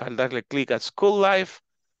School Life. Al darle clic a School Life,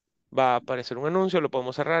 va a aparecer un anuncio, lo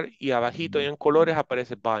podemos cerrar y abajito y en colores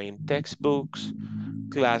aparece Buying Textbooks,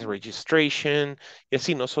 Class Registration y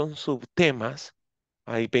así no son subtemas.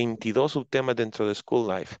 Hay 22 subtemas dentro de School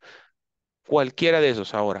Life. Cualquiera de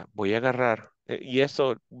esos ahora voy a agarrar y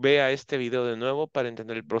esto vea este video de nuevo para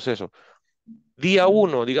entender el proceso. Día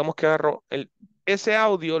uno, digamos que agarro ese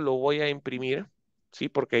audio, lo voy a imprimir, ¿sí?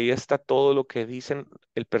 Porque ahí está todo lo que dicen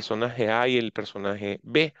el personaje A y el personaje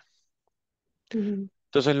B. Ujú.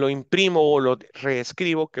 Entonces lo imprimo o lo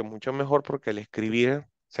reescribo, que mucho mejor porque al escribir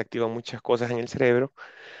se activan muchas cosas en el cerebro.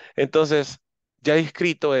 Entonces, ya he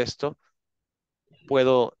escrito esto,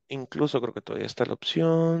 puedo, incluso creo que todavía está la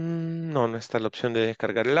opción, no está la opción de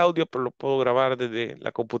descargar el audio, pero lo puedo grabar desde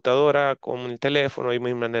la computadora con el teléfono, hay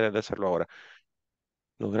mil maneras de hacerlo ahora.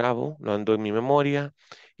 Lo grabo, lo ando en mi memoria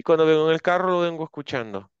y cuando vengo en el carro lo vengo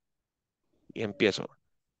escuchando y empiezo.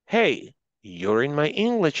 Hey, you're in my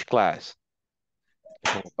English class. Le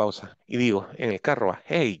pongo pausa y digo en el carro,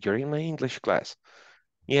 hey, you're in my English class.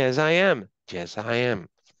 Yes, I am. Yes, I am.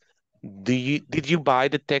 Did you buy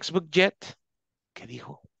the textbook yet? ¿Qué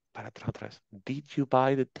dijo? Para atrás, otra vez. Did you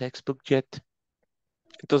buy the textbook yet?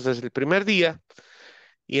 Entonces, el primer día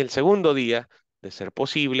y el segundo día, de ser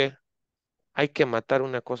posible, hay que matar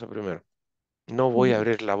una cosa primero. No voy a Ujú.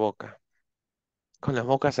 abrir la boca. Con la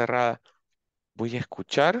boca cerrada, voy a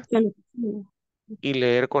escuchar Solo- sí. y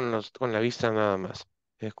leer con la vista nada más.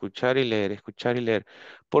 Escuchar y leer, escuchar y leer.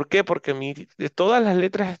 ¿Por qué? Porque de todas las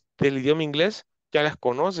letras del idioma inglés ya las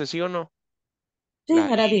conoces, ¿sí o no? Sí, La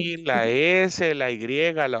ahora bien. I, la S, la Y,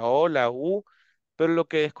 la O, la U, pero lo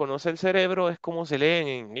que desconoce el cerebro es cómo se lee en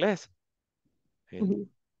inglés. Ujú.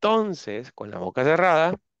 Entonces, con la boca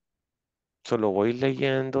cerrada, solo voy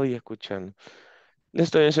leyendo y escuchando. Le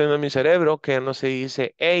estoy enseñando a mi cerebro que ya no se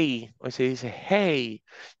dice hey, hoy se dice hey.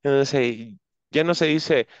 Ya no se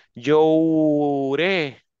dice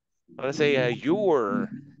lloré, ahora se dice you were,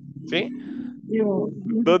 ¿sí? Yo,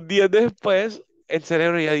 2 días después, el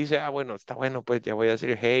cerebro ya dice, ah, bueno, está bueno, pues ya voy a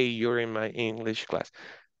decir, hey, you're in my English class.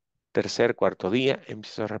 Tercer, cuarto día,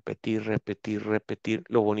 empiezo a repetir, repetir, repetir.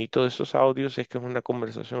 Lo bonito de esos audios es que es una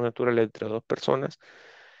conversación natural entre dos personas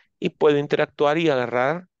y puedo interactuar y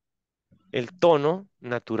agarrar el tono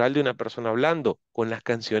natural de una persona hablando. Con las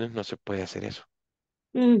canciones no se puede hacer eso.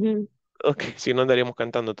 ujú. Ok, si no andaríamos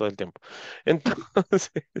cantando todo el tiempo.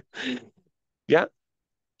 Entonces, ya,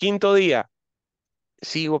 quinto día,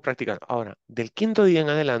 sigo practicando. Ahora, del quinto día en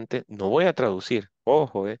adelante, no voy a traducir.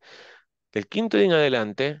 Ojo, Del quinto día en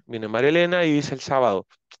adelante, viene María Elena y dice el sábado,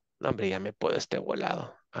 no, hombre, ya me puedo este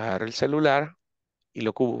volado. Agarro el celular y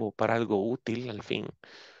lo ocupo para algo útil al fin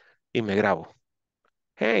y me grabo.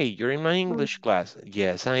 Hey, you're in my Ah, English class.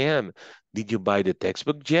 Yes, I am. Did you buy the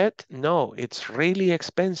textbook yet? No, it's really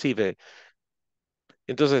expensive.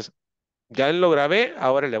 Entonces, ya lo grabé,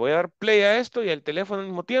 ahora le voy a dar play a esto y al teléfono al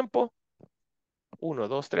mismo tiempo. Uno,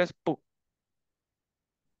 dos, tres, ¡pum!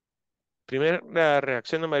 Primera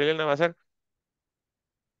reacción de Marilena va a ser,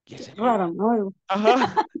 y ese qué es mi voz. raro, ¿no? Oigo.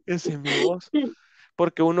 Ajá, ese es mi voz.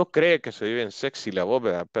 Porque uno cree que soy bien sexy la voz,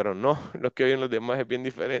 ¿verdad? Pero no, lo que oyen los demás es bien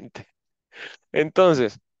diferente.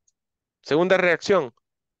 Entonces, segunda reacción.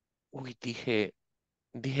 Uy,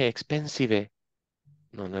 dije expensive.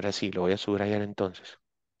 No, no era así, lo voy a subrayar entonces.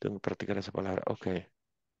 Tengo que practicar esa palabra. Ok.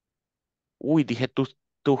 Uy, dije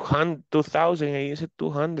 2000, ahí dice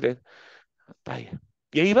 200. Vaya.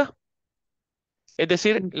 Y ahí va. Es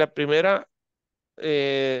decir, Ujú. el primer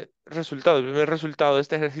resultado de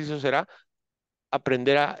este ejercicio será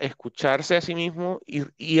aprender a escucharse a sí mismo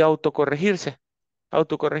y autocorregirse.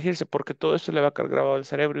 autocorregirse, porque todo esto le va a quedar grabado al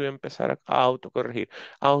cerebro y va a empezar a autocorregir,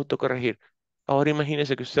 a autocorregir. Ahora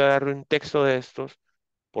imagínese que usted agarre un texto de estos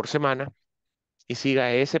por semana y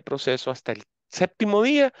siga ese proceso hasta el séptimo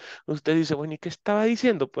día. Usted dice, bueno, ¿y qué estaba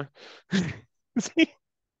diciendo? Pues, sí.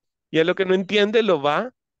 Y es lo que no entiende, lo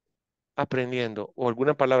va aprendiendo. O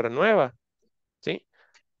alguna palabra nueva, ¿sí?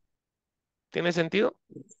 ¿Tiene sentido?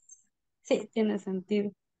 Sí, tiene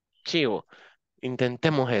sentido. Chivo,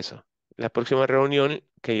 intentemos eso. La próxima reunión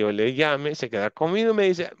que yo le llame, se queda conmigo y me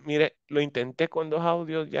dice, mire, lo intenté con 2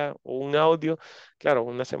 audios ya, o un audio, claro,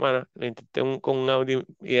 una semana, lo intenté con un audio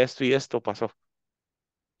y esto pasó.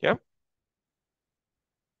 ¿Ya?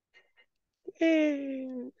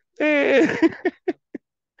 Eh, eh.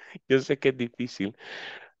 Yo sé que es difícil,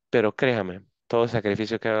 pero créame, todo el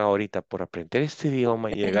sacrificio que haga ahorita por aprender este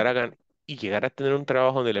idioma y llegar a tener un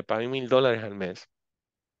trabajo donde le paguen $1000 al mes,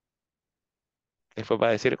 después va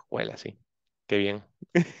a decir, juela, sí, qué bien.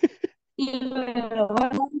 Y luego,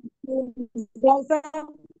 ya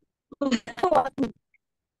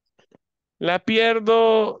La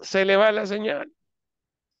pierdo, se le va la señal.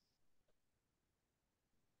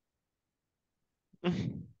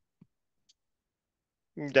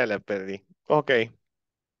 Ya la perdí. Ok.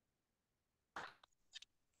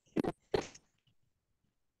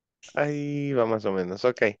 Ahí va más o menos.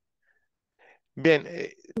 Ok. Bien.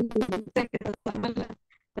 sé que está mala,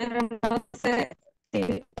 pero no sé si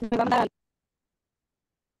me va a dar algo,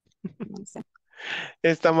 no sé.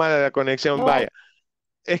 Está mala la conexión. No, Vaya.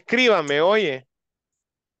 Escríbame, oye.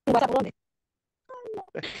 WhatsApp, ¿dónde?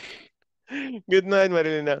 Good night,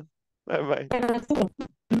 Marilena. Bye bye.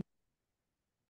 Pero